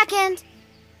 1 second.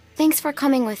 Thanks for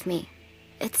coming with me.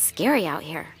 It's scary out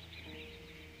here.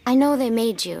 I know they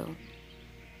made you.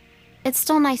 It's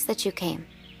still nice that you came.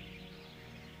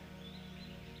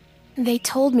 They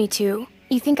told me to.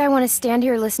 You think I want to stand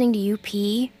here listening to you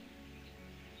pee?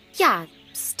 Yeah,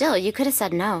 still, you could have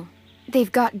said no.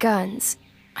 They've got guns.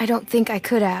 I don't think I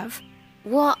could have.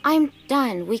 Well, I'm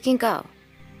done. We can go.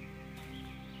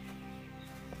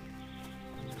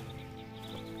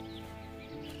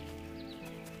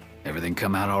 Everything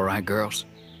come out all right, girls?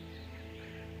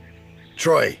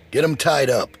 Troy, get them tied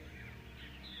up.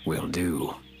 Will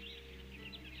do.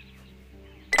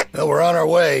 Well, we're on our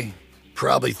way.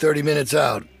 Probably 30 minutes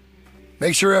out.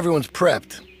 Make sure everyone's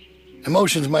prepped.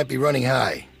 Emotions might be running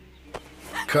high.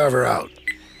 Carver out.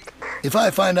 If I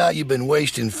find out you've been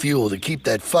wasting fuel to keep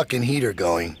that fucking heater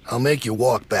going, I'll make you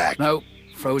walk back. Nope,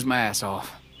 froze my ass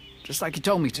off. Just like you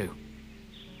told me to.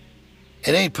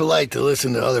 It ain't polite to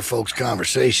listen to other folks'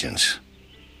 conversations.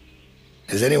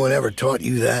 Has anyone ever taught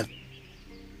you that?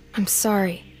 I'm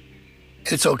sorry.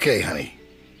 It's okay, honey.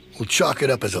 We'll chalk it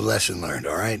up as a lesson learned,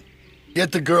 all right?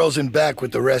 Get the girls in back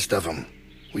with the rest of them.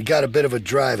 We got a bit of a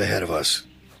drive ahead of us.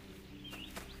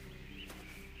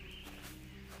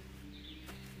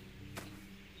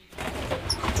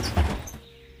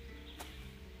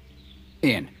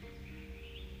 In.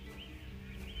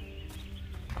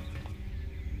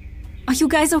 Are you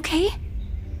guys okay?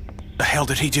 The hell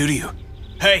did he do to you?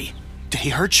 Hey, did he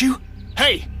hurt you?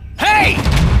 Hey! Hey!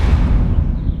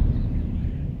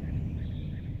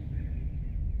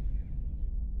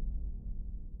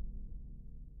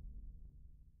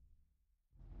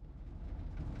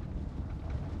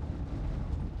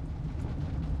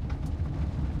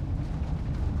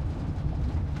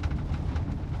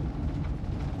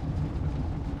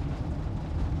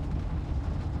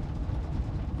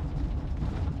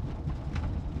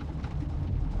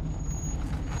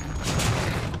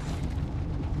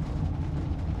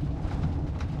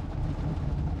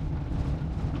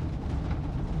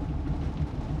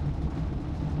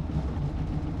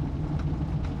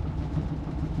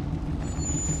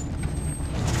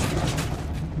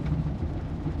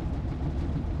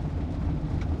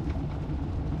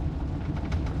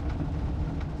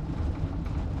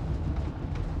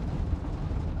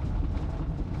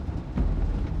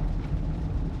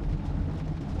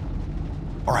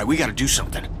 All right, we gotta do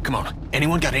something. Come on.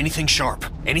 Anyone got anything sharp?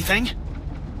 Anything?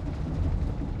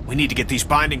 We need to get these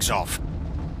bindings off.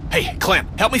 Hey, Clem,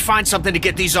 help me find something to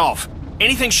get these off.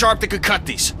 Anything sharp that could cut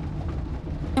these.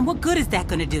 And what good is that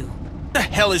gonna do? What the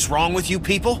hell is wrong with you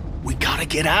people? We gotta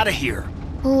get out of here.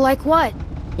 Like what?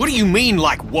 What do you mean,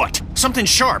 like what? Something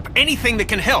sharp. Anything that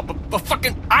can help. A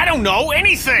fucking... I don't know,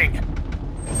 anything!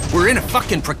 We're in a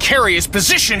fucking precarious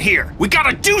position here. We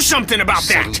gotta do something about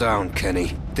that! Settle down,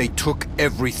 Kenny. They took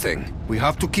everything. We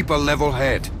have to keep a level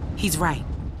head. He's right.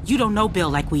 You don't know Bill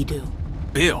like we do.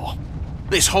 Bill?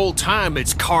 This whole time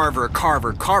it's Carver,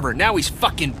 Carver, Carver. Now he's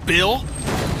fucking Bill?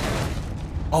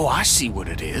 Oh, I see what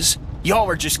it is. Y'all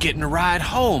are just getting a ride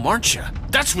home, aren't you?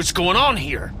 That's what's going on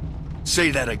here.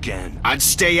 Say that again. I'd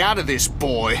stay out of this,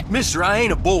 boy. Mister, I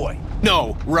ain't a boy.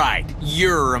 No, right.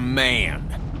 You're a man.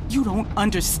 You don't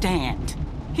understand.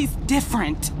 He's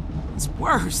different. He's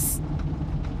worse.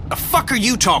 The fuck are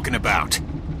you talking about?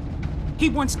 He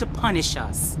wants to punish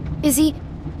us. Is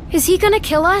he gonna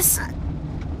kill us?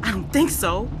 I don't think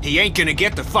so. He ain't gonna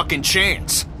get the fucking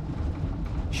chance.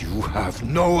 You have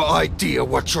no idea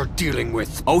what you're dealing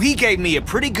with. Oh, he gave me a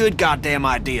pretty good goddamn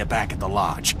idea back at the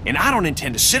lodge, and I don't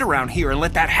intend to sit around here and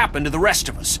let that happen to the rest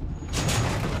of us.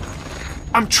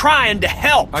 I'm trying to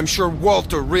help. I'm sure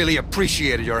Walter really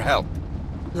appreciated your help.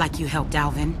 Like you helped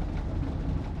Alvin.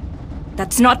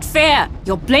 That's not fair.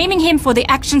 You're blaming him for the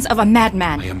actions of a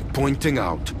madman. I am pointing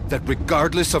out that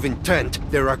regardless of intent,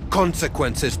 there are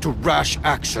consequences to rash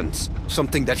actions.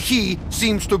 Something that he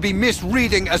seems to be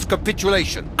misreading as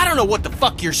capitulation. I don't know what the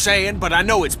fuck you're saying, but I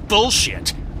know it's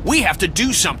bullshit. We have to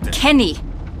do something. Kenny!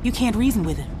 You can't reason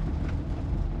with him.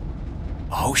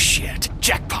 Oh shit.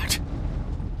 Jackpot.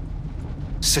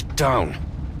 Sit down.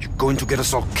 You're going to get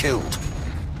us all killed.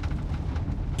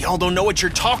 Y'all don't know what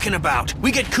you're talking about.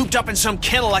 We get cooped up in some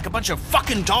kennel like a bunch of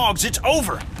fucking dogs, it's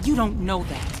over. You don't know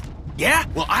that. Yeah?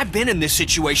 Well, I've been in this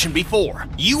situation before.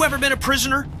 You ever been a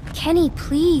prisoner? Kenny,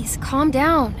 please, calm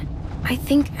down. I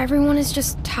think everyone is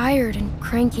just tired and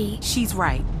cranky. She's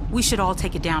right. We should all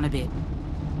take it down a bit.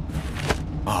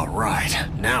 All right,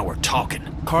 now we're talking.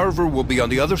 Carver will be on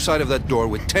the other side of that door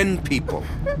with 10 people.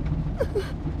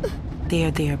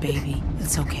 There, baby.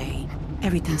 It's okay.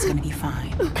 Everything's gonna be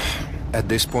fine. At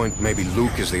this point, maybe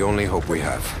Luke is the only hope we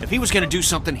have. If he was gonna do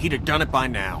something, he'd have done it by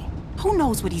now. Who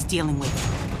knows what he's dealing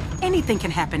with? Anything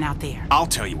can happen out there. I'll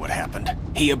tell you what happened.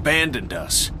 He abandoned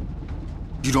us.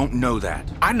 You don't know that.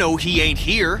 I know he ain't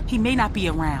here. He may not be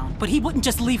around, but he wouldn't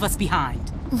just leave us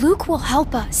behind. Luke will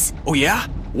help us. Oh yeah?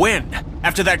 When?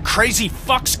 After that crazy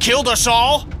fucks killed us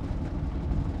all?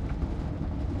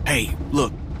 Hey,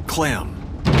 look, Clem.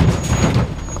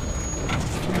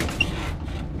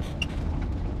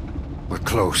 We're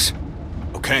close.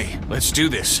 Okay, let's do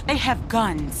this. They have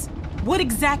guns. What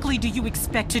exactly do you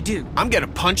expect to do? I'm gonna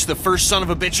punch the first son of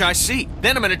a bitch I see.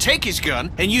 Then I'm gonna take his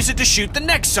gun and use it to shoot the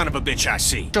next son of a bitch I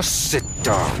see. Just sit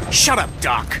down. Shut up,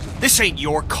 Doc. This ain't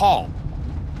your call.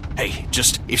 Hey,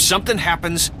 just, if something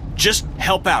happens, just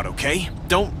help out, okay?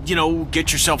 Don't,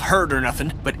 get yourself hurt or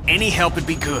nothing, but any help would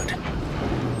be good.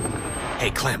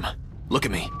 Hey, Clem, look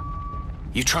at me.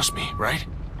 You trust me, right?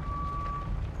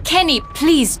 Kenny,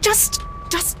 please, just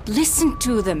listen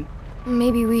to them.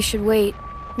 Maybe we should wait.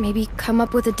 Maybe come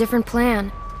up with a different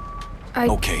plan.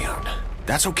 Okay, hon.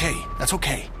 That's okay. That's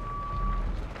okay.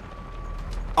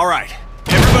 All right.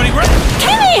 Everybody ready?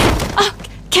 Kenny!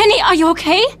 Kenny, are you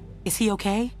okay? Is he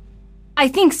okay? I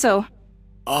think so.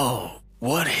 Oh,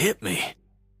 what hit me?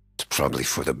 It's probably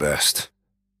for the best.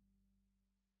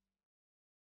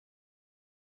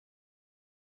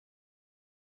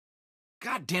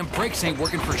 Goddamn brakes ain't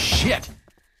working for shit.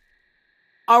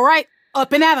 All right,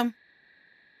 up and at him.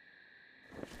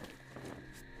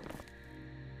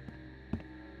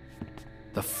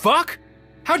 The fuck?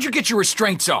 How'd you get your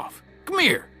restraints off? Come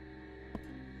here.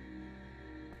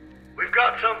 We've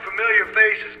got some familiar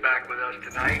faces back with us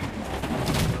tonight.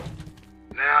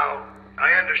 Now,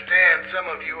 I understand some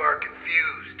of you are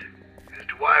confused as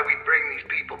to why we bring these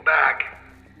people back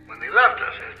when they left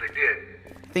us as they did.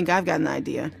 I think I've got an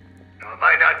idea. Now, it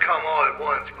might not come all at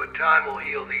once, but time will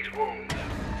heal these wounds.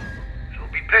 So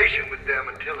be patient with them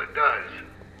until it does.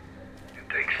 And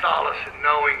take solace in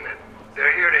knowing that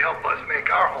they're here to help us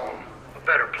make our home a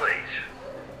better place.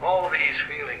 All these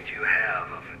feelings you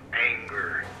have of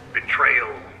anger,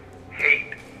 betrayal,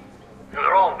 hate,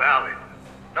 they're all valid.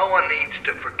 No one needs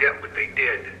to forget what they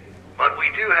did. But we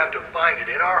do have to find it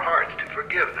in our hearts to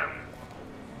forgive them.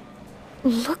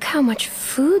 Look how much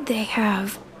food they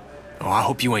have. Oh, I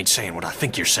hope you ain't saying what I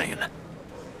think you're saying. As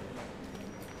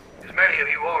many of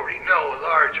you already know, a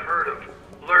large herd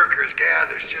of lurkers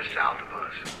gathers just south of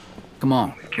us. Come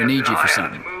on, we need you for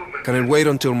something. Can it wait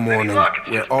until morning?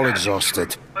 We're all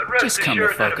exhausted. But rest Just come the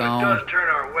assured that fuck if on. it does turn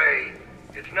our way,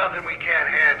 it's nothing we can't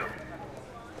handle.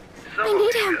 Some I of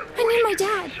need you him. have I need my voiced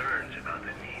dad. concerns about the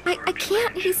need I for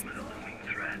can't. expansion with a looming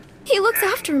threat. He looks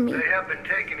after me. They have been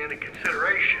taken into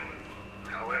consideration.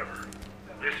 However,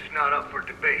 this is not up for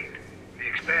debate. The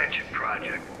expansion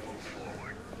project will move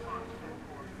forward.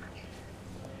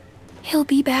 He'll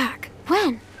be back.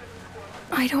 When?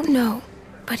 I don't know,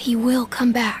 but he will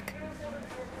come back.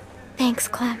 Thanks,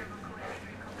 Clem.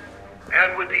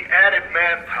 And with the added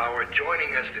manpower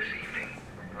joining us this evening,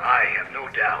 I have no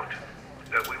doubt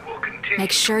that we will continue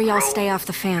Make sure to y'all grow stay off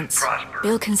the and fence. prosper.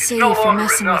 Bill can It's see no you for longer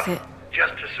messing enough with it.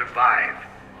 just to survive.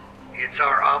 It's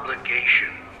our obligation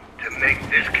to make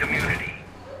this community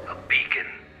a beacon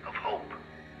of hope.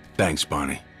 Thanks,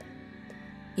 Barney.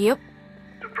 Yep.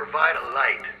 To provide a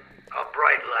light, a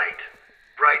bright light,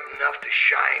 bright enough to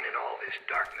shine in all this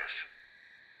darkness.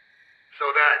 So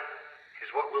that is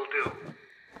what we'll do.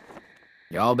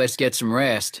 Y'all best get some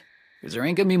rest, because there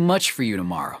ain't gonna be much for you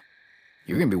tomorrow.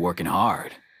 You're gonna be working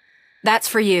hard. That's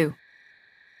for you.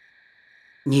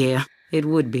 Yeah, it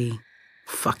would be.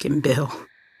 Fucking Bill.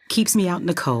 Keeps me out in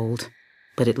the cold,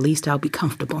 but at least I'll be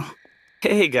comfortable.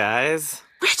 Hey, guys.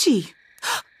 Reggie!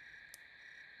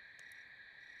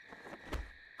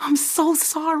 I'm so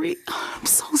sorry. I'm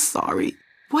so sorry.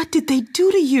 What did they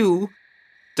do to you?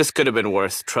 This could have been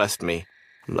worse, trust me.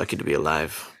 I'm lucky to be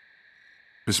alive.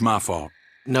 It's my fault.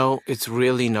 No, it's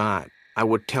really not. I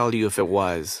would tell you if it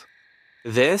was.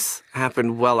 This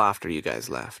happened well after you guys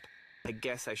left. I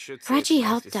guess I should say Reggie it's nice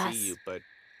helped to us see you, but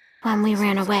when we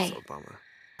ran it's away. also a bummer.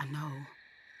 I know.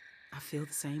 I feel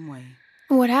the same way.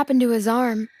 What happened to his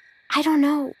arm? I don't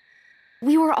know.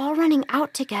 We were all running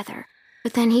out together,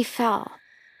 but then he fell,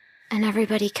 and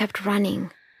everybody kept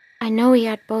running. I know he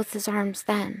had both his arms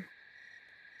then.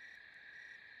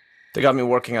 They got me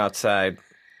working outside.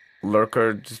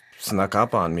 Lurker just snuck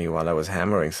up on me while I was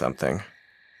hammering something.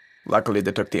 Luckily,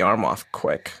 they took the arm off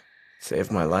quick.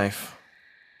 Saved my life.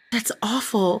 That's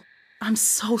awful. I'm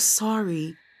so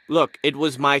sorry. Look, it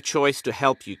was my choice to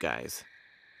help you guys.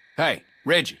 Hey,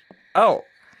 Reggie. Oh,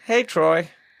 hey, Troy.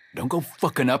 Don't go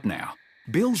fucking up now.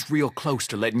 Bill's real close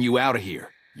to letting you out of here.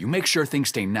 You make sure things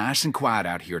stay nice and quiet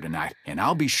out here tonight, and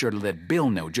I'll be sure to let Bill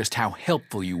know just how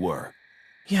helpful you were.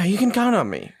 Yeah, you can count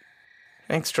on me.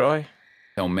 Thanks, Troy.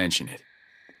 Don't mention it.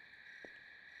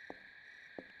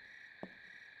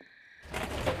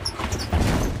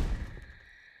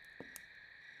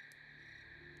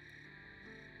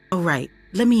 All right,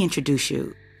 let me introduce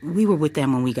you. We were with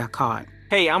them when we got caught.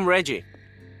 Hey, I'm Reggie.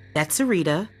 That's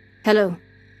Sarita. Hello.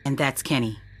 And that's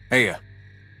Kenny. Hey,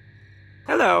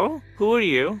 Hello, who are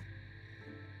you?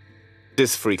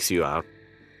 This freaks you out.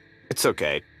 It's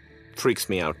okay. Freaks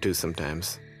me out too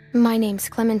sometimes. My name's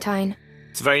Clementine.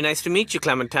 It's very nice to meet you,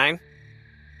 Clementine.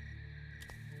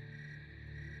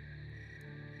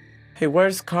 Hey,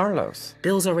 where's Carlos?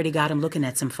 Bill's already got him looking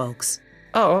at some folks.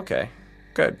 Oh, okay.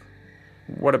 Good.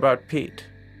 What about Pete?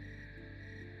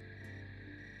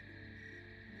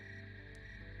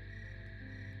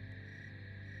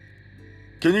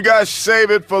 Can you guys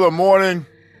save it for the morning?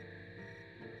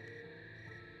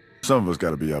 Some of us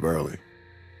gotta be up early.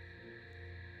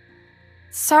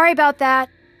 Sorry about that.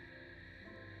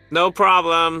 No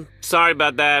problem. Sorry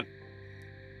about that.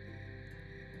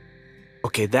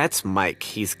 Okay, that's Mike.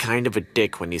 He's kind of a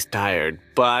dick when he's tired,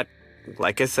 but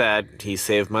like I said, he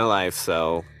saved my life,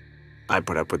 so I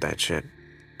put up with that shit.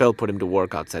 Bill put him to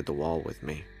work outside the wall with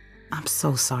me. I'm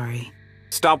so sorry.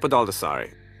 Stop with all the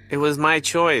sorry. It was my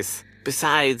choice.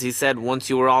 Besides, he said once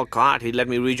you were all caught, he'd let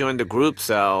me rejoin the group,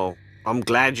 so I'm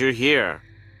glad you're here.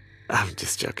 I'm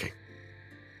just joking.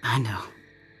 I know.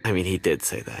 I mean, he did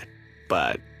say that,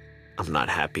 but I'm not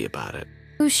happy about it.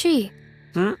 Who's she?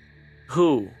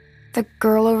 Who? The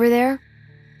girl over there?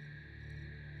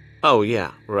 Oh,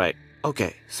 yeah, right.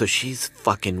 Okay, so she's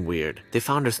fucking weird. They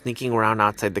found her sneaking around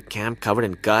outside the camp covered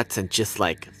in guts and just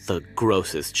like the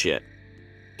grossest shit.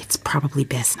 It's probably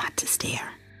best not to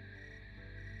stare.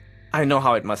 I know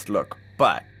how it must look,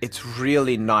 but it's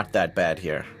really not that bad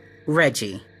here.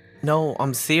 Reggie. No,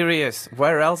 I'm serious.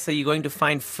 Where else are you going to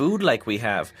find food like we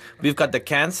have? We've got the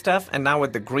canned stuff, and now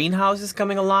with the greenhouses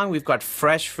coming along, we've got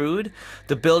fresh food.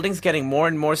 The building's getting more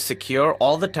and more secure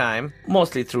all the time,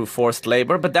 mostly through forced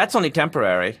labor, but that's only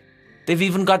temporary. They've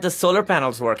even got the solar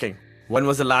panels working. When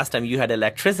was the last time you had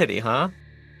electricity, huh?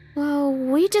 Well,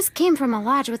 we just came from a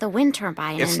lodge with a wind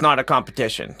turbine. It's and... not a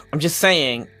competition. I'm just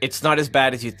saying, it's not as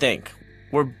bad as you think.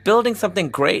 We're building something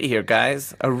great here,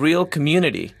 guys. A real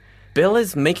community. Bill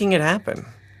is making it happen.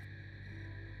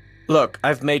 Look,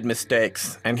 I've made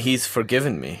mistakes, and he's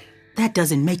forgiven me. That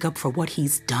doesn't make up for what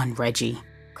he's done, Reggie.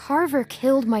 Carver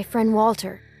killed my friend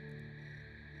Walter.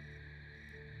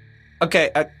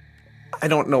 Okay, I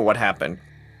don't know what happened.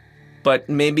 But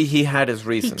maybe he had his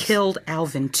reasons. He killed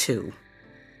Alvin, too.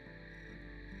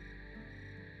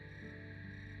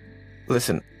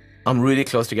 Listen, I'm really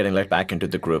close to getting let back into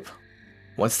the group.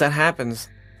 Once that happens,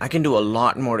 I can do a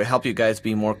lot more to help you guys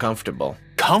be more comfortable.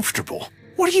 Comfortable?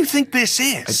 What do you think this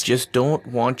is? I just don't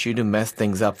want you to mess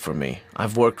things up for me.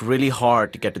 I've worked really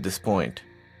hard to get to this point.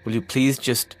 Will you please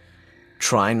just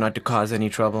try not to cause any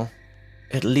trouble?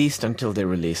 At least until they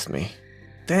release me.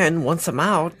 Then, once I'm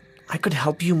out, I could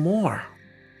help you more.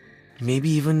 Maybe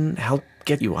even help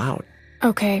get you out.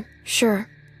 Okay, sure.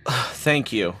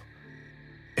 Thank you.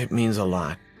 It means a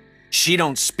lot. She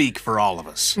don't speak for all of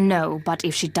us. No, but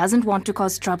if she doesn't want to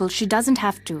cause trouble, she doesn't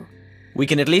have to. We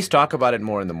can at least talk about it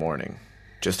more in the morning.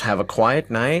 Just have a quiet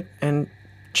night and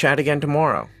chat again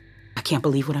tomorrow. I can't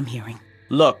believe what I'm hearing.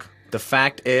 Look, the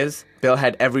fact is, Bill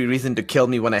had every reason to kill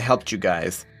me when I helped you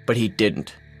guys, but he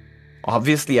didn't.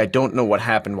 Obviously, I don't know what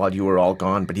happened while you were all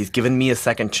gone, but he's given me a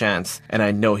second chance, and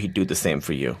I know he'd do the same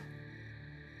for you.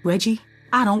 Reggie,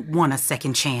 I don't want a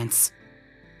second chance.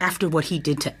 After what he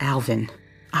did to Alvin,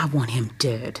 I want him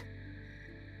dead.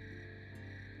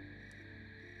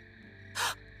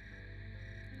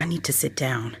 I need to sit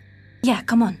down. Yeah,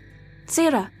 come on.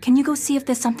 Sarah, can you go see if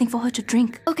there's something for her to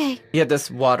drink? Okay. Yeah, there's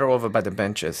water over by the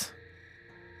benches.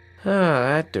 Ah,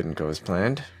 that didn't go as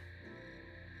planned.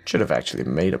 Should have actually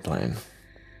made a plan.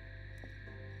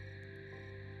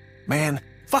 Man,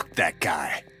 fuck that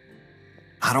guy.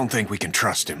 I don't think we can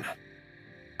trust him.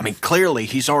 I mean, clearly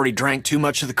he's already drank too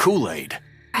much of the Kool-Aid.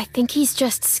 I think he's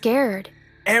just scared.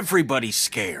 Everybody's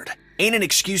scared. Ain't an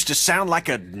excuse to sound like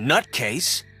a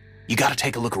nutcase. You gotta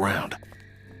take a look around.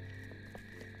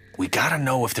 We gotta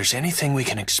know if there's anything we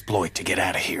can exploit to get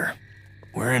out of here.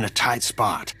 We're in a tight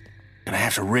spot. Gonna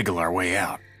have to wriggle our way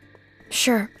out.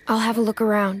 Sure, I'll have a look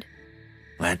around.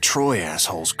 That Troy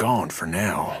asshole's gone for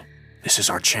now. This is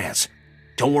our chance.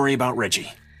 Don't worry about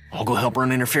Reggie. I'll go help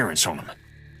run interference on him.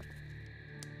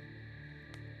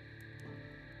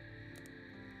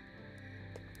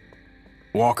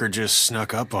 Walker just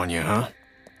snuck up on you, huh?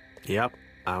 Yep,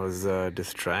 I was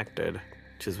distracted.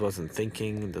 Just wasn't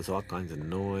thinking. There's all kinds of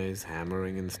noise,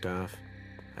 hammering and stuff.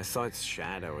 I saw its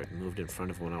shadow. It moved in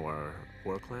front of one of our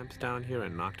work lamps down here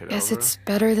and knocked it over. Guess it's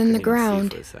better than the Couldn't even see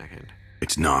ground. for a second.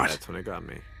 It's not. That's when it got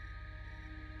me.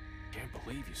 Can't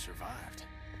believe you survived.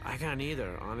 I can't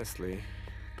either, honestly.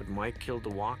 But Mike killed the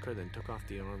walker, then took off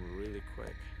the armor really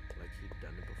quick, like he'd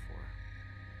done it before.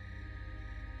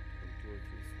 Took him 2 or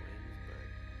 3 swings, but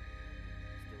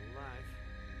still alive.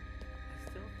 I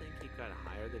still think he got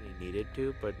higher than he needed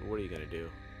to, but what are you gonna do?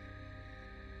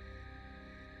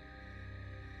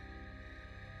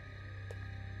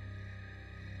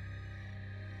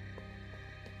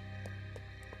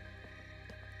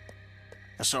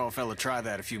 I saw a fella try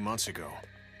that a few months ago.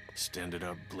 Just ended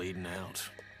up bleeding out.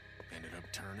 Ended up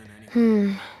turning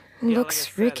anyway. Yeah, Looks like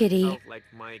I said, rickety. It felt like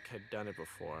Mike had done it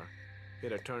before. He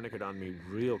had a tourniquet on me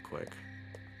real quick.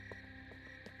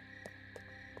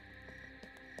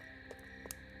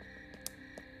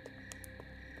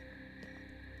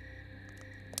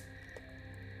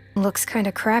 Looks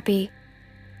kinda crappy.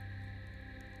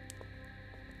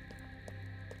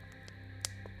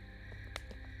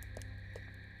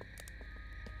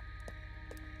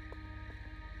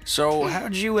 So,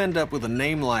 how'd you end up with a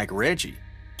name like Reggie?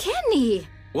 Kenny!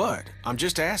 What? I'm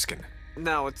just asking.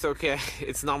 No, it's okay.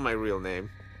 It's not my real name.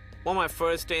 On my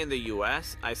first day in the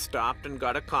US, I stopped and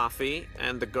got a coffee,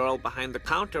 and the girl behind the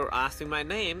counter asked me my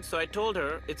name, so I told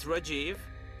her it's Rajiv.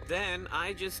 Then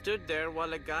I just stood there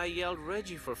while a guy yelled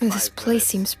Reggie for 5 minutes. This place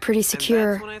seems pretty And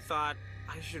secure. that's when I thought,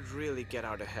 I should really get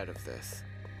out ahead of this.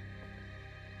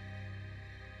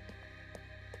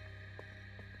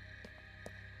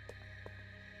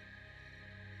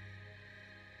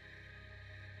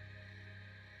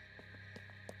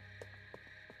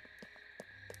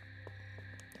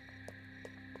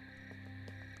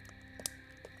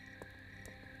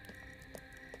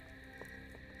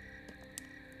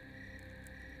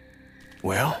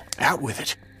 Well, out with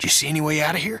it. Do you see any way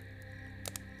out of here?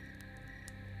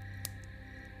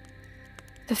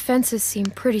 The fences seem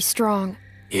pretty strong.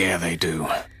 Yeah, they do.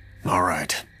 All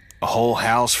right. A whole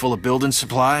house full of building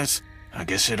supplies? I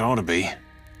guess it ought to be.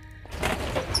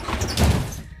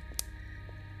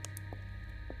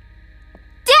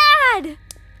 Dad!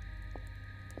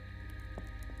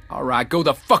 All right, go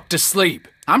the fuck to sleep.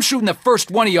 I'm shooting the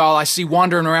first one of y'all I see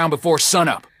wandering around before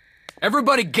sunup.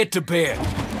 Everybody get to bed.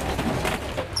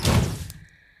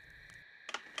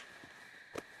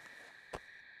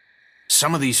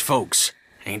 Some of these folks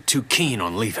ain't too keen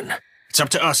on leaving. It's up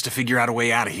to us to figure out a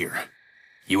way out of here.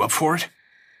 You up for it?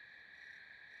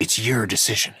 It's your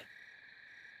decision.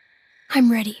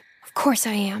 I'm ready. Of course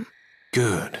I am.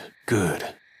 Good,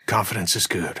 good. Confidence is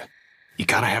good. You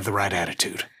gotta have the right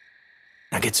attitude.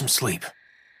 Now get some sleep.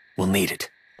 We'll need it.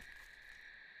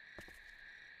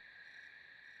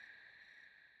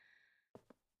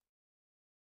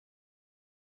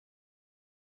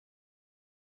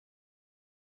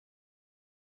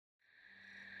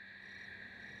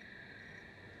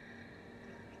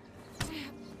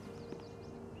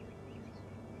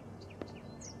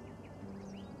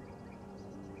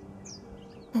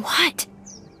 What?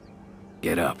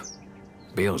 Get up.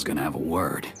 Bill's gonna have a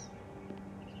word.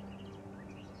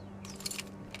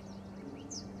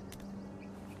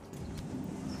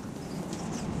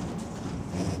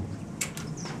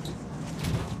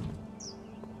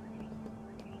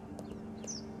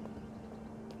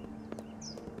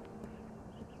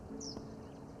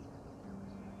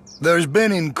 There's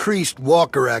been increased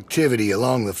walker activity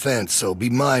along the fence, so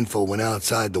be mindful when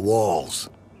outside the walls.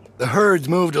 The herd's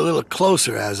moved a little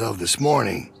closer as of this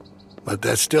morning, but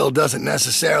that still doesn't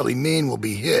necessarily mean we'll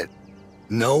be hit.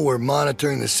 No, we're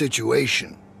monitoring the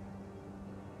situation.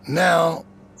 Now,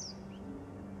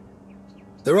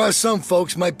 there are some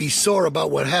folks might be sore about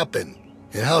what happened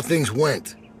and how things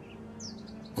went.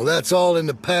 Well, that's all in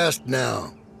the past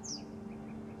now.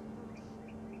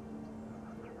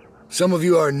 Some of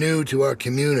you are new to our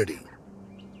community.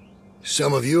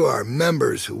 Some of you are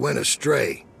members who went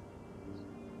astray.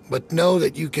 But know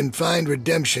that you can find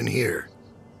redemption here,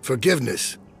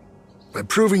 forgiveness, by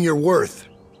proving your worth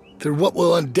through what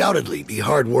will undoubtedly be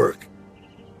hard work.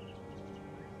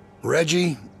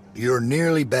 Reggie, you're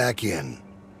nearly back in.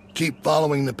 Keep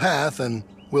following the path and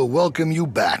we'll welcome you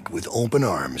back with open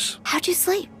arms. How'd you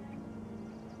sleep?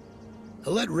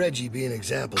 I'll let Reggie be an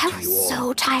example to you all.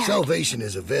 so tired. Salvation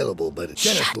is available, but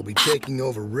Dennis will be taking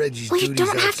over Reggie's Well, you duties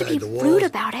don't have to outside be the walls. rude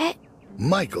about it.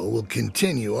 Michael will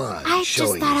continue on, I just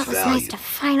showing thought his it was value. nice to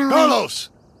finally... Carlos!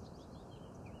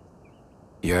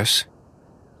 Yes?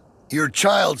 Your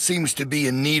child seems to be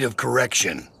in need of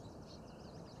correction.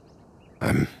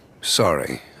 I'm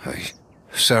sorry.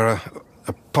 Sarah,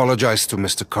 apologize to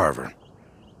Mr. Carver.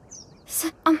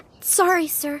 Sorry,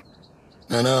 sir.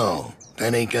 No,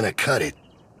 that ain't gonna cut it.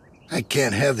 I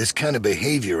can't have this kind of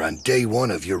behavior on day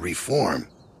one of your reform.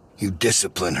 You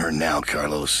discipline her now,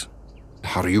 Carlos.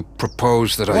 How do you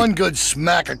propose that One good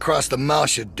smack across the mouth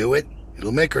should do it.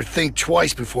 It'll make her think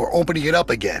twice before opening it up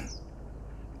again.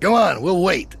 Go on, we'll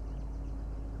wait.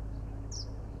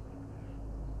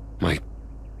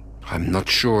 I'm not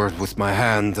sure with my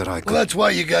hand that I could... Well, that's why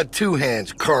you got two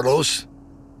hands, Carlos.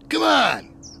 Come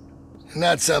on!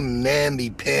 Not some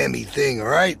namby-pamby thing, all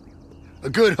right? A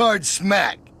good hard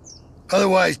smack.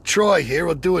 Otherwise, Troy here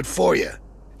will do it for you.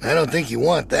 I don't think you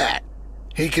want that.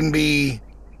 He can be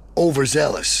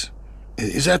overzealous.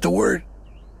 Is that the word?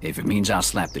 If it means I'll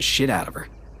slap the shit out of her,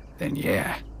 then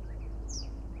yeah.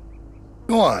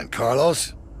 Go on,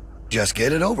 Carlos. Just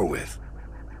get it over with.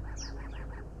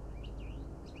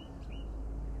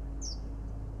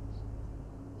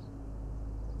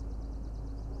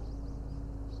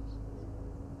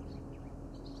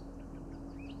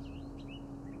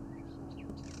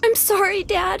 I'm sorry,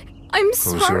 Dad. I'm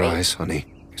sorry. Close your eyes, honey.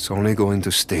 It's only going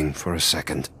to sting for a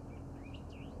second.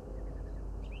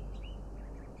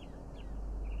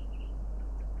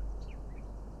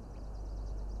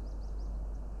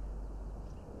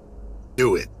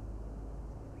 Do it.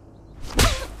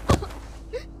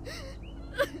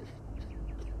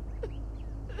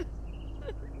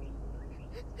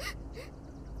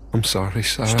 I'm sorry,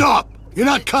 Sarah. Stop! You're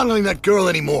not cuddling that girl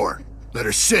anymore. Let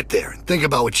her sit there and think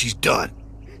about what she's done.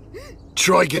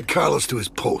 Troy, get Carlos to his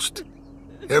post.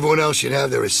 Everyone else should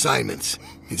have their assignments.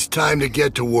 It's time to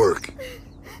get to work.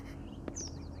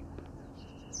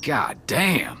 God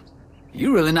damn.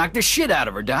 You really knocked the shit out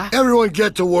of her, Doc. Everyone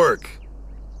get to work.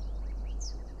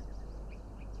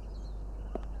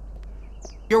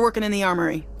 You're working in the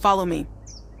armory. Follow me.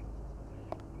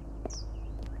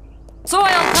 Soil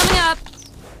coming up!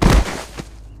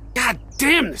 God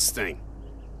damn this thing!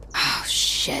 Oh,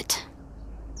 shit.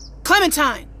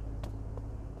 Clementine!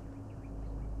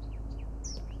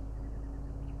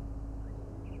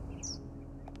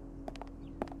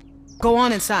 Go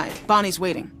on inside. Bonnie's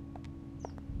waiting.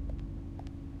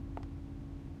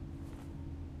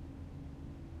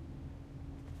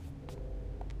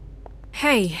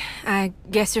 Hey, I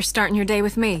guess you're starting your day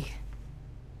with me.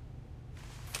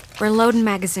 We're loading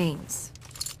magazines.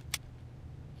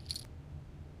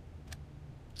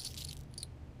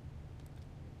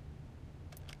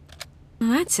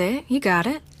 Well, that's it. You got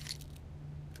it.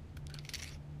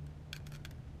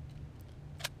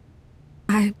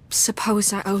 I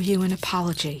suppose I owe you an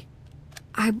apology.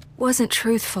 I wasn't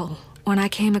truthful when I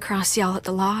came across y'all at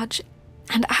the lodge,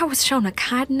 and I was shown a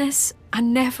kindness I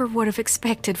never would have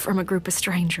expected from a group of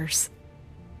strangers.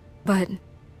 But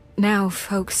now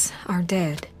folks are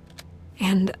dead,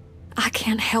 and I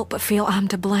can't help but feel I'm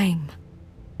to blame.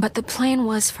 But the plan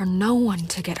was for no one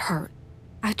to get hurt.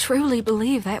 I truly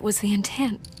believe that was the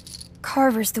intent.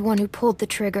 Carver's the one who pulled the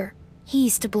trigger.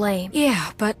 He's to blame.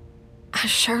 Yeah, but I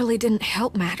surely didn't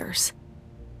help matters.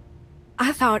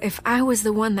 I thought if I was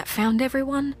the one that found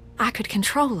everyone, I could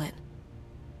control it.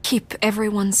 Keep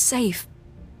everyone safe.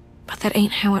 But that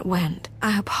ain't how it went.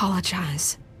 I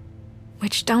apologize.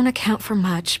 Which don't account for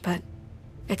much, but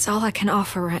it's all I can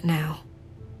offer right now.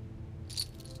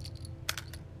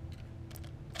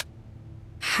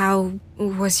 How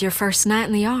was your first night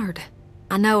in the yard?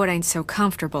 I know it ain't so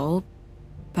comfortable,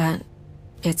 but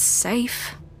it's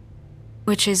safe.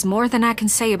 Which is more than I can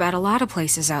say about a lot of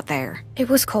places out there. It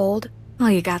was cold. Well,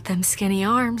 you got them skinny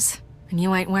arms, and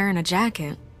you ain't wearing a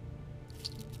jacket.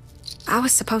 I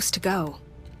was supposed to go.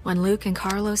 When Luke and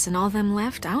Carlos and all them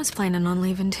left, I was planning on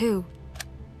leaving too.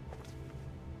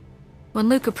 When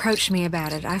Luke approached me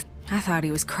about it, I thought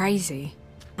he was crazy.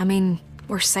 I mean,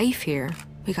 we're safe here.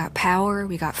 We got power,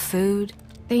 we got food.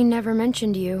 They never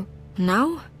mentioned you.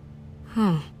 No?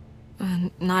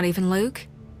 Not even Luke?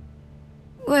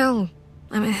 Well,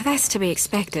 I mean, that's to be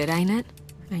expected, ain't it?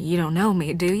 You don't know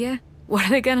me, do you? What are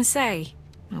they gonna say?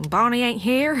 Well, Bonnie ain't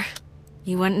here?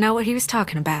 You wouldn't know what he was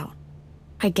talking about.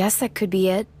 I guess that could be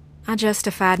it. I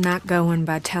justified not going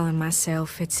by telling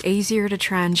myself it's easier to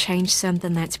try and change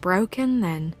something that's broken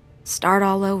than start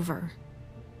all over.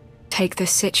 Take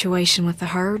this situation with the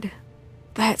herd.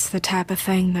 That's the type of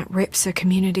thing that rips a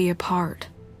community apart.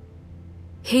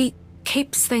 He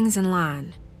keeps things in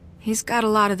line. He's got a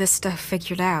lot of this stuff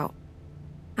figured out.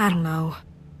 I don't know.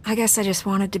 I guess I just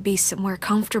wanted to be somewhere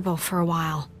comfortable for a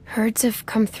while. Herds have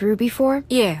come through before?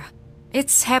 Yeah.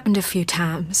 It's happened a few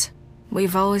times.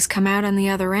 We've always come out on the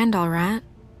other end all right.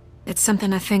 It's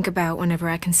something I think about whenever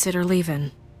I consider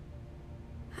leaving.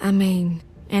 I mean,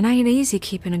 it ain't easy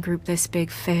keeping a group this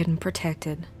big fed and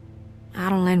protected. I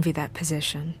don't envy that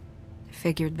position. I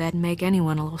figured that'd make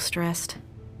anyone a little stressed.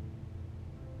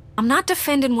 I'm not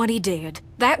defending what he did.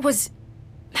 That was...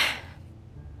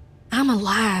 I'm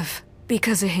alive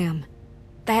because of him.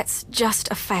 That's just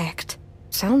a fact.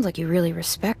 Sounds like you really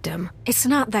respect him. It's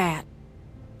not that.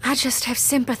 I just have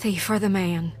sympathy for the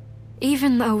man,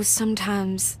 even though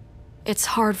sometimes it's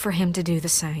hard for him to do the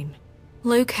same.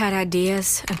 Luke had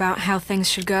ideas about how things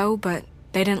should go, but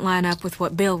they didn't line up with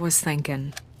what Bill was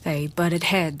thinking. They butted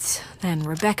heads, then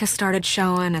Rebecca started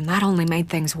showing, and that only made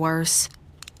things worse.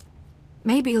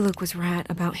 Maybe Luke was right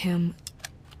about him.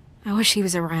 I wish he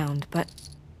was around, but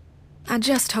I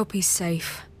just hope he's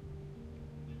safe.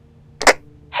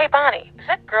 Hey, Bonnie, is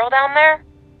that girl down there?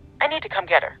 I need to come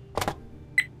get her.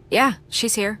 Yeah,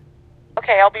 she's here.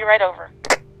 Okay, I'll be right over.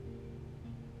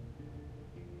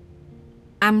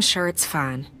 I'm sure it's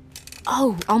fine.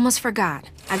 Oh, almost forgot.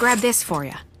 I grabbed this for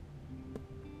you.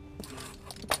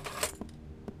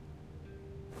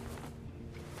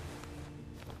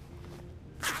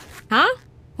 Huh?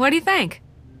 What do you think?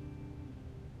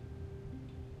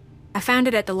 I found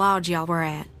it at the lodge y'all were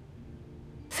at.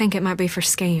 Think it might be for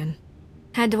skiing.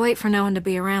 Had to wait for no one to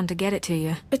be around to get it to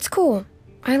you. It's cool.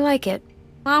 I like it.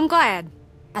 Well, I'm glad.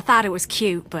 I thought it was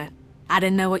cute, but I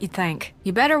didn't know what you'd think.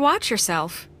 You better watch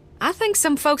yourself. I think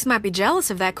some folks might be jealous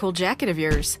of that cool jacket of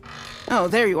yours. Oh,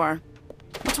 there you are.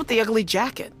 What's with the ugly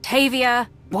jacket? Tavia!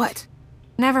 What?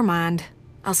 Never mind.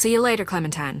 I'll see you later,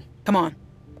 Clementine. Come on.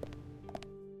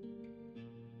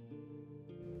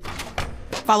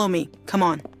 Follow me. Come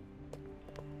on.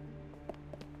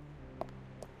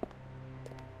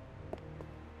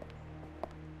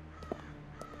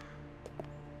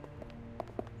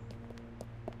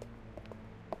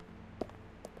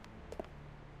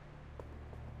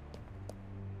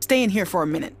 Stay in here for a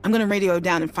minute. I'm gonna radio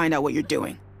down and find out what you're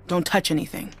doing. Don't touch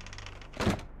anything.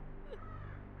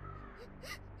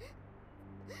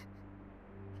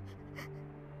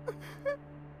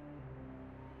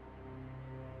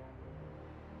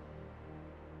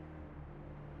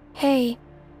 Hey.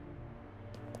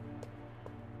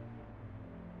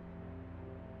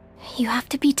 You have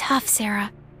to be tough,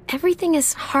 Sarah. Everything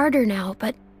is harder now,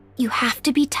 but you have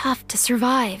to be tough to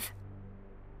survive.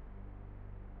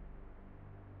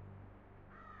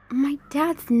 My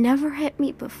dad's never hit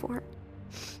me before.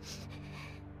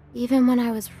 Even when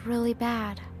I was really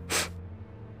bad.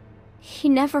 He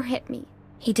never hit me.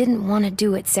 He didn't want to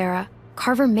do it, Sarah.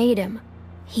 Carver made him.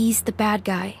 He's the bad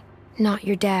guy, not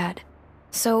your dad.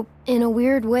 So, in a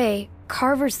weird way,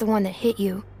 Carver's the one that hit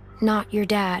you, not your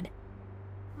dad.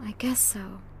 I guess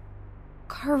so.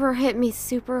 Carver hit me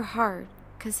super hard,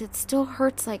 'cause it still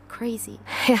hurts like crazy.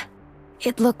 Yeah,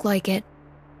 it looked like it.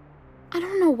 I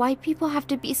don't know why people have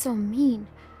to be so mean.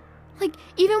 Like,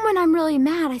 even when I'm really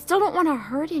mad, I still don't want to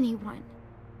hurt anyone.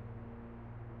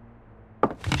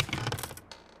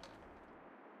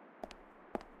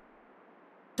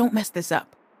 Don't mess this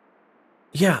up.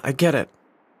 Yeah, I get it.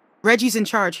 Reggie's in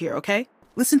charge here, okay?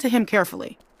 Listen to him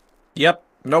carefully. Yep,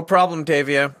 no problem,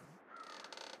 Tavia.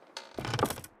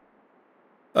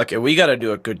 Okay, we gotta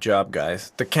do a good job,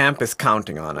 guys. The camp is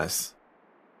counting on us.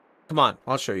 Come on,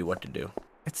 I'll show you what to do.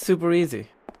 It's super easy.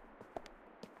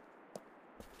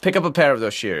 Pick up a pair of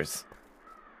those shears.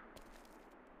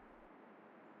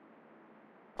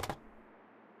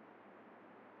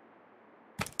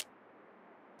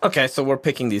 Okay, so we're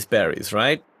picking these berries,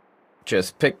 right?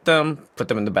 Just pick them, put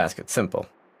them in the basket. Simple.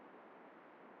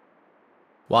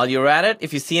 While you're at it,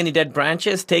 if you see any dead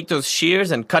branches, take those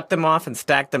shears and cut them off and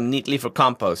stack them neatly for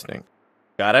composting.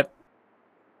 Got it?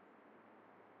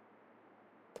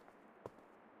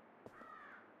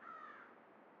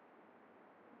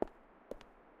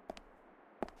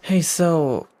 Hey,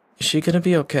 so, is she gonna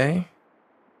be okay?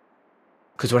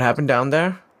 'Cause what happened down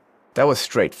there? That was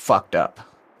straight fucked up.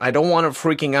 I don't want her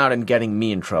freaking out and getting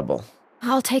me in trouble.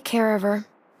 I'll take care of her.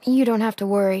 You don't have to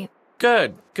worry.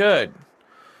 Good, good.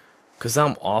 Because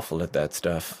I'm awful at that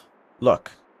stuff.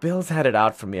 Look, Bill's had it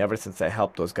out for me ever since I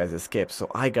helped those guys escape, so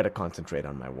I gotta concentrate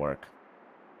on my work.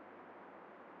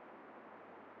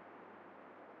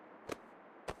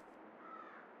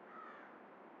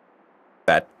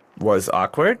 That was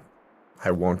awkward.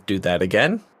 I won't do that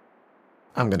again.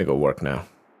 I'm gonna go work now.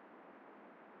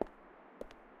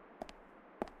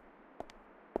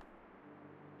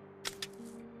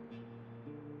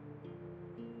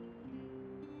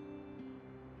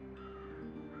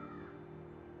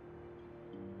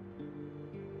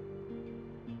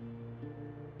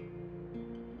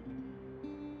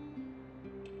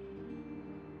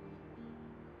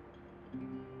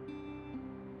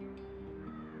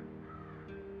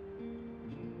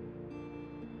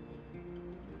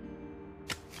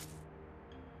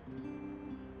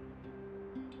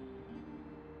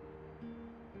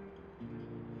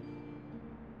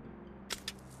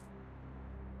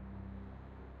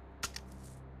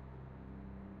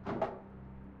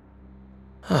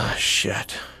 Ah,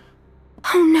 shit.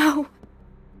 Oh no.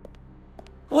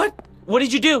 What? What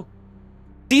did you do?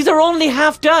 These are only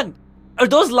half done. Are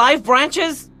those live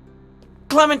branches?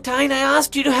 Clementine, I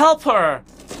asked you to help her.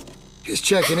 Just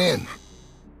checking in.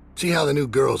 See how the new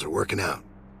girls are working out.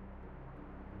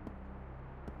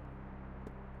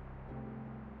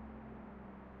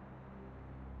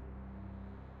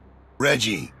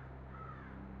 Reggie.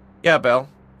 Yeah, Bill.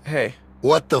 Hey.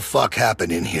 What the fuck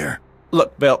happened in here?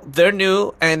 Look, Bill, they're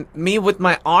new, and me with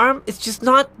my arm, it's just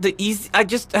not the easy...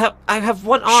 I have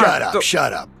one arm. Shut up,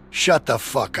 shut up. Shut the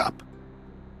fuck up.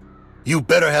 You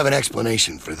better have an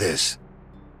explanation for this.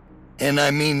 And I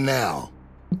mean now.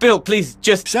 Bill, please,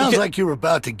 just... Sounds like you were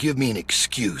about to give me an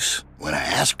excuse when I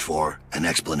asked for an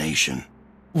explanation.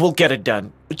 We'll get it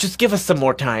done. Just give us some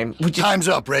more time. Time's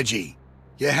up, Reggie.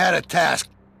 You had a task.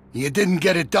 You didn't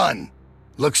get it done.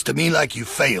 Looks to me like you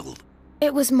failed.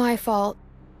 It was my fault.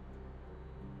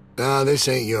 Nah, this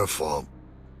ain't your fault.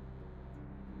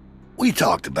 We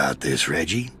talked about this,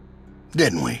 Reggie.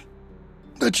 Didn't we?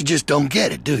 But you just don't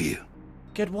get it, do you?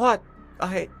 Get what?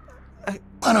 Why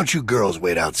don't you girls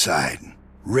wait outside?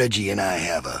 Reggie and I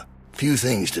have a few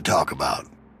things to talk about.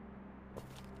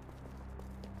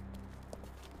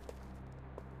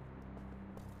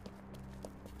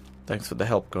 Thanks for the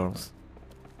help, girls.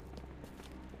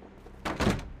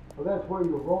 Well, that's where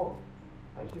you're wrong.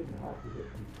 I shouldn't have to hit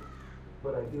people.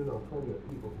 But I do know plenty of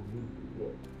people who need to be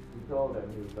hit. We told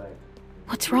them he was like...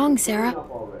 What's wrong, Sarah?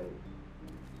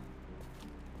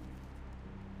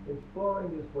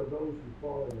 Exploring is for those who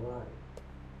fall in line.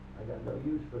 I got no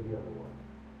use for the other one.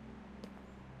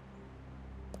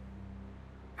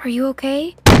 Are you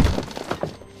okay?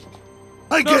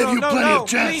 I gave you plenty of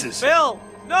chances. Please, Bill!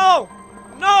 No!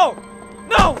 No!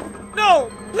 No!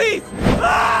 No! Please!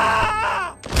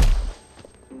 Ah!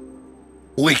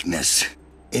 Weakness.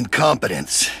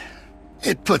 Incompetence.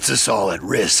 It puts us all at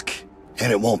risk,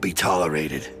 and it won't be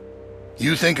tolerated.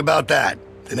 You think about that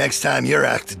the next time you're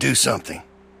asked to do something.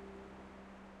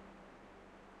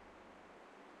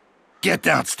 Get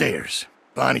downstairs.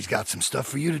 Bonnie's got some stuff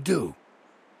for you to do.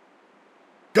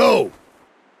 Go!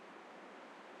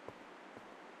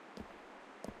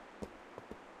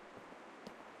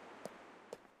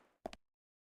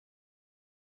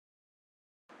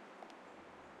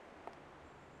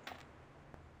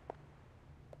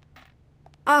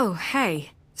 Oh, hey.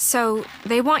 So,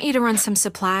 they want you to run some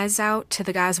supplies out to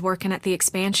the guys working at the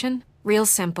expansion? Real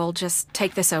simple, just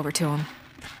take this over to them.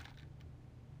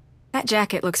 That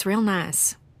jacket looks real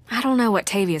nice. I don't know what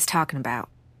Tavia's talking about.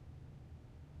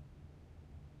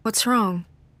 What's wrong?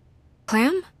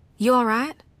 Clem? You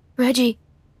alright?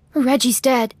 Reggie's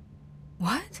dead.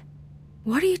 What?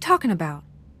 What are you talking about?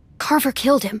 Carver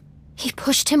killed him. He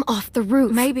pushed him off the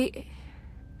roof. Maybe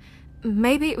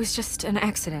it was just an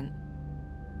accident.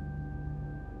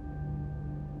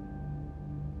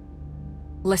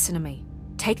 Listen to me.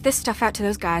 Take this stuff out to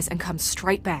those guys and come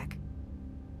straight back.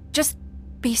 Just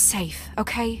be safe,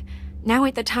 okay? Now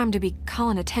ain't the time to be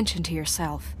calling attention to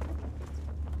yourself.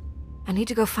 I need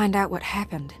to go find out what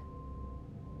happened.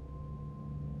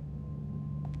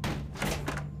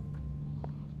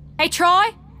 Hey, Troy!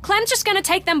 Clem's just gonna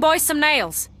take them boys some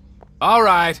nails. All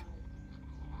right.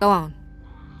 Go on.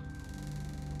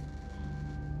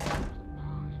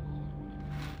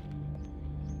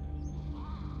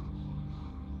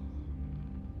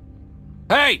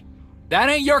 Hey, that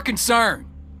ain't your concern.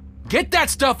 Get that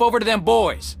stuff over to them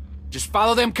boys. Just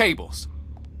follow them cables.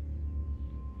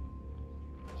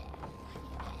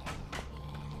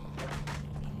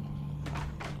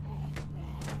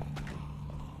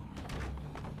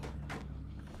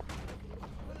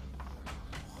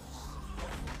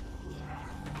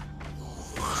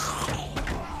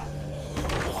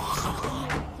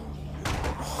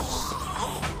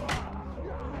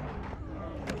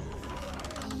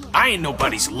 I ain't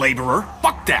nobody's laborer.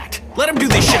 Fuck that. Let them do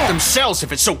this shit themselves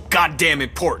if it's so goddamn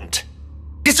important.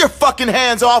 Get your fucking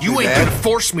hands off me, You ain't man. gonna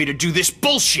force me to do this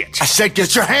bullshit. I said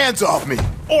get your hands off me.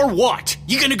 Or what?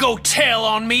 You gonna go tell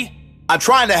on me? I'm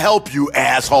trying to help you,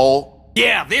 asshole.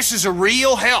 Yeah, this is a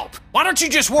real help. Why don't you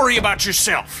just worry about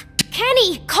yourself?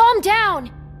 Kenny, calm down!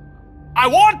 I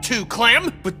want to,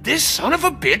 Clem, but this son of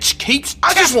a bitch keeps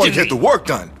I just want to testing get the me. work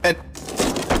done. And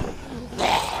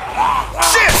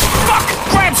Shit!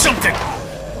 Fuck! Grab something!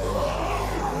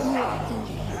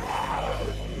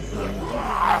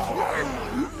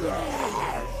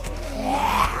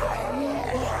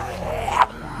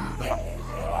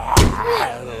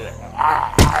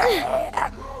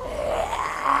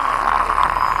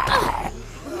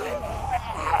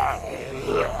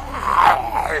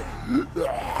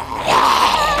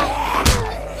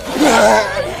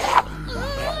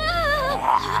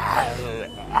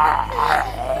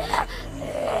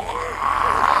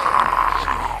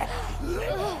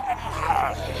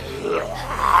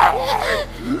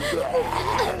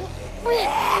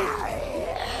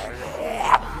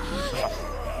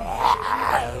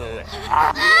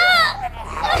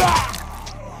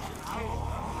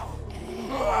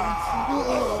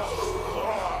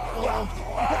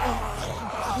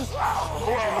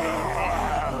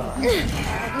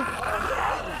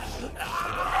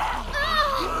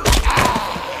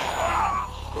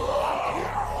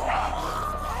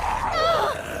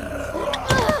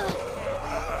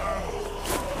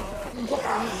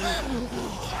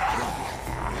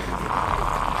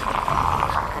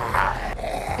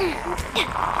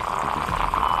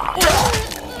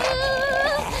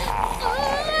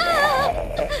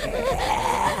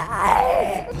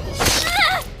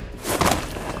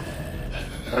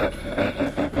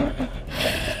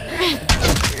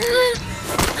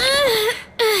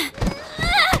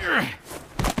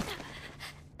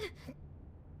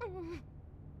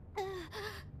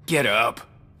 Get up.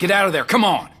 Get out of there, come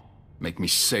on. Make me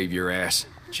save your ass.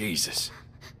 Jesus.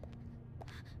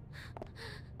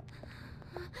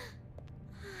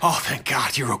 Oh, thank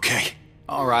God you're okay.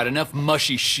 All right, enough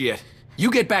mushy shit.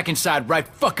 You get back inside right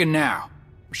fucking now.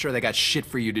 I'm sure they got shit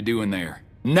for you to do in there.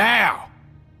 Now!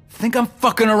 Think I'm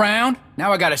fucking around?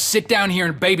 Now I gotta sit down here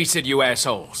and babysit you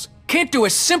assholes. Can't do a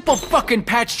simple fucking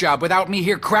patch job without me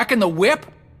here cracking the whip?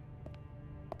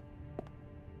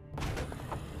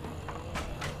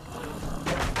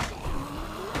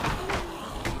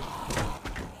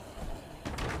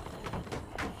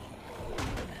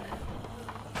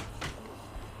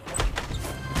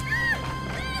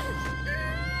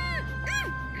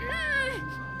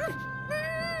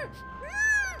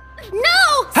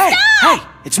 No! Hey! Stop! Hey!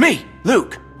 It's me,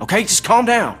 Luke. Okay, just calm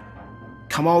down.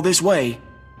 Come all this way.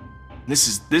 This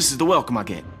is the welcome I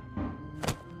get.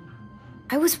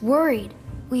 I was worried.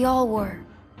 We all were.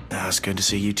 Oh, it's good to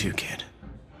see you too, kid.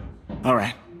 All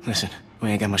right, listen, we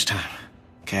ain't got much time.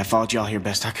 Okay, I followed y'all here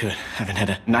best I could. Haven't had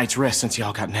a night's rest since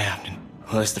y'all got nabbed, and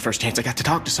well, it's the first chance I got to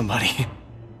talk to somebody.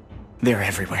 They're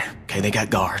everywhere. Okay, they got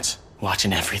guards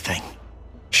watching everything.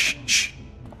 Shh, shh.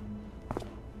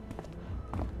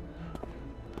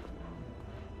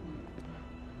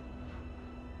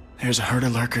 There's a herd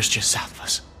of lurkers just south of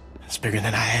us. It's bigger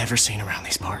than I ever seen around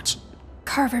these parts.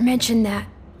 Carver mentioned that.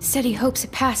 Said he hopes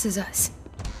it passes us.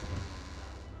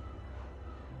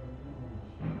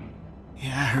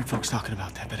 Yeah, I heard folks talking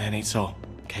about that, but that ain't so.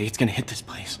 Okay, it's gonna hit this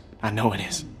place. I know it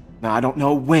is. Now, I don't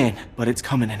know when, but it's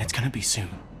coming and it's gonna be soon.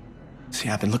 See,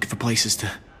 I've been looking for places to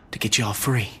get y'all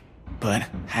free, but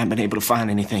haven't been able to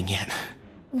find anything yet.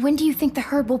 When do you think the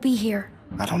herd will be here?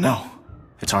 I don't know.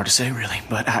 It's hard to say, really,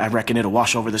 but I reckon it'll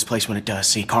wash over this place when it does.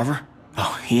 See, Carver?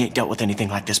 Oh, he ain't dealt with anything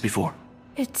like this before.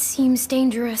 It seems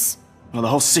dangerous. Well, the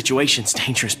whole situation's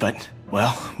dangerous, but,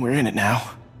 well, we're in it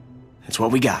now. It's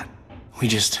what we got. We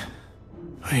just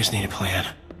need a plan.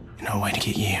 You know, a way to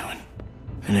get you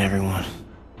and everyone.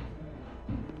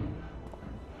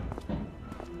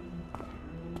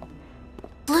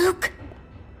 Luke?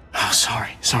 Oh,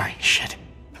 sorry, shit.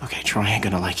 Okay, Troy ain't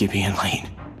gonna like you being late.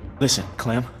 Listen,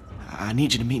 Clem, I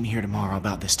need you to meet me here tomorrow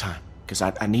about this time. Because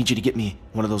I need you to get me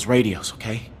one of those radios,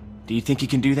 okay? Do you think you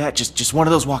can do that? Just one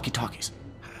of those walkie-talkies.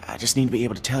 I just need to be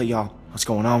able to tell y'all what's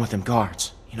going on with them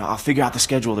guards. You know, I'll figure out the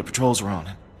schedule the patrols are on.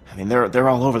 I mean, they're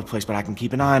all over the place, but I can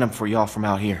keep an eye on them for y'all from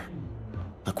out here.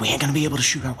 Look, we ain't gonna be able to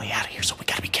shoot our way out of here, so we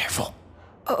gotta be careful.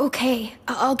 Okay,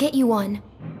 I'll get you one.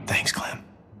 Thanks, Clem.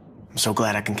 I'm so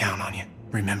glad I can count on you.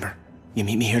 Remember, you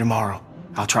meet me here tomorrow.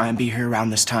 I'll try and be here around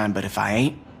this time, but if I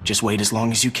ain't, just wait as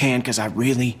long as you can, because I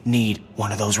really need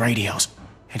one of those radios.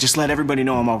 And just let everybody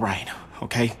know I'm all right,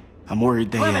 okay? I'm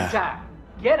worried they, Clementine,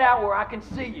 get out where I can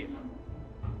see you.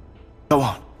 Go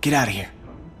on, get out of here.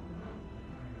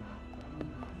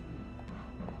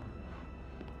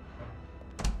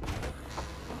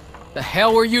 The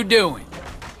hell were you doing?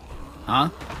 Huh?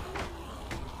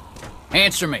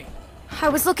 Answer me. I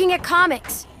was looking at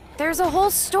comics. There's a whole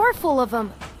store full of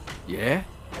them. Yeah?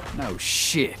 No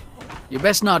shit. You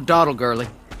best not dawdle, girlie.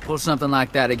 Pull something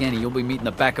like that again and you'll be meeting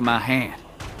the back of my hand.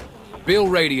 Bill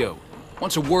Radio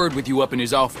wants a word with you up in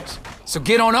his office. So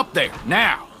get on up there,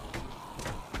 now!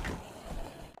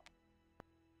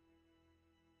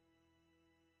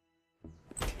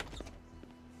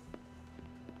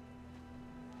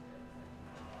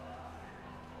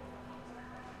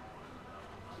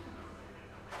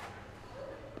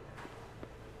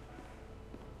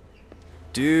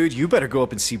 Dude, you better go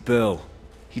up and see Bill.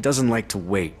 He doesn't like to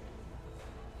wait.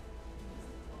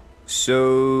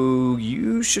 So,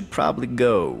 you should probably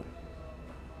go.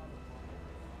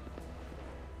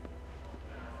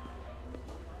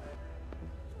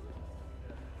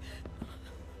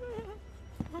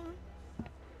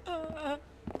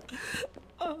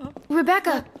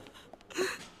 Rebecca!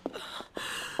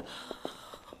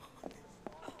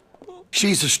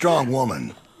 She's a strong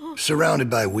woman, surrounded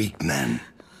by weak men.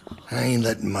 I ain't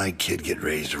letting my kid get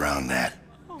raised around that.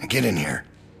 Now get in here.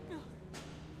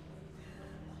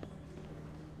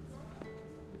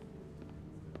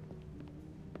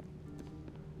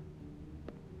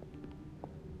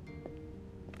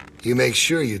 You make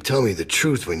sure you tell me the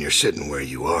truth when you're sitting where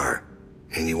you are,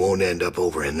 and you won't end up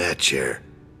over in that chair.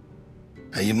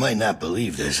 Now, you might not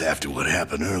believe this after what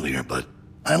happened earlier, but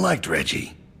I liked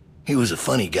Reggie. He was a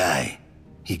funny guy.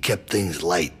 He kept things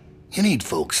light. You need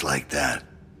folks like that.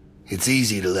 It's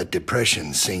easy to let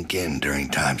depression sink in during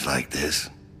times like this.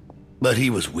 But he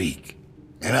was weak.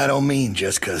 And I don't mean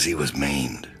just 'cause he was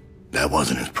maimed. That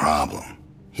wasn't his problem.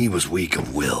 He was weak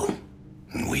of will,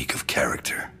 and weak of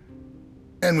character.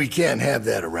 And we can't have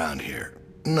that around here.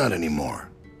 Not anymore.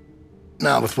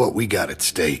 Not with what we got at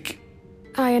stake.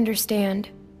 I understand.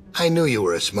 I knew you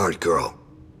were a smart girl.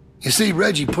 You see,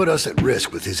 Reggie put us at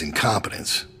risk with his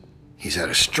incompetence. He's had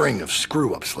a string of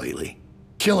screw-ups lately.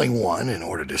 Killing one in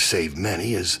order to save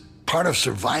many is part of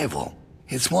survival.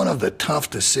 It's one of the tough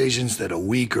decisions that a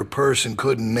weaker person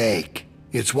couldn't make.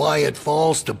 It's why it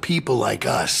falls to people like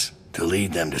us to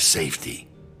lead them to safety.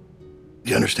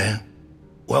 You understand?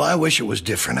 Well, I wish it was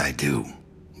different, I do.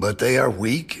 But they are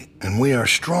weak, and we are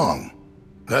strong.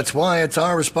 That's why it's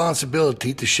our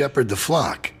responsibility to shepherd the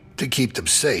flock, to keep them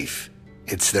safe.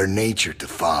 It's their nature to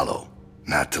follow,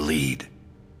 not to lead.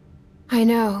 I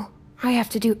know. I have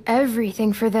to do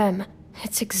everything for them.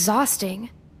 It's exhausting.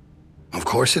 Of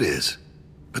course it is.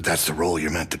 But that's the role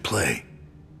you're meant to play.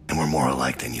 And we're more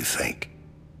alike than you think.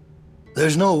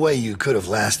 There's no way you could have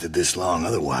lasted this long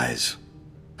otherwise.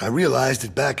 I realized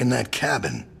it back in that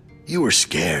cabin. You were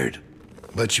scared.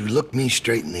 But you looked me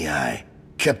straight in the eye.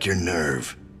 Kept your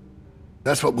nerve.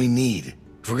 That's what we need.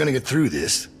 If we're gonna get through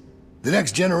this, the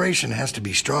next generation has to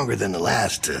be stronger than the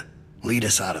last to lead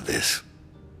us out of this.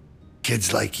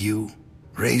 Kids like you,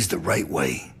 raised the right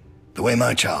way. The way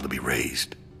my child will be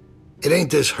raised. It ain't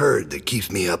this herd that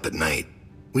keeps me up at night.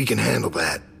 We can handle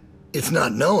that. It's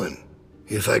not knowing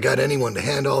if I got anyone to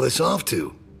hand all this off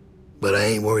to. But I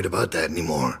ain't worried about that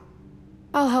anymore.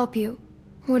 I'll help you.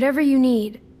 Whatever you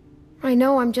need. I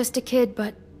know I'm just a kid,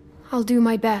 but I'll do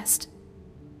my best.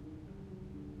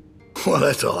 Well,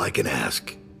 that's all I can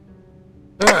ask.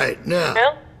 All right, now...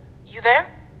 Bill? You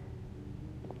there?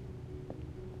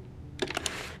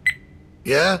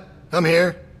 Yeah? I'm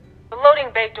here. The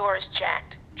loading bay door is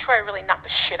jacked. Troy really knocked the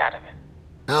shit out of it.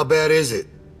 How bad is it?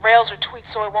 Rails are tweaked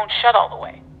so it won't shut all the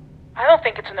way. I don't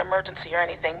think it's an emergency or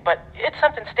anything, but it's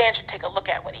something Stan should take a look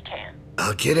at when he can.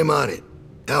 I'll get him on it.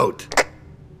 Out.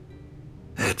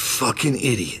 That fucking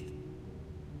idiot.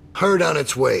 Herd on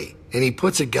its way, and he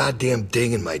puts a goddamn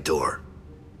ding in my door.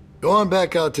 Go on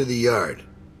back out to the yard.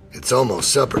 It's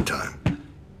almost supper time.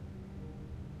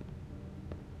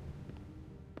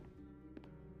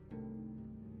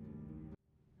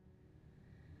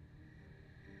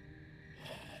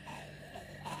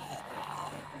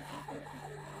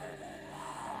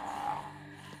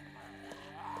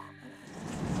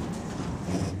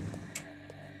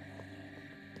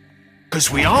 Because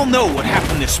we all know what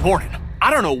happened this morning. I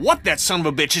don't know what that son of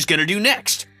a bitch is gonna do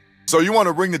next. So you want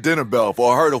to ring the dinner bell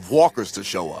for a herd of walkers to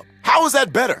show up? How is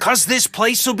that better? Because this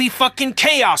place will be fucking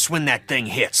chaos when that thing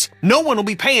hits. No one will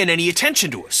be paying any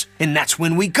attention to us. And that's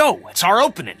when we go. It's our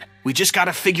opening. We just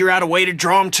gotta figure out a way to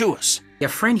draw them to us. Your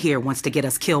friend here wants to get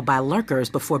us killed by lurkers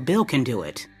before Bill can do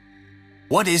it.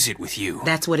 What is it with you?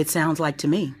 That's what it sounds like to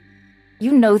me.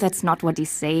 You know that's not what he's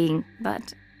saying,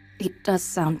 but it does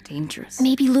sound dangerous.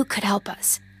 Maybe Luke could help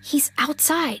us. He's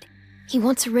outside. He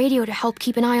wants a radio to help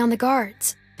keep an eye on the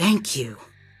guards. Thank you.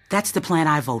 That's the plan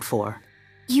I vote for.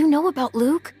 You know about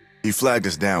Luke? He flagged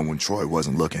us down when Troy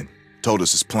wasn't looking. Told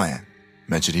us his plan.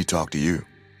 Mentioned he talked to you.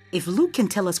 If Luke can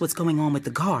tell us what's going on with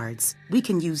the guards, we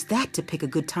can use that to pick a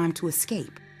good time to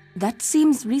escape. That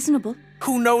seems reasonable.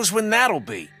 Who knows when that'll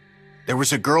be? There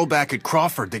was a girl back at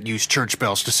Crawford that used church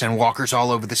bells to send walkers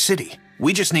all over the city.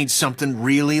 We just need something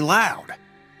really loud.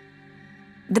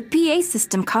 The PA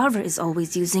system Carver is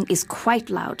always using is quite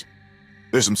loud.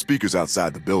 There's some speakers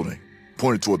outside the building,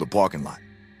 pointed toward the parking lot.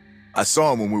 I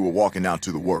saw them when we were walking out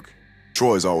to the work.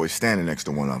 Troy's always standing next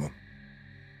to one of them.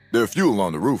 There are a few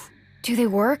along the roof. Do they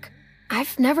work?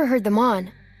 I've never heard them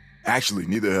on. Actually,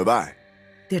 neither have I.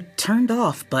 They're turned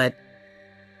off, but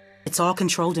it's all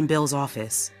controlled in Bill's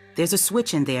office. There's a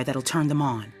switch in there that'll turn them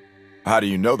on. How do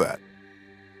you know that?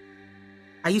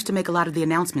 I used to make a lot of the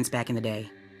announcements back in the day.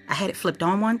 I had it flipped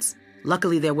on once.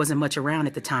 Luckily, there wasn't much around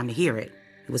at the time to hear it.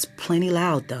 It was plenty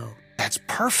loud, though. That's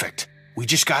perfect. We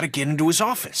just gotta get into his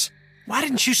office. Why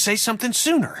didn't you say something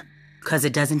sooner? 'Cause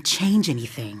it doesn't change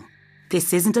anything.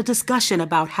 This isn't a discussion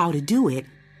about how to do it.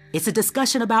 It's a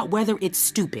discussion about whether it's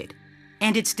stupid.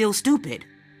 And it's still stupid.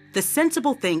 The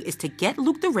sensible thing is to get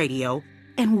Luke the radio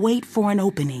and wait for an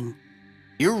opening.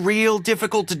 You're real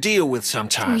difficult to deal with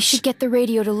sometimes. We should get the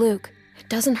radio to Luke. It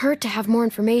doesn't hurt to have more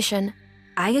information.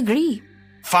 I agree.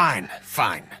 Fine.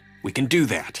 We can do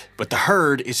that. But the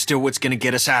herd is still what's gonna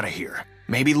get us out of here.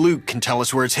 Maybe Luke can tell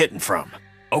us where it's hitting from.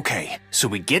 Okay, so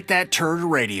we get that turd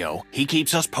radio. He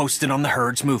keeps us posted on the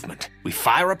herd's movement. We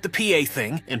fire up the PA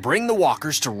thing and bring the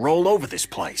walkers to roll over this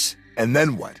place. And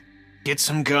then what? Get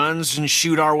some guns and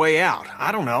shoot our way out.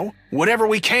 I don't know. Whatever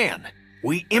we can.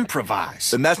 We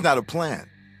improvise. Then that's not a plan.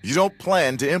 You don't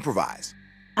plan to improvise.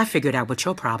 I figured out what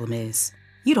your problem is.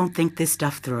 You don't think this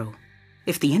stuff through.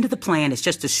 If the end of the plan is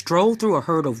just to stroll through a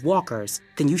herd of walkers,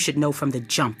 then you should know from the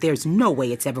jump there's no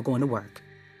way it's ever going to work.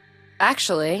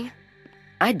 Actually,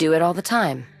 I do it all the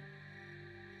time.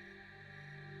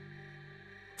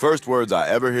 First words I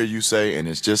ever hear you say, and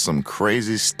it's just some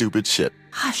crazy, stupid shit.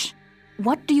 Hush.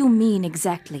 What do you mean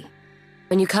exactly?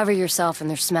 When you cover yourself in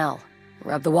their smell,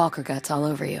 rub the walker guts all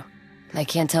over you. They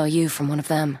can't tell you from one of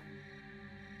them.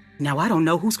 Now I don't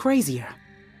know who's crazier.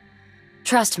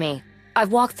 Trust me,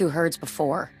 I've walked through herds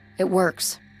before. It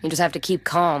works. You just have to keep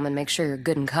calm and make sure you're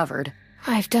good and covered.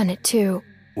 I've done it too.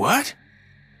 What?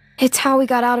 It's how we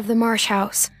got out of the Marsh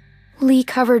house. Lee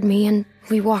covered me and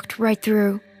we walked right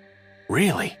through.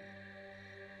 Really?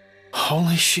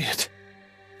 Holy shit.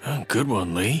 Oh, good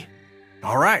one, Lee.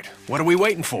 All right, what are we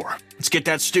waiting for? Let's get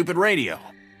that stupid radio.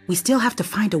 We still have to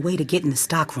find a way to get in the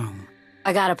stockroom.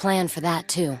 I got a plan for that,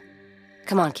 too.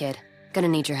 Come on, kid. Gonna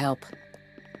need your help.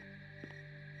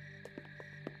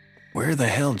 Where the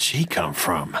hell'd she come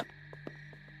from?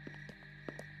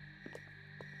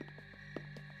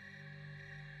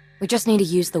 We just need to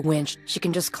use the winch. She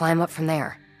can just climb up from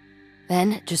there.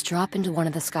 Then, just drop into one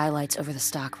of the skylights over the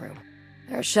stockroom.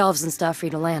 There are shelves and stuff for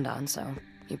you to land on, so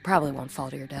you probably won't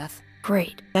fall to your death.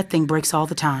 Great. That thing breaks all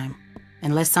the time.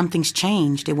 Unless something's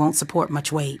changed, it won't support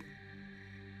much weight.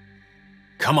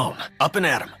 Come on, up and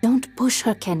at him. Don't push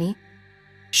her, Kenny.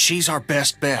 She's our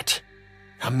best bet.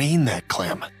 I mean that,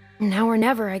 Clem. Now or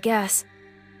never, I guess.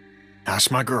 That's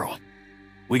my girl.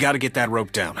 We gotta get that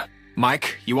rope down.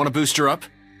 Mike, you wanna boost her up?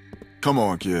 Come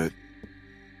on, kid.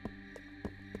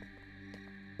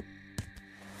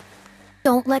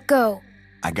 Don't let go.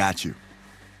 I got you.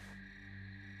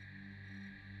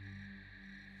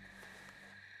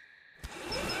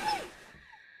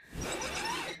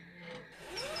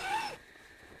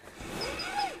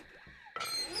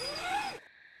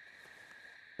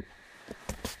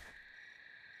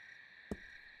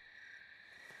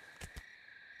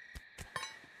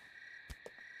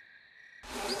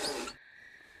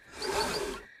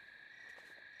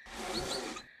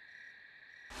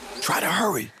 Try to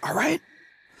hurry, all right?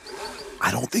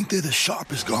 I don't think they're the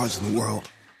sharpest guards in the world,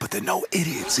 but they're no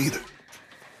idiots either.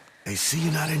 They see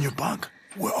you're not in your bunk,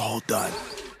 we're all done.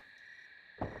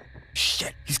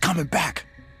 Shit, he's coming back.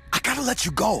 I gotta let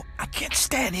you go. I can't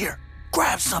stand here.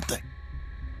 Grab something.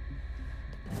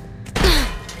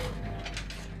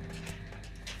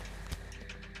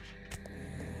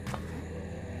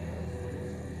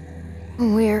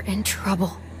 We're in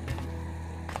trouble.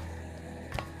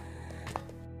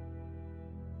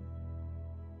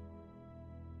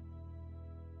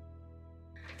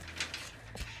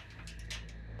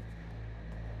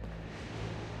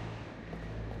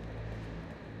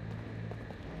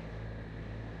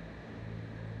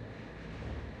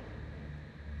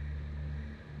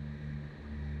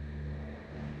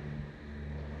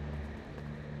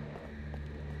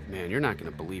 Man, you're not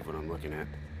gonna believe what I'm looking at.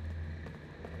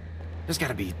 There's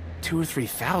gotta be 2,000 or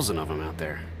 3,000 of them out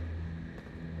there.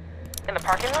 In the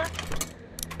parking lot?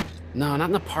 No, not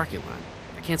in the parking lot.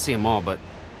 I can't see them all, but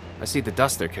I see the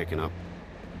dust they're kicking up.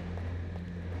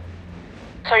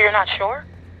 So you're not sure?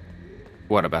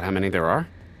 What, about how many there are?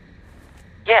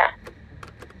 Yeah.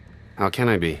 How can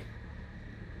I be?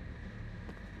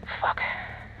 Fuck.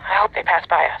 I hope they pass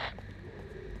by us.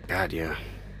 God, yeah.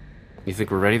 You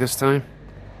think we're ready this time?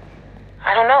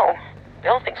 I don't know.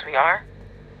 Bill thinks we are.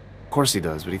 Of course he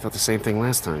does, but he thought the same thing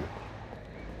last time.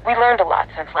 We learned a lot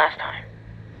since last time.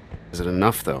 Is it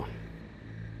enough, though?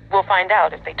 We'll find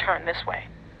out if they turn this way.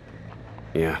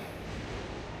 Yeah.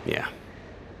 Yeah.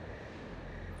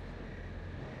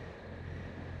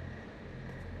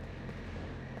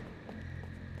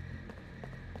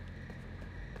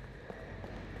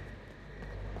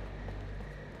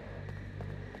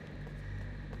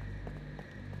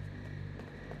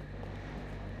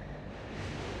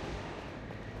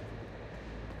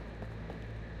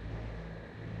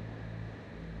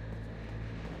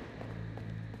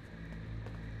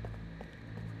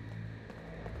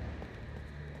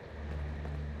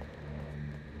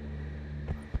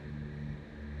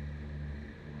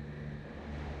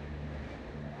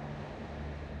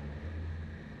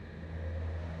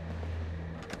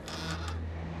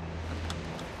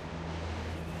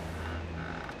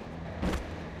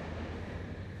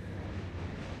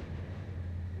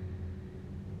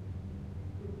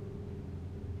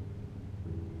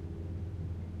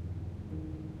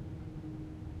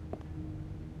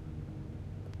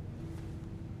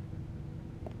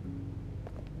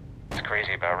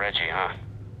 Crazy about Reggie, huh?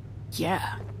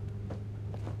 Yeah.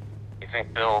 You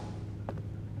think Bill...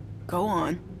 Go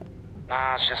on.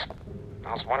 Nah, it's just...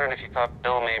 I was wondering if you thought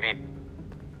Bill maybe...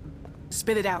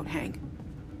 Spit it out, Hank.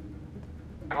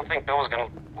 I don't think Bill was gonna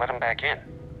let him back in.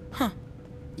 Huh.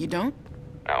 You don't?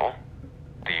 No.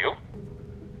 Do you?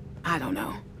 I don't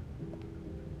know.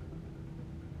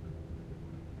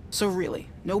 So really,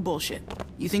 no bullshit.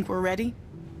 You think we're ready?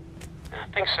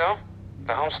 I think so.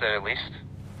 The homestead, at least.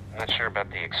 I'm not sure about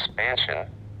the expansion.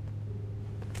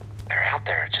 They're out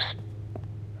there just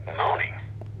moaning.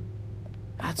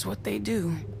 That's what they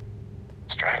do.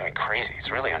 It's driving me crazy.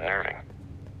 It's really unnerving.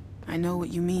 I know what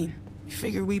you mean. You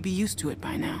figure we'd be used to it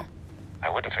by now. I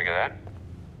wouldn't figure that.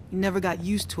 You never got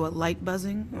used to a light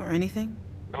buzzing or anything?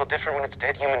 A little different when it's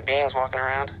dead human beings walking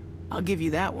around. I'll give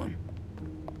you that one.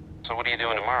 So what are you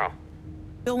doing tomorrow?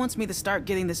 Bill wants me to start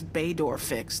getting this bay door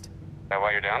fixed. Is that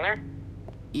why you're down there?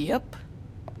 Yep.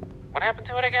 What happened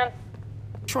to it again?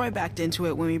 Troy backed into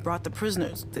it when we brought the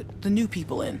prisoners, the new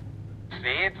people in. See,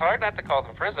 it's hard not to call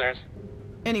them prisoners.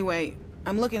 Anyway,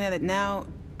 I'm looking at it now.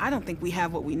 I don't think we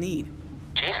have what we need.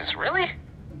 Jesus, really?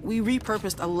 We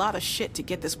repurposed a lot of shit to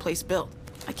get this place built.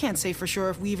 I can't say for sure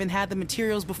if we even had the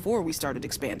materials before we started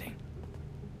expanding.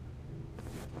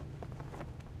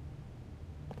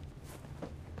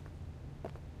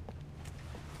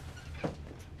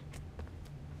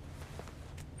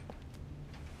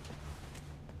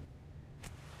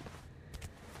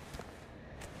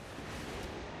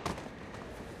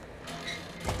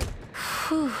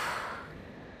 Whew.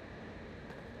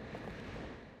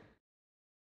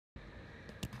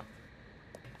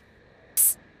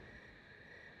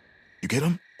 You get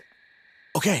him?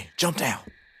 Okay, jump down.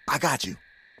 I got you.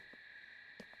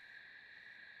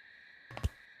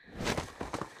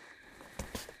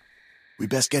 We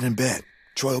best get in bed.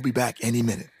 Troy will be back any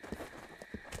minute.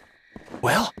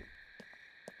 Well?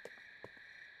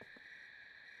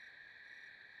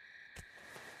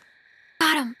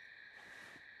 Got him.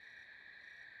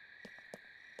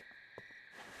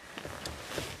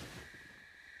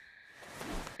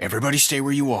 Everybody stay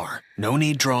where you are. No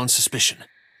need drawing suspicion.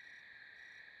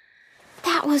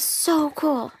 That was so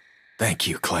cool. Thank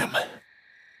you, Clem.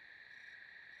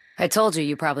 I told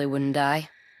you probably wouldn't die.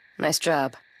 Nice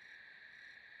job.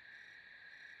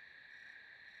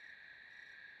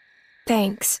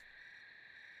 Thanks.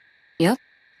 Yep.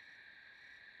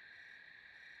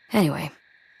 Anyway,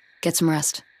 get some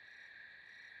rest.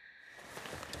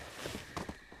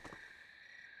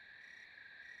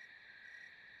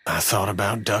 I thought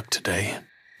about Duck today,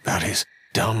 about his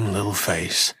dumb little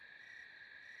face.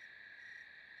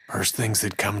 First things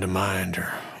that come to mind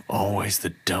are always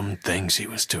the dumb things he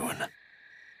was doing.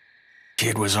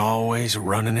 Kid was always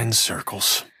running in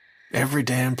circles. Every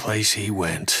damn place he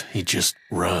went, he'd just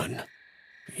run.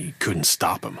 You couldn't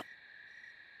stop him.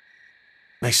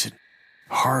 Makes it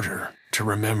harder to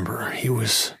remember he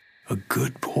was a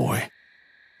good boy.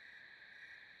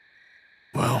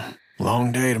 Well,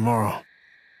 long day tomorrow.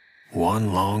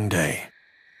 One long day.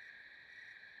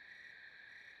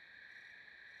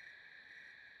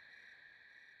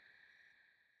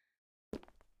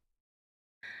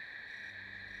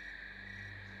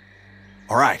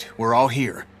 All right, we're all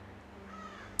here.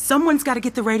 Someone's got to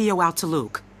get the radio out to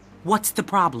Luke. What's the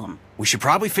problem? We should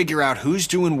probably figure out who's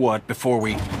doing what before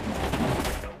we...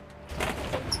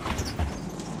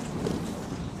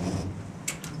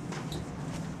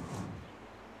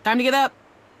 Time to get up.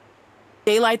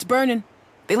 Daylight's burning.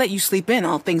 They let you sleep in,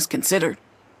 all things considered.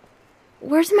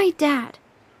 Where's my dad?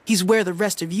 He's where the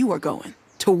rest of you are going.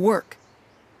 To work.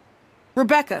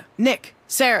 Rebecca, Nick,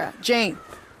 Sarah, Jane.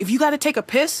 If you gotta take a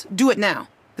piss, do it now.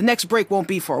 The next break won't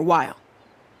be for a while.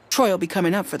 Troy will be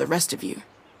coming up for the rest of you.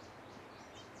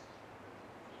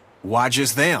 Why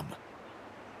just them?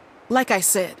 Like I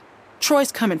said,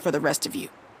 Troy's coming for the rest of you.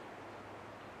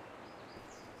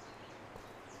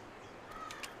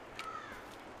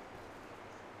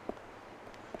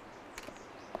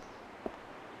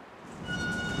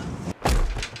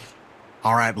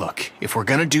 All right, look, if we're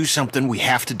gonna do something, we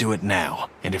have to do it now.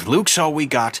 And if Luke's all we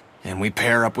got, then we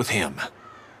pair up with him.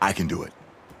 I can do it.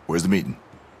 Where's the meeting?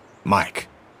 Mike.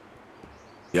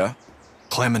 Yeah?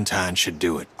 Clementine should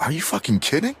do it. Are you fucking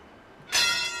kidding?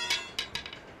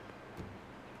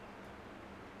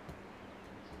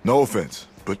 No offense,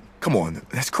 but come on,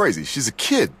 that's crazy. She's a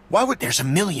kid. Why would... There's a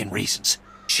million reasons.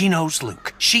 She knows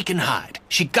Luke. She can hide.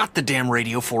 She got the damn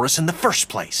radio for us in the first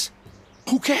place.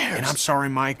 Who cares? And I'm sorry,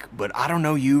 Mike, but I don't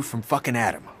know you from fucking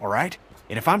Adam, all right?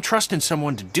 And if I'm trusting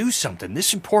someone to do something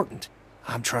this important,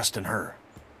 I'm trusting her.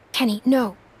 Kenny,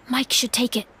 no. Mike should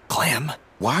take it. Clem?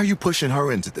 Why are you pushing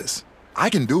her into this? I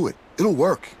can do it. It'll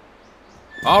work.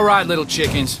 All right, little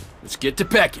chickens. Let's get to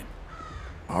pecking.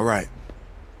 All right.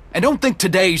 And don't think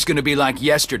today's gonna be like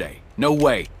yesterday. No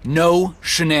way. No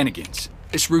shenanigans.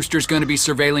 This rooster's gonna be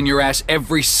surveilling your ass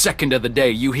every second of the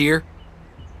day, you hear?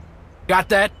 Got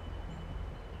that?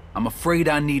 I'm afraid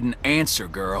I need an answer,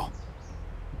 girl.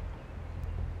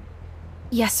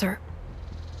 Yes, sir.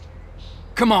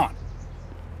 Come on.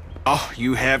 Oh,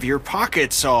 you have your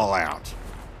pockets all out.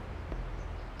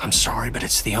 I'm sorry, but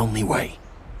it's the only way.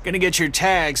 Gonna get your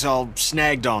tags all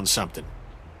snagged on something.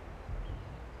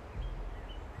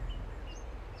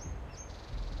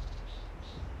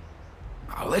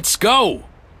 Oh, let's go.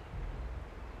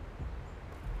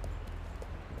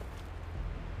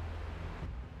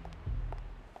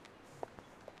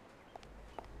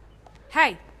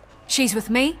 Hey, she's with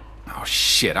me? Oh,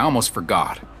 shit, I almost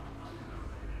forgot.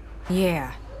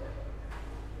 Yeah.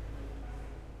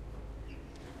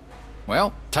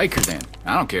 Well, take her then.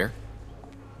 I don't care.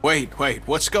 Wait,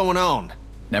 what's going on?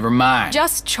 Never mind.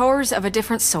 Just chores of a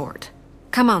different sort.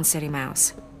 Come on, City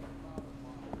Mouse.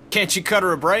 Can't you cut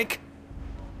her a break?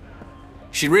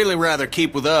 She'd really rather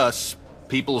keep with us,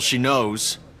 people she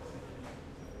knows.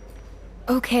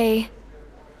 Okay.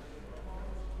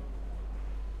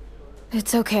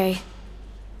 It's okay.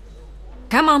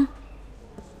 Come on.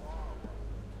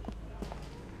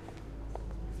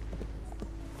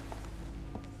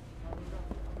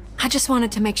 I just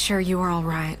wanted to make sure you were all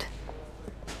right.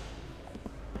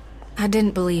 I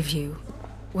didn't believe you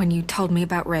when you told me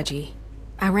about Reggie.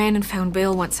 I ran and found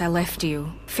Bill once I left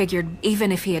you. Figured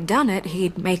even if he had done it,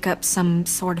 he'd make up some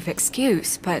sort of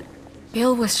excuse, but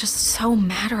Bill was just so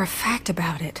matter-of-fact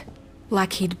about it.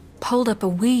 Like he'd pulled up a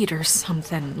weed or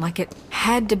something, like it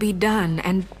had to be done,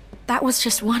 and that was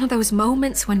just one of those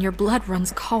moments when your blood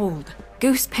runs cold.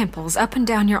 Goose pimples up and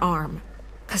down your arm.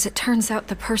 'Cause it turns out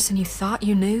the person you thought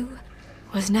you knew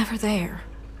was never there.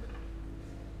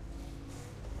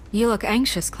 You look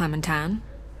anxious, Clementine.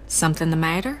 Something the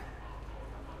matter?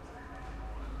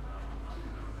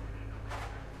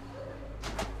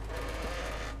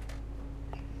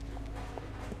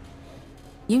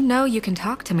 You know you can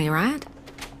talk to me, right?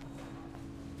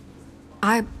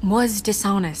 I was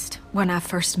dishonest when I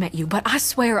first met you, but I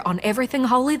swear on everything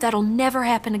holy that'll never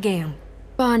happen again.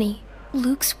 Bonnie,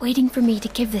 Luke's waiting for me to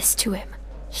give this to him.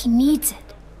 He needs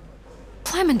it.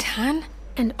 Clementine?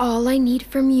 And all I need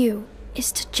from you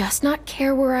is to just not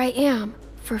care where I am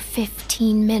for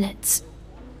 15 minutes.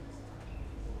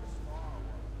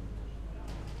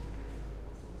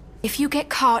 If you get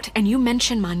caught and you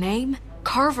mention my name,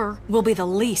 Carver will be the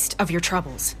least of your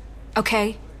troubles,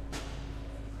 okay?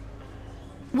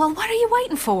 Well, what are you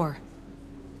waiting for?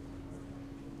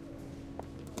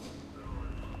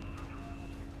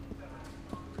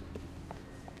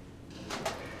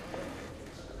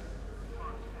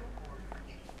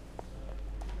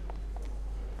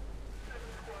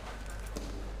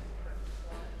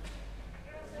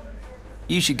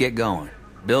 You should get going.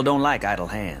 Bill don't like idle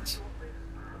hands.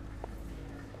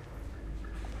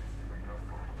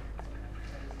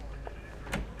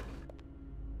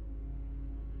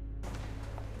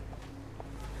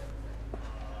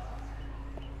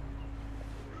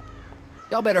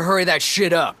 Y'all better hurry that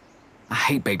shit up. I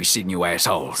hate babysitting you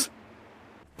assholes.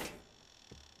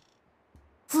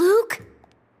 Luke?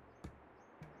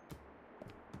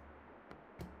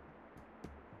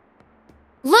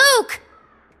 Luke!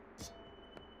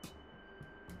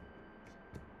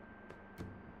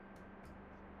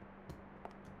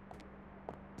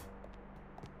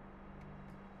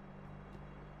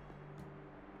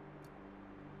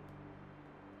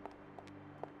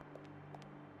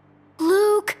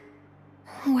 Luke!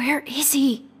 Where is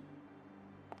he?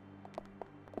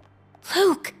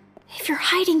 Luke! If you're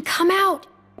hiding, come out!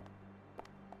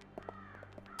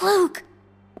 Luke!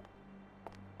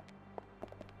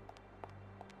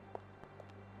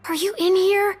 Are you in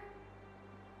here?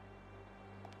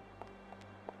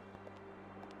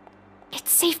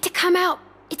 It's safe to come out.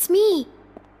 It's me.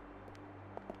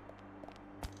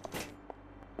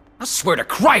 I swear to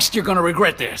Christ you're gonna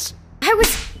regret this. I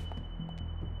was...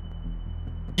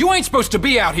 You ain't supposed to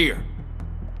be out here.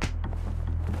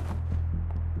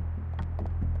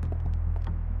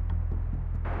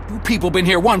 You people been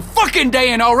here one fucking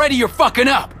day and already you're fucking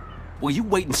up. Well, you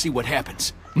wait and see what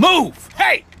happens. Move!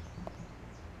 Hey!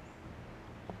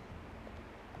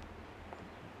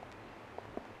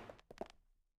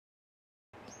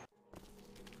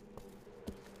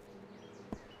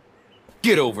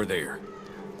 Get over there.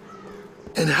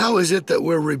 And how is it that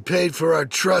we're repaid for our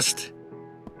trust?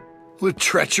 With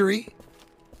treachery?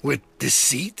 With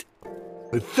deceit?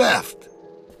 With theft?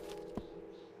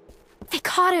 They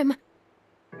caught him.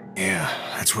 Yeah,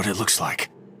 that's what it looks like.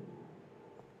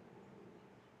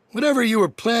 Whatever you were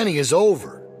planning is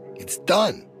over. It's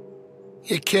done.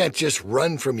 You can't just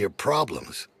run from your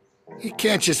problems. You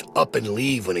can't just up and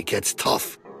leave when it gets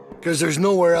tough, because there's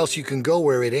nowhere else you can go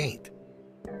where it ain't.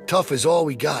 Tough is all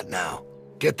we got now.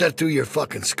 Get that through your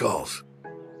fucking skulls.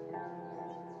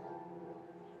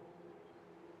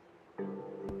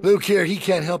 Luke here, he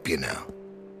can't help you now.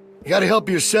 You gotta help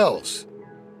yourselves.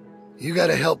 You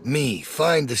gotta help me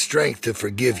find the strength to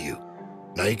forgive you.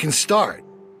 Now you can start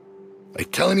by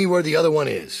telling me where the other one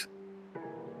is.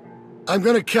 I'm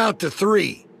gonna count to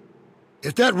 3.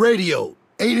 If that radio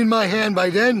ain't in my hand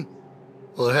by then,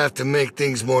 we'll have to make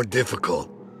things more difficult.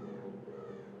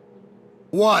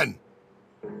 1,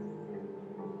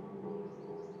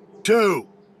 2.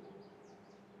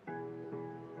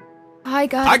 I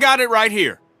got it right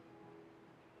here.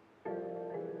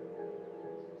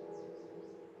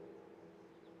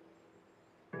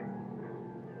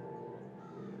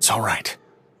 It's all right.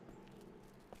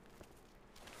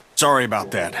 Sorry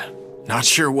about that. Not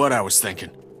sure what I was thinking.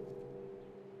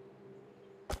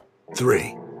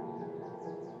 3.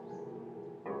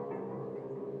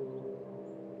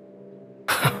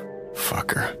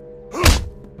 Fucker.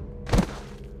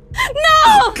 No!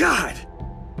 Oh, God!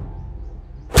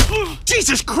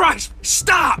 Jesus Christ!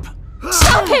 Stop!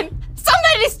 Stop him!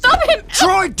 Somebody stop him!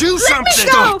 Troy, do something! Let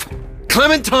me go! Stop!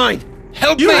 Clementine!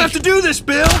 Help You me! don't have to do this,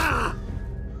 Bill!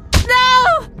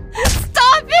 No!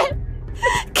 Stop it!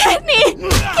 Kenny!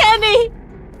 Kenny!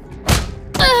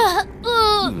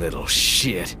 Little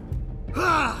shit.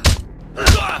 Bill!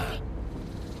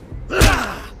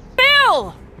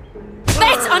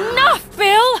 That's enough,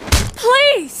 Bill!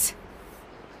 Please!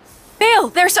 Bill,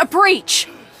 there's a breach!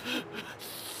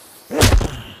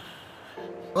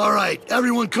 All right,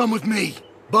 everyone come with me.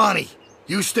 Bonnie,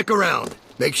 you stick around.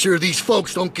 Make sure these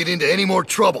folks don't get into any more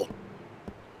trouble.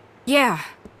 Yeah,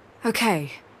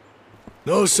 okay.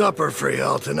 No supper for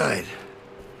y'all tonight.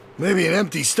 Maybe an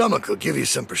empty stomach will give you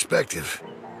some perspective.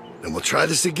 Then we'll try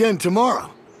this again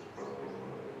tomorrow.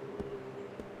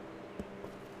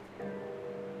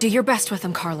 Do your best with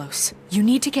him, Carlos. You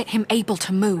need to get him able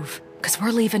to move, because we're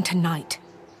leaving tonight.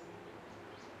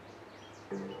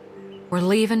 We're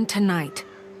leaving tonight.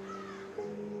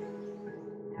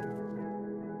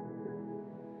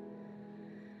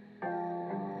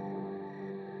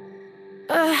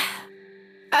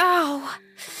 Ow.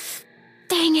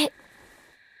 Dang it.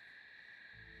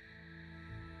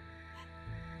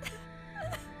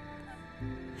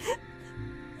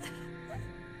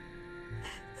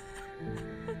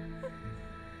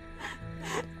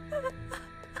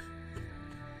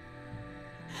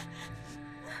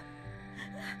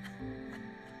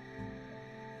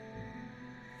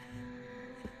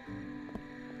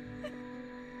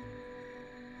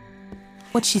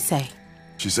 What'd she say?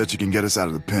 She said she can get us out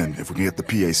of the pen if we can get the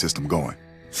PA system going.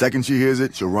 Second she hears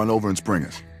it, she'll run over and spring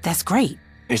us. That's great.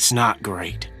 It's not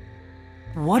great.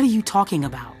 What are you talking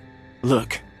about?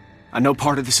 Look, I know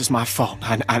part of this is my fault.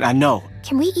 I know.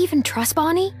 Can we even trust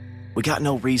Bonnie? We got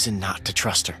no reason not to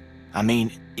trust her. I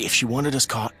mean, if she wanted us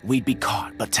caught, we'd be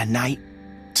caught. But tonight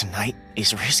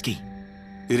is risky.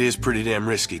 It is pretty damn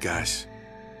risky, guys.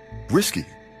 Risky.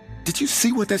 Did you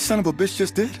see what that son of a bitch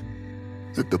just did?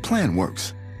 Look, the plan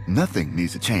works. Nothing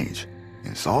needs to change.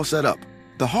 And it's all set up.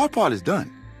 The hard part is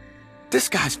done. This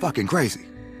guy's fucking crazy.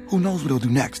 Who knows what he'll do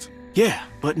next? Yeah,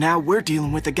 but now we're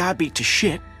dealing with a guy beat to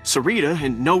shit, Sarita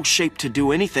in no shape to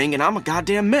do anything, and I'm a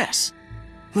goddamn mess.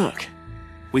 Look,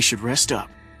 we should rest up,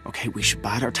 okay? We should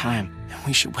bide our time, and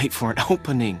we should wait for an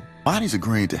opening. Bonnie's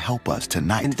agreeing to help us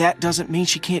tonight. And that doesn't mean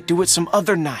she can't do it some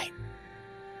other night.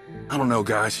 I don't know,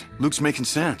 guys. Luke's making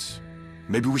sense.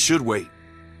 Maybe we should wait.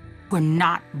 We're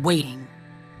not waiting.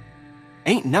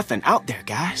 Ain't nothing out there,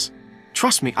 guys.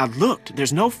 Trust me, I looked.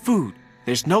 There's no food.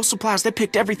 There's no supplies. They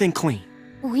picked everything clean.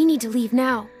 We need to leave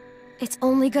now. It's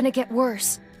only gonna get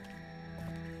worse.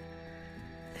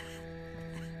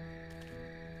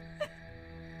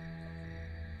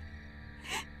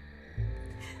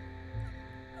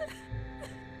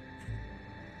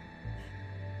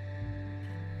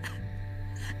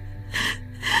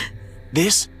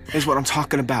 This is what I'm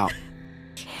talking about.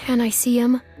 Can I see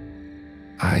him?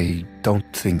 I don't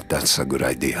think that's a good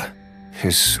idea.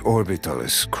 His orbital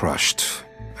is crushed.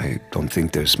 I don't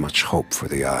think there's much hope for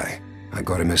the eye. I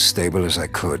got him as stable as I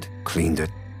could, cleaned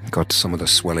it, got some of the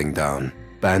swelling down,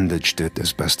 bandaged it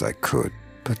as best I could.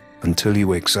 But until he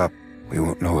wakes up, we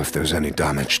won't know if there's any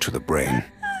damage to the brain.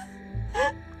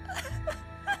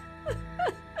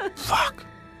 Fuck.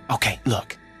 Okay,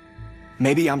 look.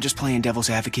 Maybe I'm just playing devil's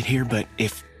advocate here, but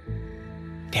if...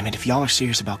 Damn it, if y'all are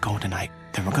serious about going tonight,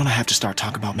 then we're gonna have to start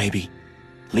talking about maybe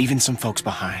leaving some folks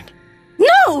behind.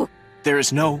 No! There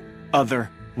is no other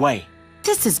way.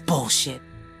 This is bullshit.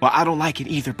 Well, I don't like it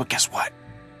either, but guess what?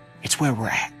 It's where we're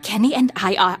at. Kenny and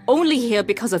I are only here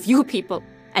because of you people,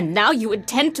 and now you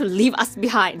intend to leave us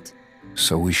behind.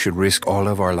 So we should risk all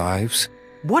of our lives?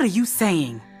 What are you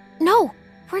saying? No,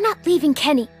 we're not leaving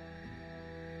Kenny.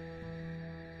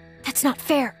 That's not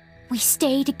fair. We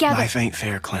stay together. Life ain't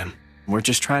fair, Clem. We're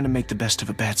just trying to make the best of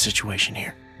a bad situation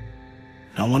here.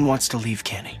 No one wants to leave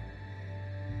Kenny.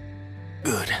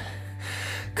 Good.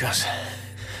 'Cause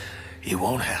you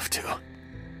won't have to.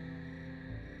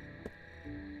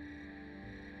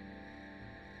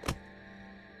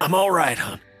 I'm all right,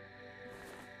 hon.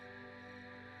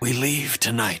 We leave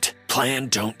tonight. Plan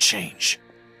don't change.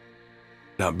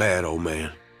 Not bad, old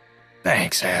man.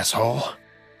 Thanks, asshole.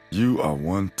 You are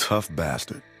one tough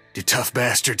bastard. Do tough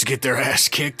bastards get their ass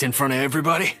kicked in front of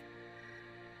everybody?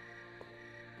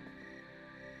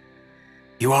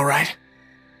 You all right?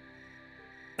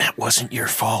 That wasn't your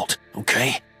fault,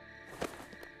 okay?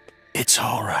 It's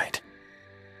all right.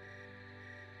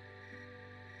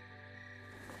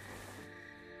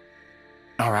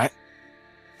 All right.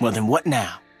 Well, then what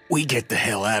now? We get the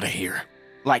hell out of here.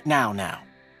 Like now.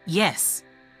 Yes.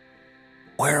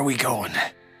 Where are we going?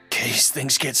 In case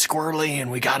things get squirrely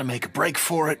and we gotta make a break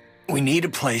for it, we need a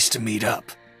place to meet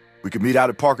up. We could meet out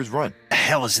at Parker's Run. The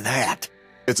hell is that?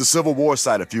 It's a Civil War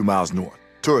site a few miles north.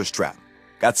 Tourist trap.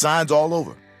 Got signs all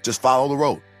over. Just follow the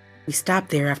road. We stopped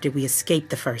there after we escaped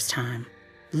the first time.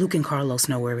 Luke and Carlos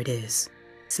know where it is.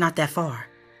 It's not that far.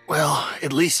 Well,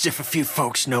 at least if a few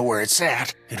folks know where it's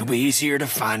at, it'll be easier to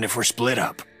find if we're split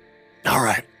up. All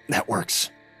right, that works.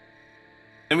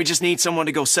 And we just need someone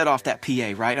to go set off that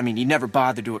PA, right? I mean, you never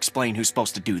bothered to explain who's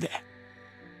supposed to do that.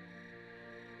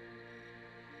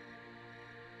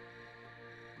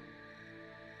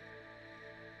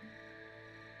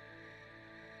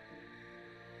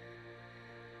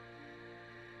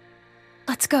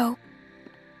 Let's go.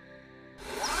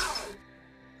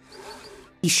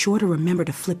 Be sure to remember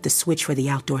to flip the switch for the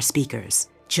outdoor speakers.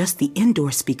 Just the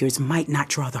indoor speakers might not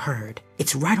draw the herd.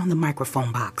 It's right on the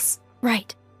microphone box.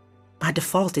 Right. By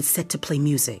default, it's set to play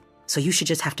music, so you should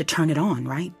just have to turn it on,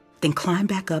 right? Then climb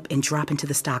back up and drop into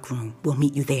the stock room. We'll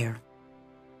meet you there.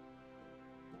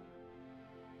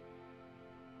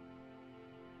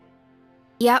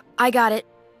 Yep, I got it.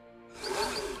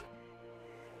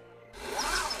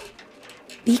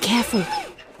 Be careful.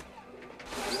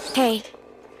 Hey.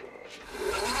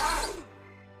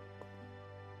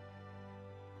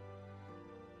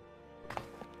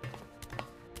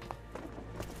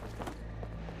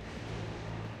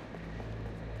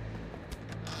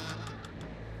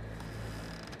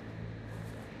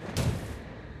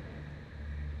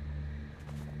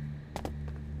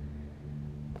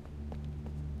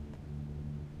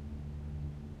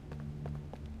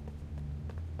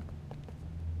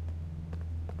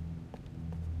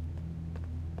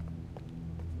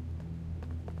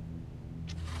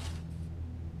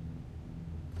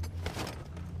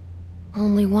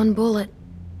 Only one bullet.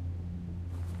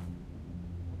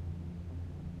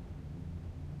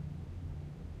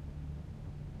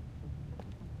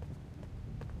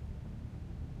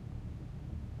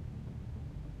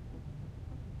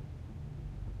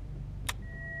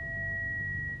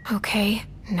 Okay,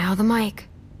 now the mic.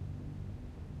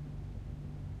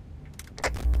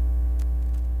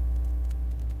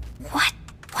 What?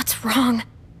 What's wrong?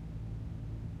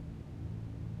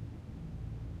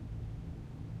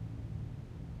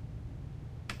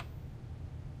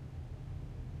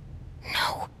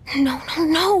 No, no, no,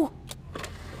 no!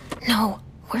 No,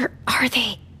 where are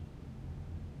they?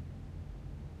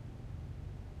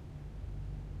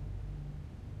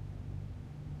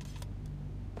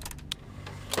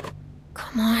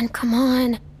 Come on, come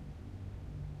on.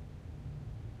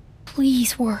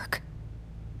 Please work.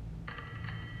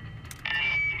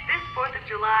 This 4th of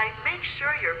July, make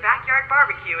sure your backyard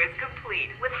barbecue is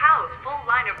complete with Howe's full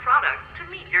line of products to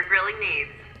meet your grilling needs.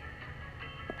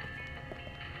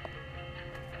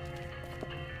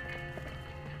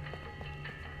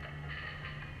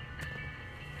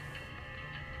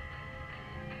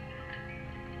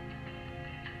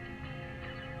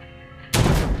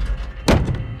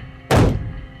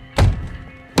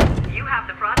 You have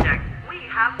the project, we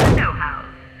have the know-how.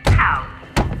 Howe.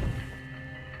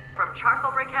 From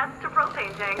charcoal briquettes to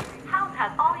propane tanks, House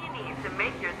has all you need to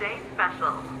make your day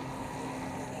special.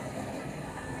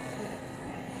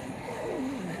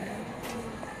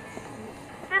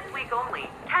 This week only,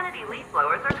 Kennedy leaf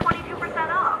blowers are 22%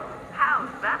 off. House,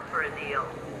 that's for a deal.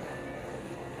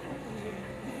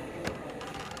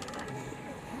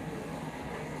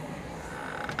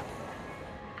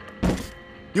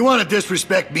 You want to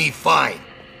disrespect me, fine.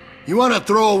 You want to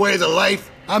throw away the life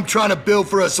I'm trying to build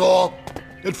for us all?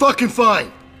 Then fucking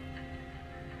fine.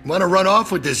 Want to run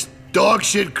off with this dog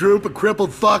shit group of crippled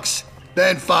fucks?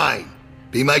 Then fine.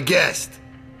 Be my guest.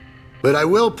 But I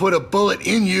will put a bullet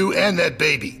in you and that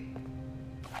baby.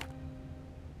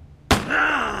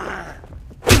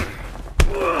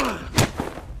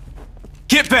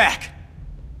 Get back!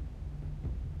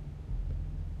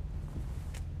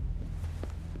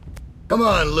 Come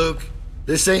on, Luke.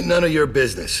 This ain't none of your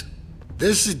business.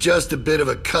 This is just a bit of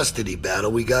a custody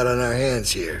battle we got on our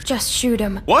hands here. Just shoot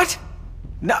him. What?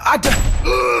 No, I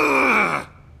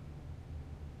don't...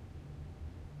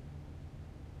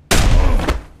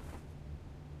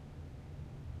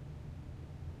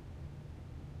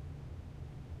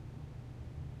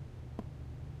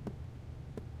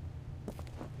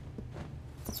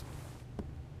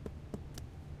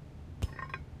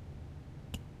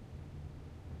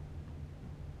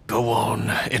 Go on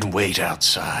and wait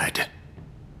outside.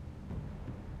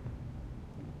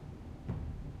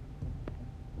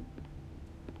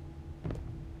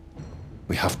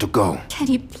 We have to go.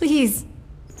 Kenny, please.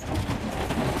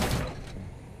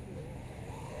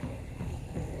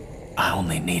 I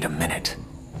only need a minute.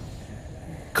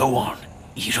 Go on.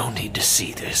 You don't need to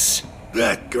see this.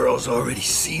 That girl's already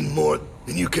seen more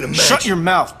than you can imagine. Shut your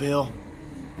mouth, Bill.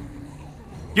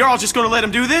 You're all just gonna let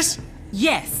him do this?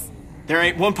 Yes. There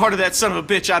ain't one part of that son of a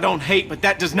bitch I don't hate, but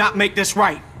that does not make this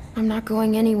right. I'm not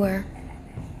going anywhere.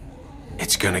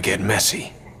 It's gonna get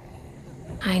messy.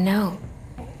 I know.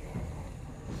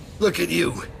 Look at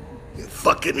you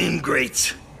fucking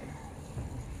ingrates.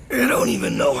 You don't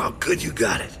even know how good you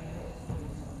got it.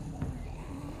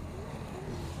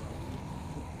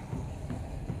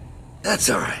 That's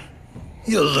alright.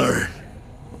 You'll learn.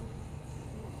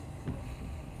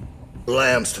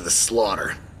 Lambs to the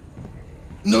slaughter.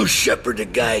 No shepherd to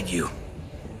guide you.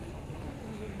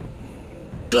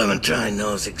 Clementine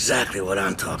knows exactly what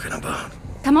I'm talking about.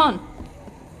 Come on.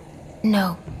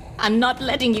 No. I'm not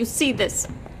letting you see this.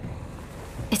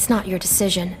 It's not your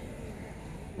decision.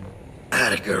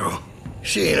 Atta girl.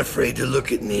 She ain't afraid to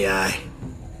look it in the eye.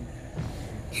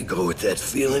 You go with that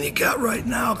feeling you got right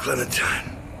now,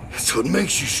 Clementine. That's what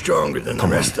makes you stronger than the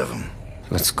rest of them.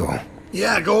 Let's go.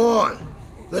 Yeah, go on.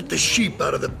 Let the sheep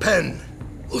out of the pen.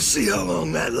 We'll see how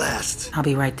long that lasts. I'll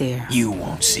be right there. You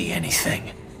won't see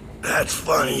anything. That's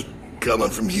funny, coming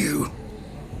from you.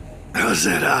 How's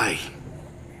that eye?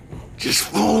 Just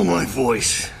follow my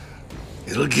voice.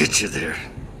 It'll get you there.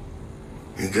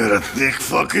 You got a thick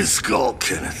fucking skull,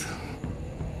 Kenneth.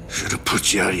 Should have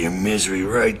put you out of your misery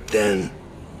right then.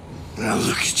 Now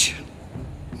look at you.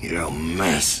 You're a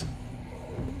mess.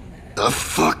 The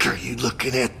fuck are you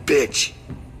looking at, bitch?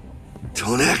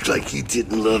 Don't act like you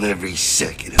didn't love every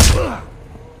second of it.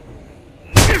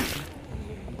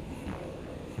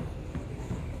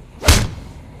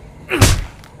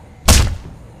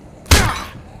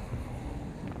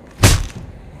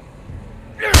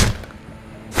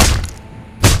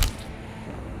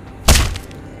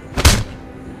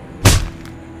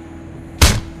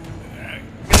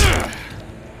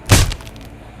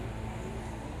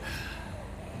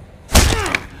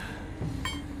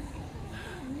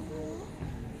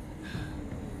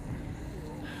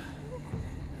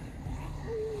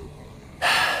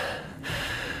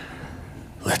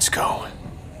 go.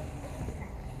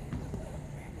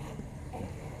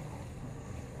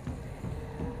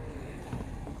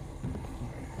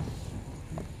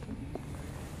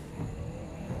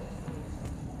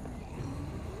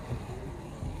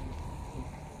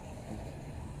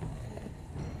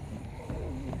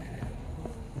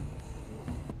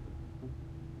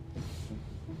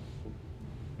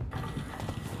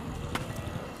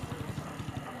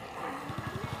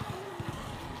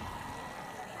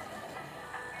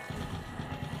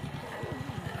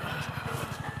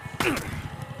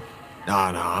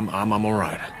 Nah, I'm all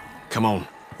right. Come on,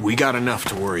 we got enough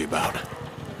to worry about.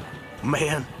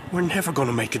 Man, we're never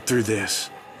gonna make it through this.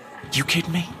 You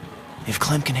kidding me? If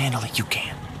Clem can handle it, you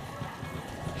can.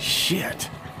 Shit,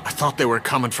 I thought they were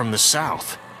coming from the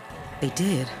south. They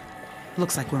did.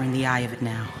 Looks like we're in the eye of it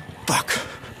now. Fuck.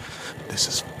 This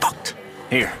is fucked.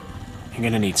 Here, you're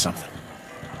gonna need something.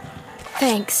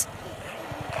 Thanks.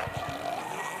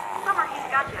 Summer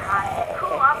heat got you hot.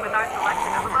 Cool off with our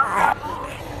selection of above-ground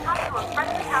pools. Talk to a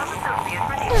friendly house associate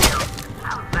for details.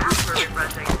 How's that for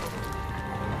refreshing?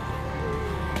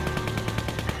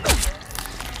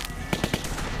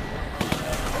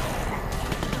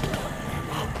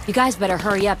 You guys better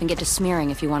hurry up and get to smearing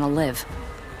if you want to live.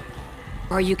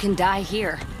 Or you can die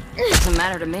here. Doesn't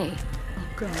matter to me. Oh,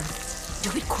 God.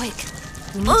 Do it quick.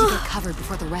 We need to get covered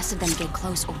before the rest of them get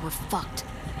close or we're fucked.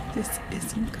 This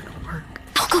isn't gonna work.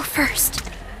 I'll go first.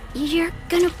 You're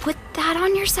gonna put that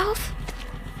on yourself?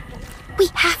 We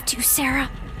have to, Sarah.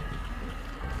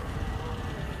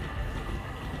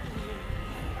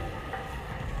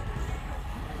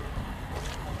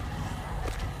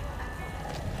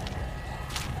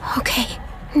 Okay,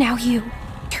 now you.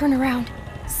 Turn around.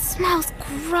 Smells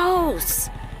gross.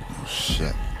 Oh,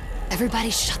 shit. Everybody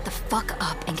shut the fuck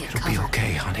up and get It'll covered. be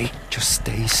okay, honey. Just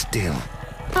stay still.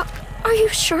 Are you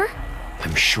sure?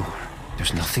 I'm sure.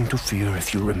 There's nothing to fear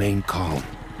if you remain calm.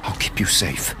 I'll keep you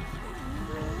safe.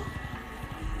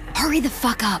 Hurry the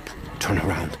fuck up. Turn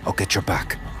around. I'll get your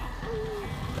back.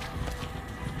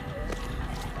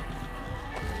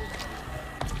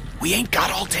 We ain't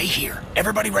got all day here.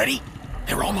 Everybody ready?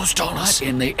 They're almost on us. What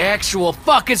in the actual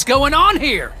fuck is going on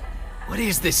here? What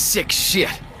is this sick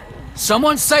shit?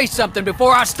 Someone say something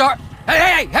before I start.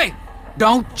 Hey!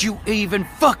 Don't you even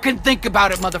fucking think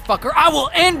about it, motherfucker. I will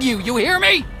end you, you hear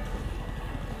me?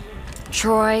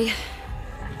 Troy,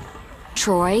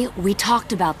 we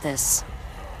talked about this.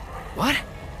 What?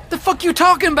 The fuck you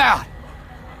talking about?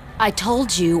 I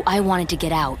told you I wanted to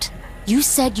get out. You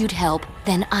said you'd help,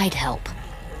 then I'd help.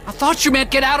 I thought you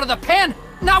meant get out of the pen,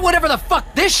 not whatever the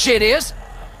fuck this shit is.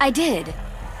 I did.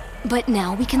 But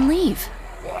now we can leave.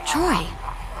 Troy,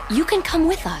 you can come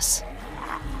with us.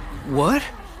 What?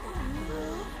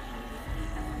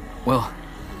 Well,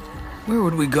 where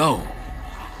would we go?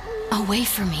 Away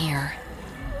from here.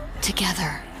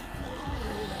 Together.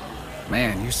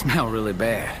 Man, you smell really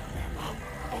bad.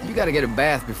 You gotta get a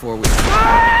bath before we...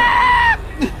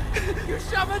 You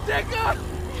shot my dick up!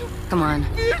 Come on.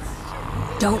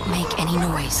 Don't make any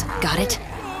noise, got it?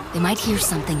 They might hear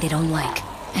something they don't like.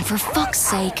 And for fuck's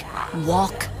sake,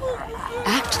 walk.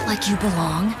 Act like you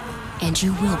belong, and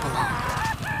you will belong.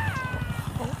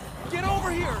 Get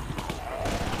over here!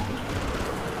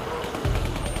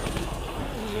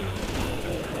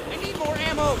 I need more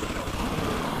ammo!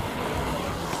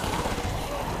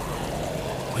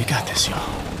 We got this,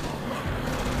 y'all.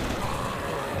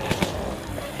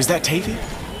 Is that Tavy?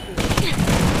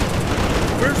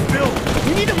 Where's Bill?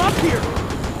 We need him up here.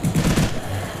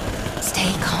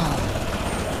 Stay calm.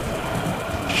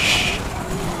 Shh.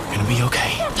 Gonna be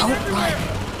okay. Don't run.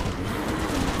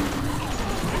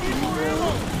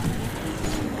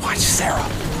 Watch Sarah.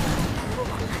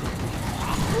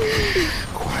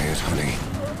 Quiet, honey.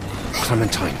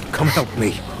 Clementine, come help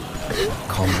me.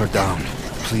 Calm her down.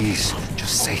 Please,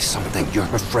 just say something. You're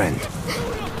her friend.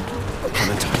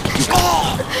 Clementine, you...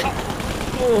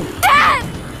 Dad!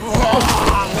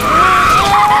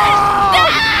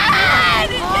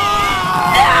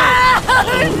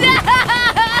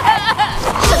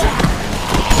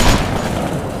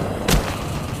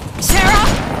 Sarah!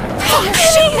 Oh,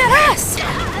 shooting at us!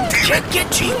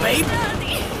 Get G, babe.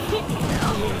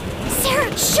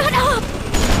 Sarah, shut up!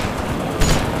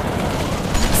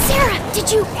 Sarah,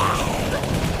 did you...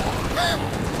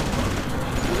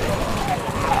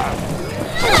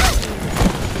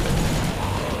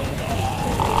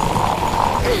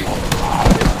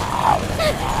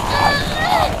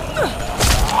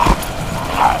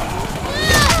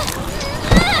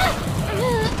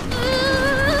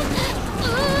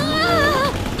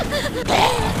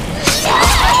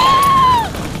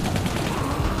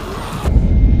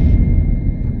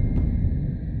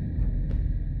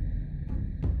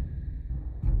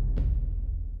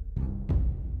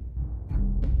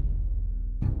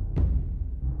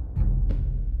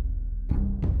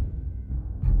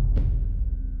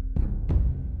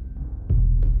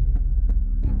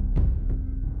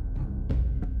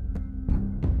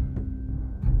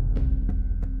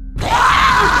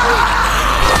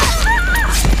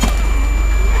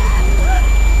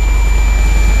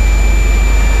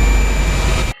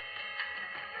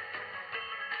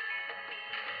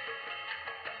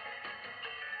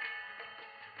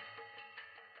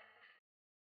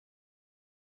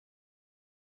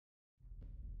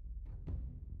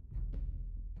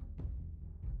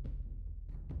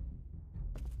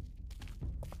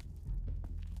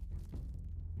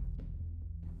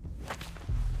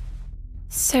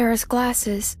 Sarah's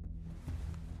glasses.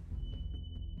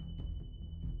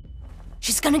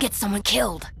 She's gonna get someone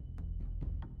killed.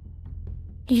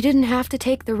 You didn't have to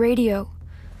take the radio.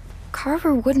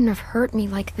 Carver wouldn't have hurt me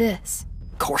like this.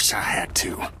 Of course I had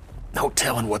to. No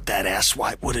telling what that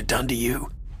asswipe would have done to you.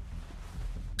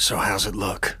 So how's it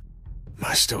look? Am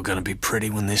I still gonna be pretty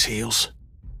when this heals?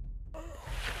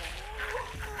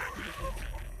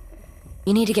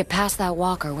 You need to get past that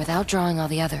walker without drawing all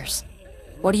the others.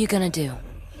 What are you gonna do?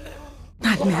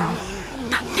 Not now.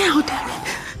 Not now, damn it.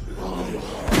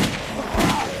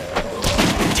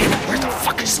 Damn it, where the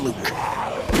fuck is Luke?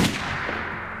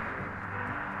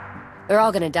 They're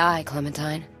all gonna die,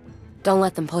 Clementine. Don't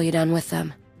let them pull you down with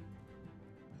them.